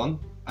everyone.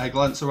 I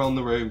glance around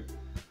the room.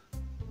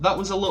 That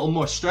was a little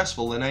more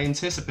stressful than I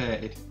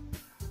anticipated.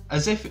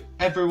 As if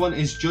everyone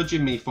is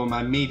judging me for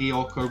my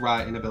mediocre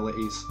writing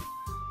abilities.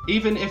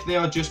 Even if they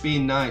are just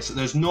being nice,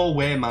 there's no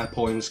way my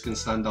poems can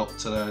stand up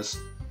to theirs.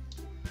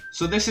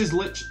 So this is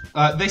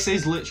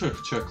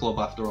literature club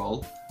after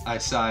all, I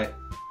sigh.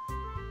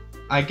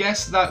 I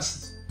guess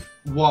that's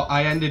what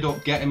I ended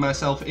up getting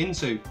myself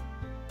into.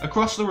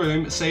 Across the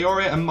room,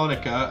 Sayori and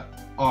Monica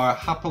are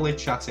happily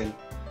chatting.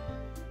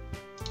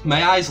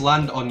 My eyes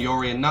land on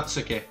Yori and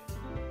Natsuki.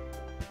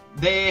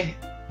 They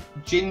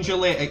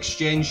gingerly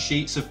exchange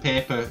sheets of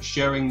paper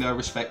sharing their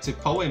respective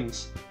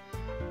poems.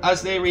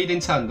 As they read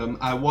in tandem,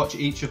 I watch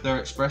each of their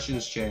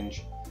expressions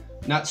change.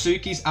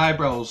 Natsuki's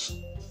eyebrows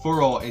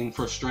furrow in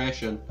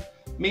frustration.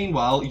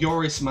 Meanwhile,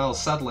 Yori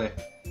smiles sadly.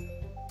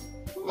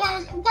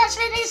 What's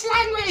with this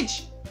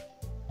language?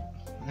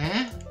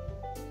 Eh?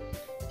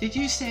 Did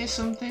you say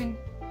something?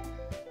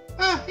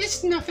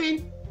 It's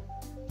nothing.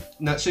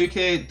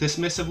 Natsuki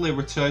dismissively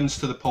returns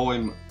to the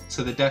poem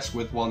to the desk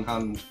with one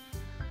hand.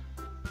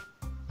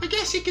 I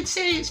guess you could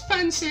say it's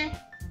fancy.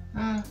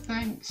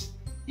 Thanks.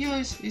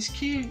 Yours is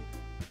cute.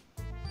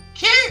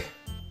 Cute?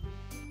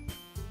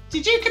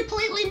 Did you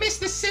completely miss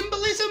the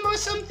symbolism or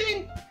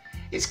something?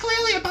 It's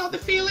clearly about the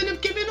feeling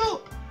of giving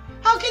up.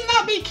 How can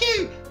that be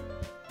cute?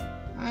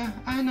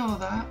 I know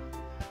that.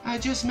 I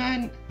just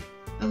meant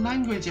the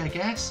language, I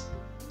guess.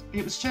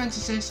 It was trying to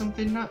say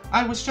something.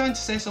 I was trying to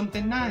say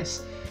something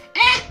nice.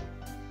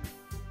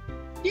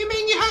 You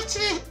mean you have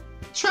to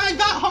try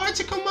that hard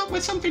to come up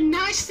with something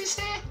nice to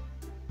say?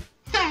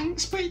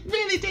 Thanks, but it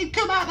really didn't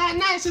come out that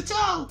nice at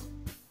all.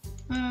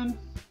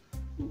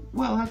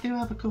 Well, I do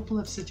have a couple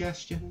of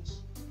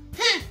suggestions.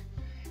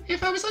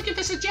 If I was looking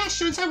for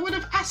suggestions, I would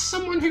have asked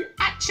someone who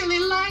actually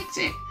liked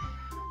it.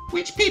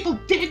 Which people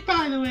did,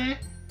 by the way.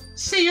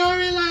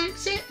 Sayori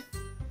likes it.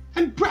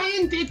 And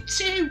Brian did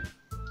too.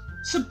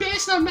 So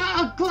based on that,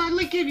 I'll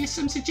gladly give you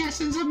some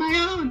suggestions of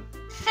my own.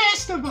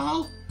 First of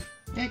all,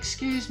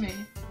 excuse me,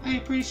 I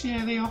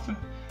appreciate the offer,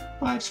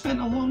 but I've spent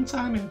a long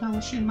time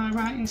embellishing my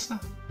writing style.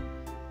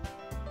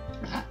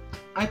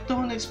 I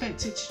don't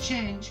expect it to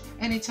change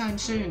anytime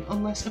soon,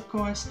 unless of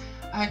course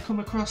I come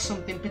across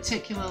something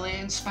particularly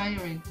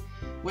inspiring,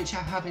 which I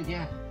haven't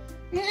yet.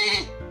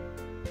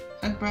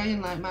 And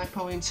Brian liked my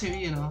poem too,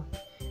 you know.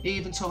 He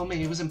even told me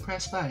he was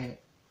impressed by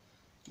it.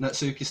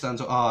 Natsuki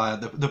stands up. Ah,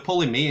 they're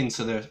pulling me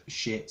into their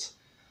shit.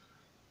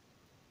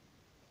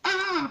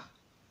 Ah,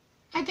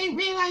 I didn't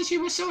realise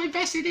you were so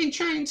invested in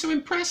trying to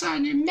impress our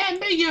new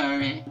member,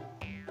 Yuri.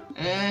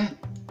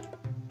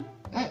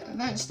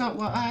 That's not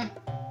what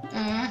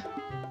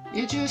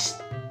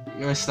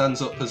Yuri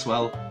stands up as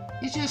well.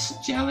 You're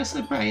just jealous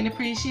that Brian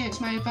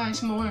appreciates my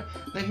advice more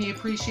than he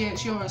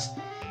appreciates yours.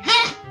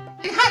 Ha!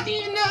 And how do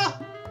you know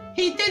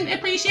he didn't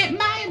appreciate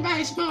my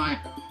advice more?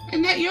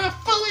 And that you're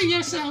full of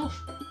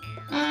yourself?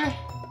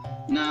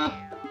 No.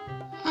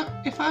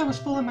 If I was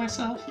full of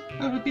myself,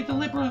 I would be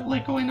deliberately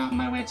going out of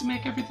my way to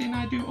make everything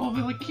I do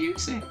overly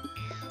cutesy.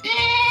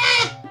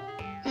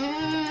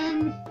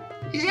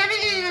 Is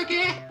everything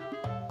okay?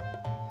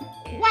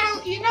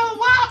 Well, you know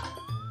what?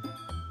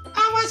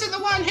 I wasn't the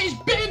one whose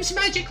boobs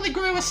magically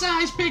grew a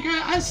size bigger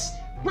as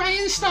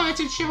Brian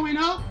started showing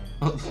up.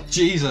 Oh,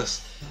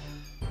 Jesus.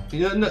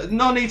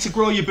 No need to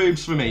grow your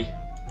boobs for me.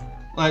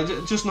 Like,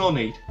 just no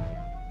need.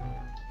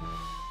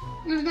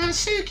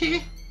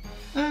 Natsuki,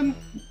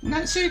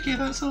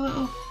 that's a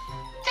little...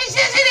 This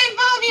doesn't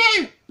involve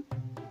you!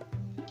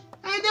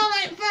 I don't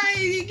like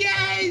fighting you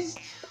guys!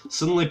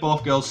 Suddenly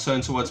both girls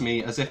turn towards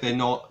me as if they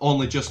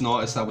only just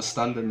noticed I was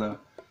standing there.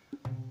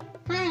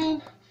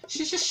 Brian,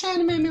 she's just trying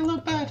to make me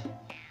look bad.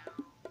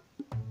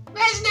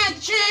 That's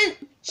not true!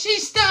 She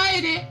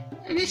started it!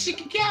 And if she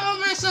could get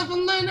over herself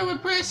and learn to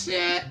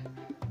appreciate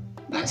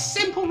that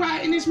simple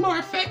writing is more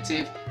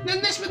effective,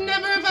 then this would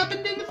never have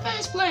happened in the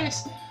first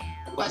place.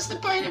 What's the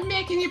point of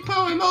making your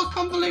poem all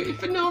convoluted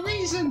for no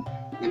reason?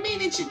 The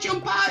meaning should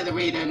jump out of the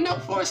reader and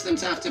not force them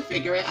to have to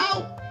figure it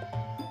out.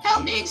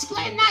 Help me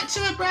explain that to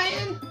her,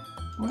 Brian.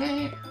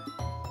 Wait.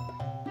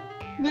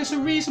 There's a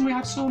reason we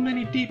have so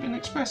many deep and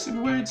expressive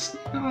words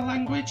in our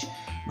language.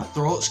 My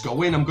throat's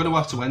going. I'm going to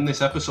have to end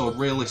this episode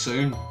really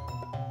soon.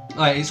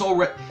 Like, it's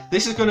already...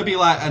 This is going to be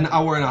like an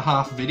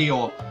hour-and-a-half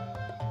video.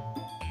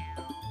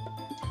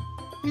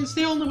 It's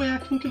the only way I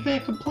can convey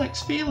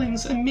complex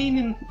feelings and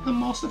meaning them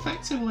most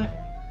effectively.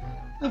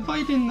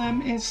 Avoiding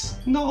them is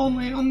not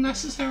only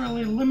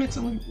unnecessarily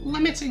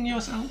limiting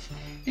yourself,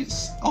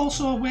 it's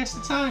also a waste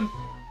of time.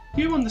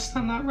 You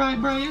understand that, right,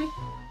 Brian?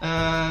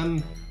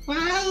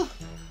 Well...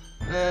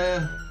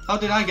 how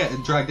did I get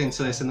dragged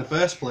into this in the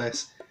first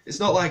place? It's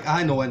not like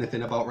I know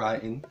anything about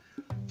writing.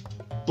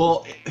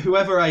 But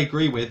whoever I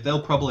agree with,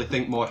 they'll probably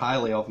think more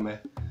highly of me.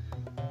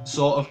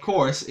 So, of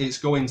course, it's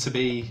going to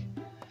be...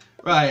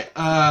 Right,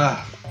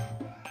 I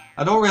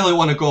don't really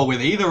want to go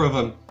with either of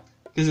them.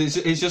 Because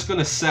it's just going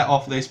to set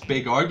off this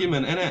big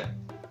argument, innit?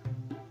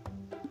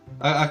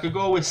 I could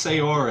go with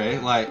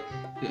Sayori, like,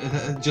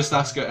 just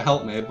ask her to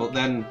help me, but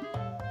then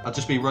I'll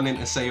just be running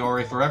to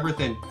Sayori for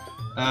everything.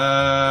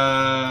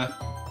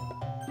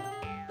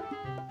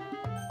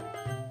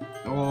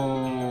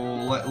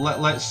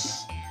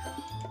 Let's...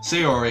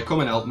 Sayori,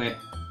 come and help me.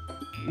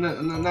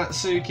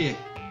 Natsuki.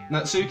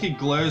 Natsuki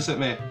glares at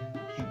me,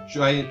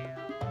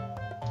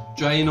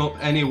 drying up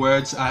any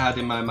words I had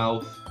in my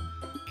mouth.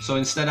 So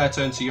instead I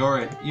turn to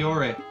Yuri.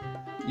 Yuri.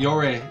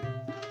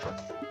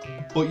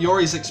 But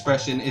Yuri's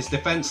expression is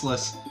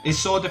defenseless. Is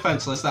so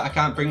defenseless that I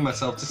can't bring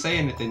myself to say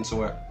anything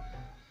to her.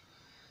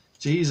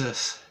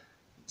 Jesus.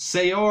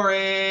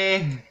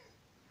 Sayori!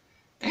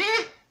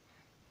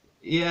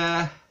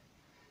 Yeah.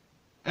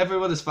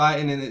 Everyone is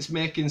fighting and it's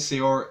making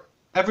Sayori...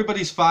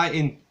 Everybody's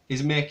fighting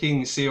is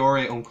making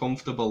Sayori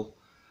uncomfortable.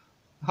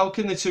 How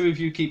can the two of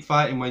you keep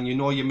fighting when you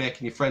know you're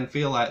making your friend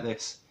feel like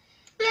this?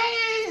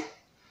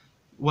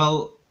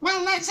 Well,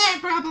 that's her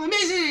problem,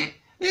 isn't it?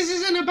 This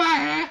isn't about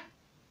her.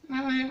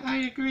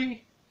 I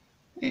agree.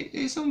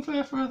 It's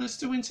unfair for others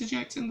to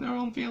interject in their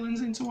own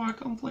feelings into our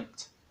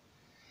conflict.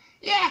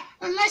 Yeah,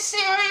 unless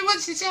Sayori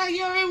wants to tell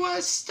Yuri what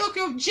a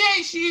stuck-up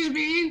jerk she's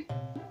being.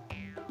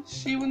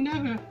 She would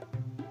never.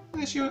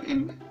 It's your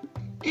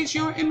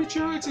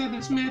immaturity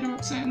that's made her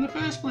upset in the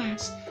first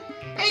place.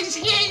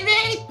 Excuse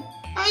me?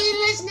 Are you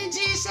listening to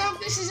yourself?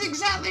 This is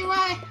exactly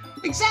why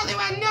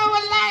no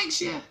one likes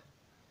you.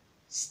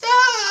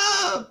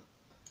 Stop!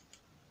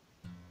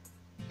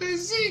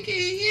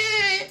 Natsuki,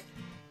 yeah,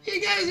 you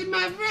guys are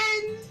my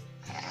friends.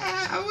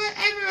 I want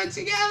everyone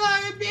to get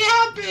along and be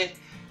happy.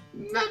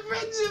 My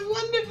friends are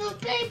wonderful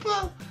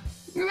people,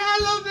 and I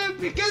love them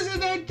because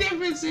of their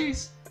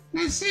differences.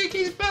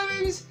 Natsuki's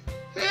poems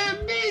are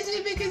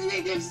amazing because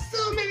they give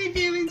so many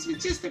feelings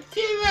with just a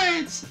few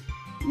words.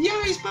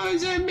 Yuri's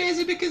poems are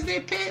amazing because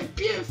they paint a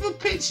beautiful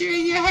picture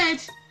in your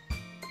head.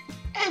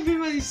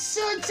 Everyone is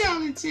so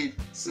talented,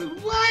 so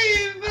why are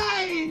you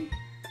fighting?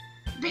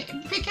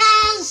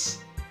 Because...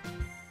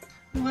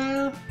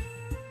 Well...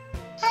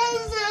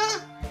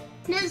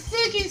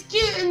 Natsuki's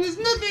cute and there's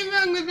nothing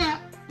wrong with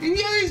that. And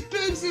Yori's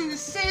boobs are the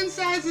same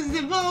size as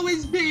they've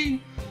always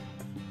been.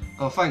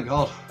 Oh, thank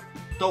God.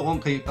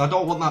 I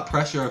don't want that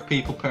pressure of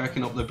people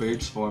perking up their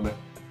boobs for me.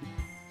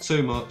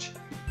 Too much.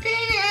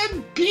 Big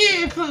and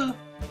beautiful.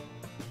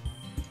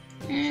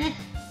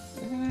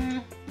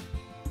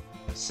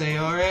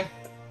 Sayori?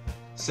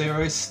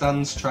 Sayori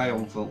stands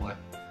triumphantly.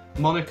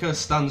 Monica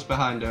stands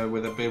behind her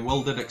with a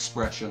bewildered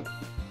expression.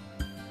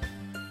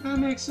 I'll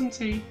make some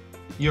tea.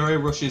 Yuri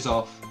rushes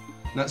off.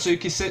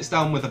 Natsuki sits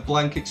down with a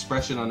blank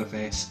expression on her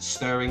face,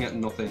 staring at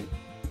nothing.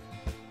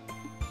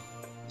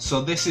 So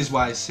this is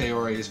why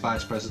Sayori is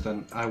vice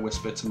president, I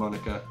whisper to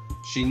Monica.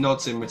 She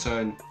nods in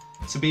return.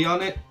 To be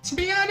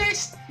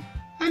honest,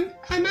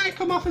 I might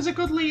come off as a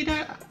good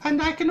leader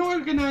and I can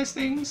organise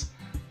things,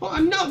 but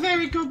I'm not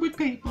very good with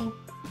people.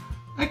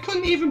 I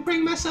couldn't even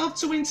bring myself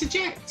to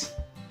interject.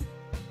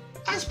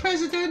 As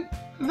president,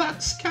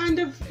 that's kind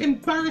of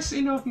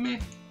embarrassing of me.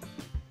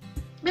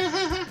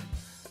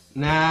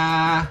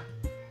 Nah,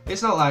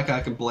 it's not like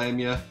I can blame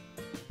you.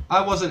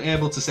 I wasn't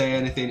able to say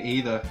anything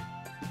either.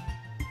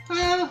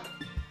 Well,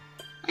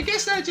 I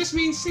guess that just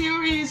means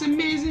Sayori is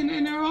amazing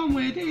in her own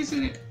way,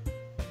 isn't it?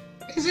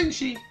 Isn't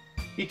she?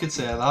 You could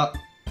say that.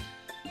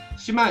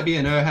 She might be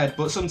in her head,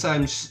 but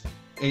sometimes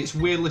it's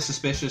weirdly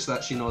suspicious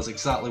that she knows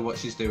exactly what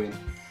she's doing.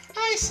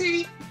 I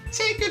see.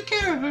 Take good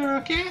care of her,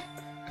 okay?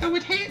 I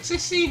would hate to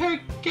see her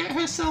get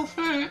herself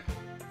hurt.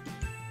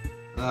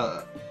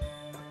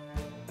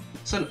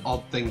 It's an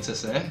odd thing to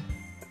say.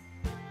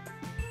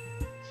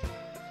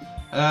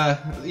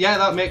 Yeah,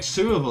 that makes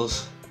two of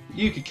us.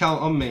 You could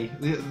count on me.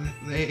 It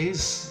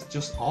is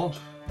just odd.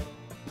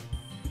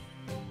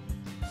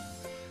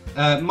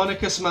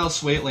 Monica smiles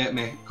sweetly at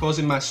me,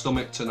 causing my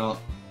stomach to knot.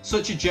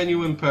 Such a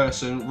genuine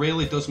person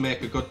really does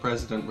make a good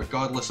president,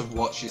 regardless of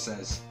what she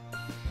says.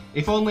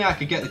 If only I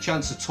could get the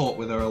chance to talk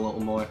with her a little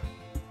more.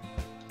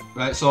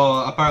 Right,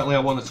 so apparently I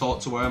want to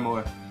talk to her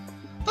more.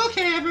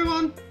 Okay,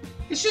 everyone.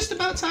 It's just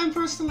about time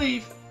for us to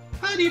leave.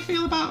 How do you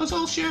feel about us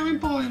all sharing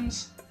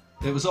poems?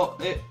 It was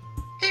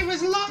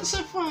lots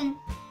of fun.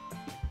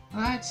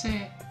 I'd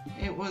say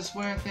it was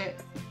worth it.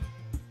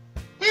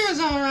 It was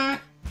alright.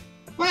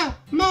 Well,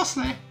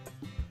 mostly.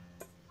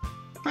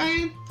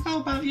 Brian, how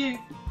about you?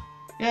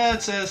 Yeah,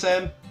 I'd say the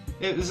same.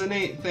 It was a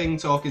neat thing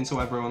talking to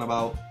everyone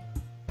about.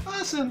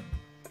 Awesome.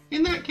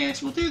 In that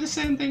case, we'll do the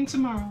same thing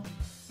tomorrow.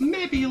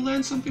 Maybe you'll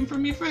learn something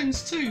from your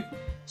friends too,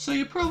 so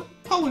your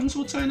poems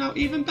will turn out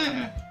even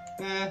better.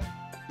 Yeah,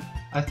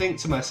 I think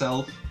to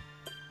myself,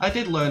 I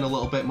did learn a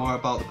little bit more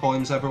about the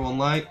poems everyone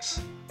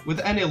likes. With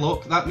any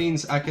luck, that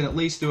means I can at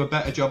least do a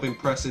better job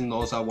impressing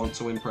those I want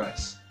to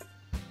impress.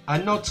 I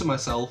nod to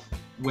myself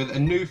with a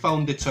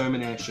newfound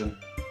determination.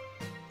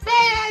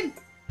 Brian!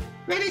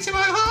 Ready to go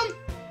home?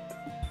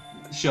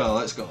 Sure,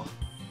 let's go.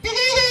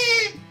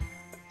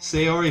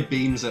 Sayori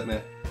beams at me.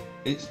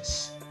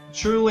 It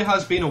truly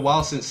has been a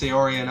while since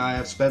Sayori and I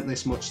have spent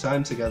this much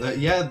time together.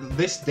 Yeah,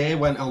 this day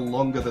went on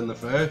longer than the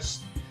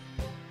first.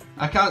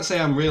 I can't say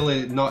I'm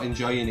really not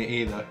enjoying it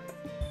either.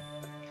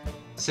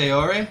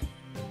 Sayori?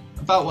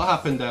 About what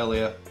happened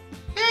earlier.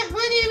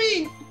 What do you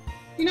mean?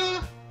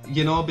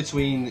 You know,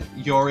 between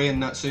Yori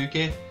and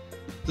Natsuki?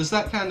 Does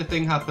that kind of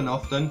thing happen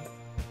often?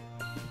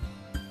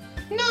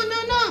 No.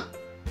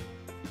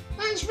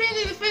 That's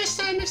really the first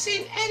time I've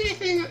seen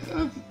anything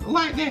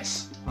like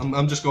this.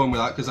 I'm just going with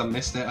that because I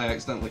missed it. I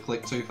accidentally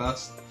clicked too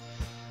fast.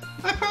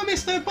 I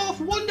promise they're both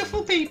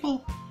wonderful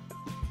people.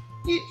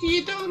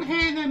 You don't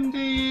hate them, do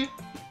you?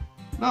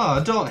 No,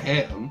 I don't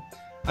hate them.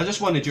 I just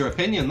wanted your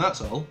opinion,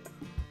 that's all.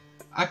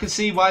 I can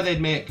see why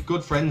they'd make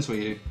good friends with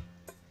you.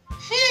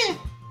 Phew!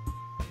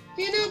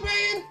 You know,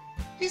 Brian,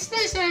 it's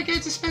nice that I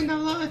get to spend a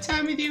lot of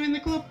time with you in the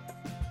club.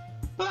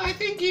 But I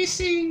think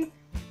seeing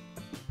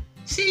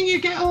you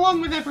get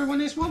along with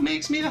everyone is what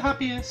makes me the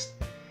happiest.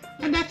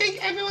 And I think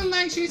everyone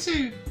likes you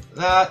too.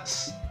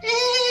 That's...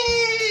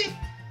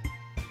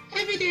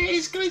 Every day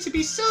is going to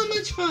be so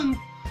much fun.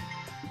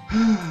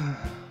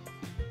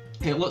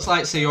 It looks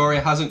like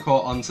Sayori hasn't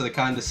caught on to the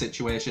kind of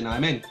situation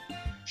I'm in.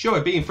 Sure,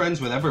 being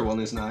friends with everyone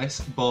is nice,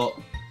 but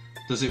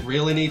does it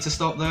really need to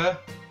stop there?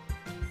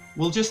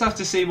 We'll just have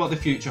to see what the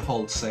future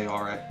holds,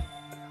 Sayori.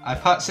 I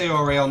pat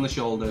Sayori on the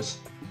shoulders.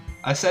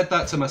 I said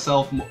that to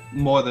myself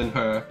more than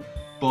her,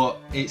 but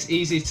it's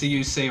easy to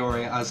use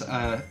Sayori as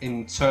an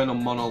internal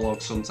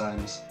monologue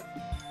sometimes.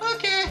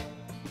 Okay.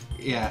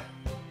 Yeah,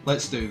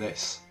 let's do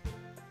this.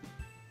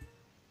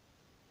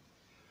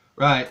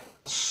 Right,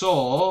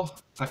 so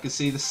I can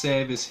see the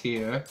save is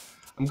here.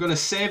 I'm going to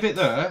save it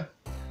there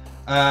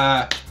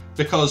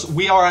because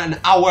we are an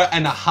hour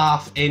and a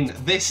half in.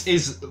 This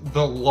is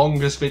the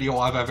longest video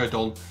I've ever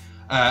done.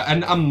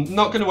 And I'm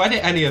not going to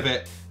edit any of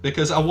it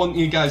because I want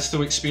you guys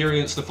to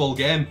experience the full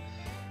game.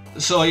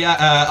 So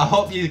yeah, I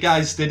hope you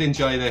guys did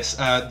enjoy this.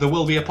 There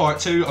will be a part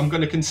 2. I'm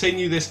going to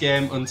continue this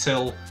game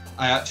until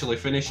I actually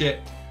finish it.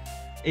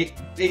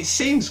 It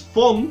seems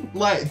fun.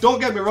 Like,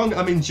 don't get me wrong,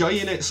 I'm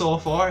enjoying it so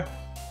far.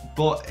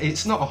 But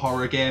it's not a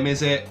horror game,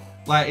 is it?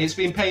 Like, it's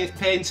been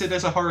painted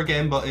as a horror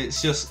game, but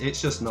it's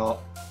just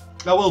not.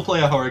 I will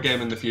play a horror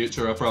game in the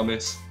future, I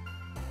promise.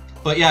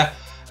 But yeah,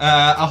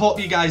 I hope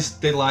you guys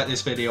did like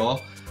this video,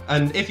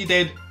 and if you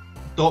did,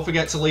 don't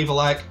forget to leave a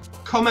like,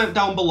 comment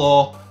down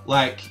below,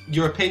 like,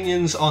 your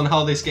opinions on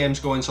how this game's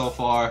going so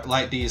far.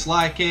 Like, do you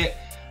like it?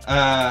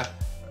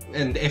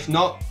 And if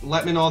not,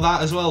 let me know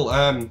that as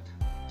well.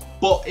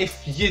 But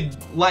if you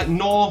like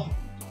know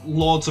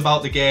loads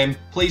about the game,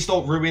 please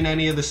don't ruin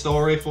any of the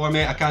story for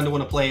me. I kind of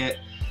want to play it,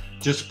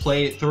 just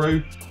play it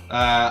through.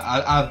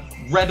 I've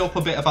read up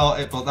a bit about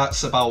it, but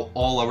that's about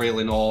all I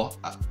really know.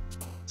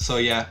 So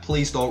yeah,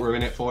 please don't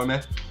ruin it for me.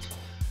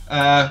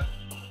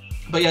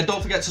 But yeah,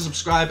 don't forget to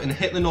subscribe and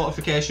hit the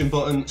notification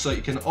button so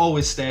you can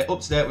always stay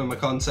up to date with my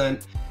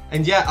content.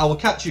 And yeah, I will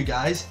catch you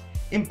guys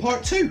in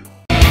part 2.